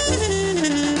with.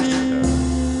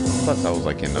 Plus, I was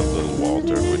like in a Little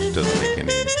Walter, which doesn't make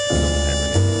any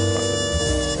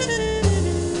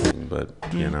fucking, but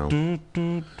you know.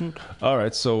 All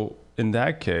right, so in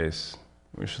that case,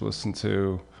 we should listen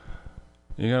to.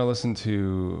 You gotta listen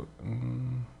to.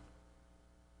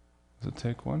 Does it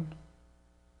take one?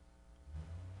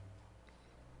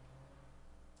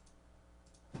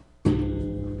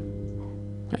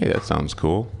 Hey, that sounds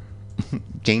cool.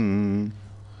 Ding.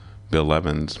 Bill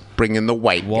Evans, bringing the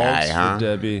white Waltz guy, huh? For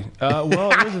Debbie.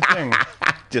 Well, here's the thing.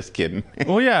 Just kidding.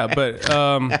 Well, yeah, but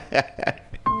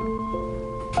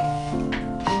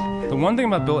the one thing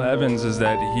about Bill Evans is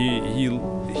that he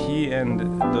and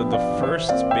the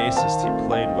first bassist he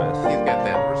played with. He's got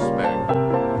that respect.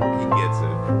 He gets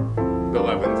it. Bill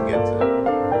Evans gets it.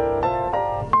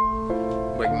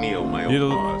 Like Neil, my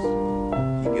old boss.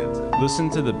 He gets it. Listen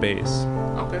to the bass.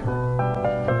 Okay.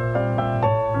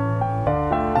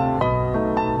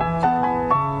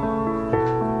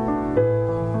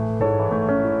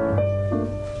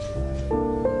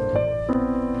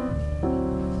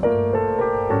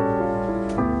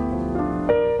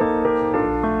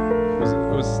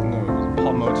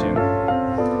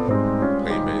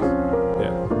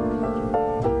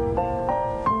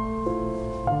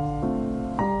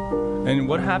 And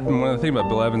what happened, one of the things about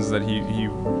Bill Evans is that he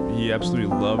absolutely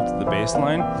loved the bass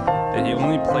line, that he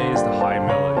only plays the high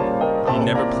melody. He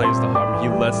never plays the harmony.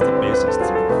 He lets the bassist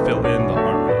fill in the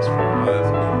harmonies for him. Oh, that's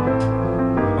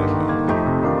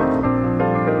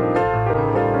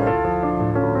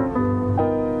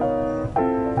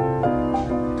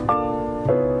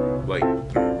cool. Like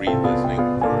through re-listening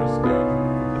for stuff,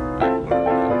 I've learned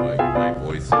that like my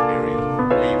voice carries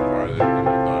way farther than I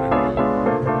thought it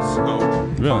would. So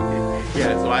Really?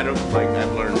 yeah, so I don't like.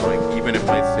 I've learned like even if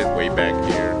I sit way back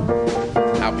here,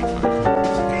 I'll be fine.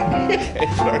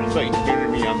 As far as like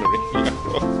hearing me on the radio.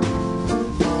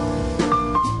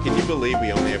 Can you believe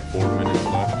we only have 4 minutes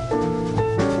left?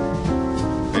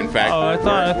 In fact, I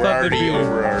thought we're they'd already be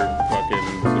over our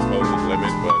fucking supposed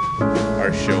limit, but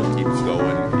our show keeps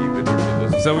going even if you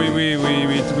listen. So we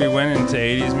went into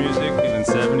 80s music and then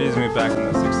 70s, we went back in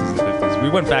the 60s and 50s. We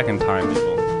went back in time,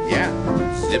 people. Yeah,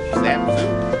 zip zap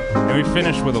zoom. And we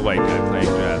finished with a white guy playing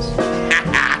jazz.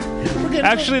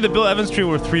 Actually, the Bill Evans trio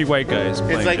were 3 white guys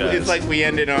playing jazz. It's like we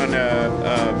ended on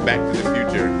Back to the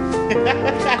Future.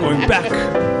 Going back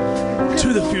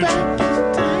to the future.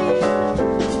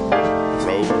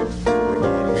 Road. We're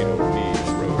going. We don't need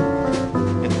road.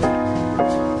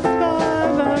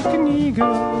 Fly like an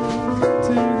eagle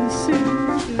to the sea,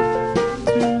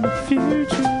 to the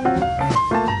future.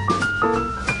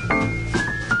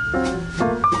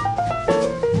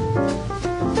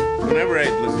 Whenever I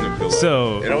listen to Bill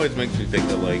Evans, it always makes me think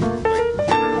of like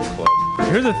Dinner Club.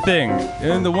 Here's the thing,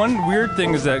 and the one weird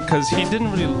thing is that because he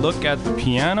didn't really look at the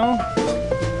piano,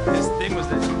 his thing was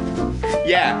that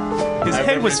his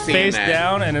head was face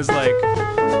down, and it's like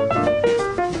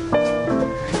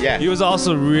he was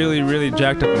also really, really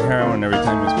jacked up in heroin every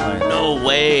time he was playing. No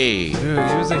way. Dude,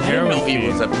 he was a heroin fiend. He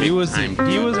was a big time.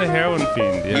 He was a heroin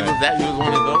fiend. Yeah. He was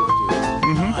one of those dudes.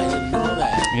 Mm-hmm. Oh, I didn't know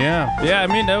that. Yeah. I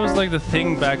mean, that was like the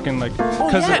thing back in like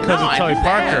because of Charlie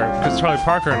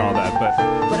Parker, and all that.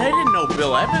 But I didn't know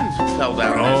Bill Evans fell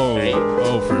down that street.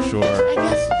 Oh, for sure. I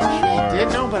guess maybe I did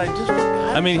know, but I just forgot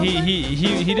I mean,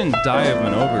 he didn't die of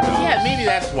an overdose. Yeah, maybe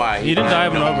that's why. He didn't die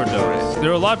of an overdose. There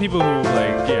were a lot of people who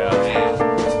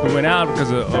who went out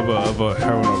because of a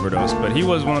heroin overdose, but he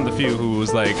was one of the few who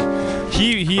was like,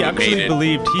 he actually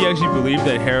believed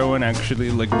that heroin actually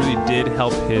like really did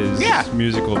help his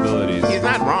musical abilities. He's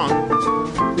not wrong,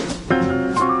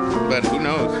 but who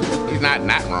knows? He's not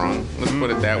wrong. Let's put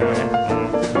it that way.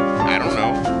 I don't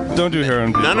know. Don't do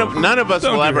heroin, people. None of us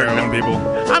will ever know. People.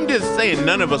 I'm just saying,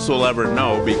 none of us will ever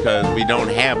know because we don't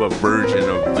have a version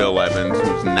of Bill Evans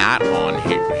who's not on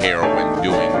heroin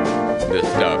doing this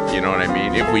stuff. You know what I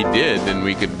mean? If we did, then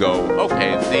we could go,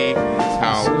 okay, see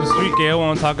how. So Sweet Gail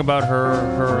want to talk about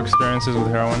her experiences with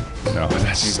heroin? No,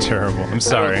 that's just terrible. I'm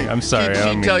sorry.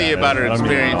 She'd tell you about her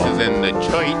experiences in the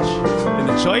church. In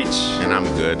the church? And I'm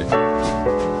good.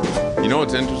 You know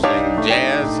what's interesting?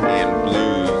 Jazz and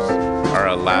blues are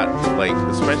a lot like,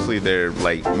 especially their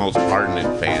like most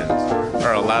ardent fans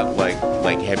are a lot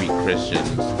like heavy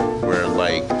Christians, where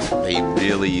like they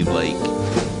really like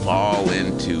fall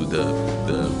into the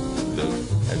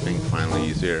I think finally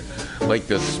he's here, like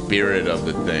the spirit of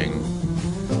the thing,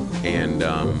 and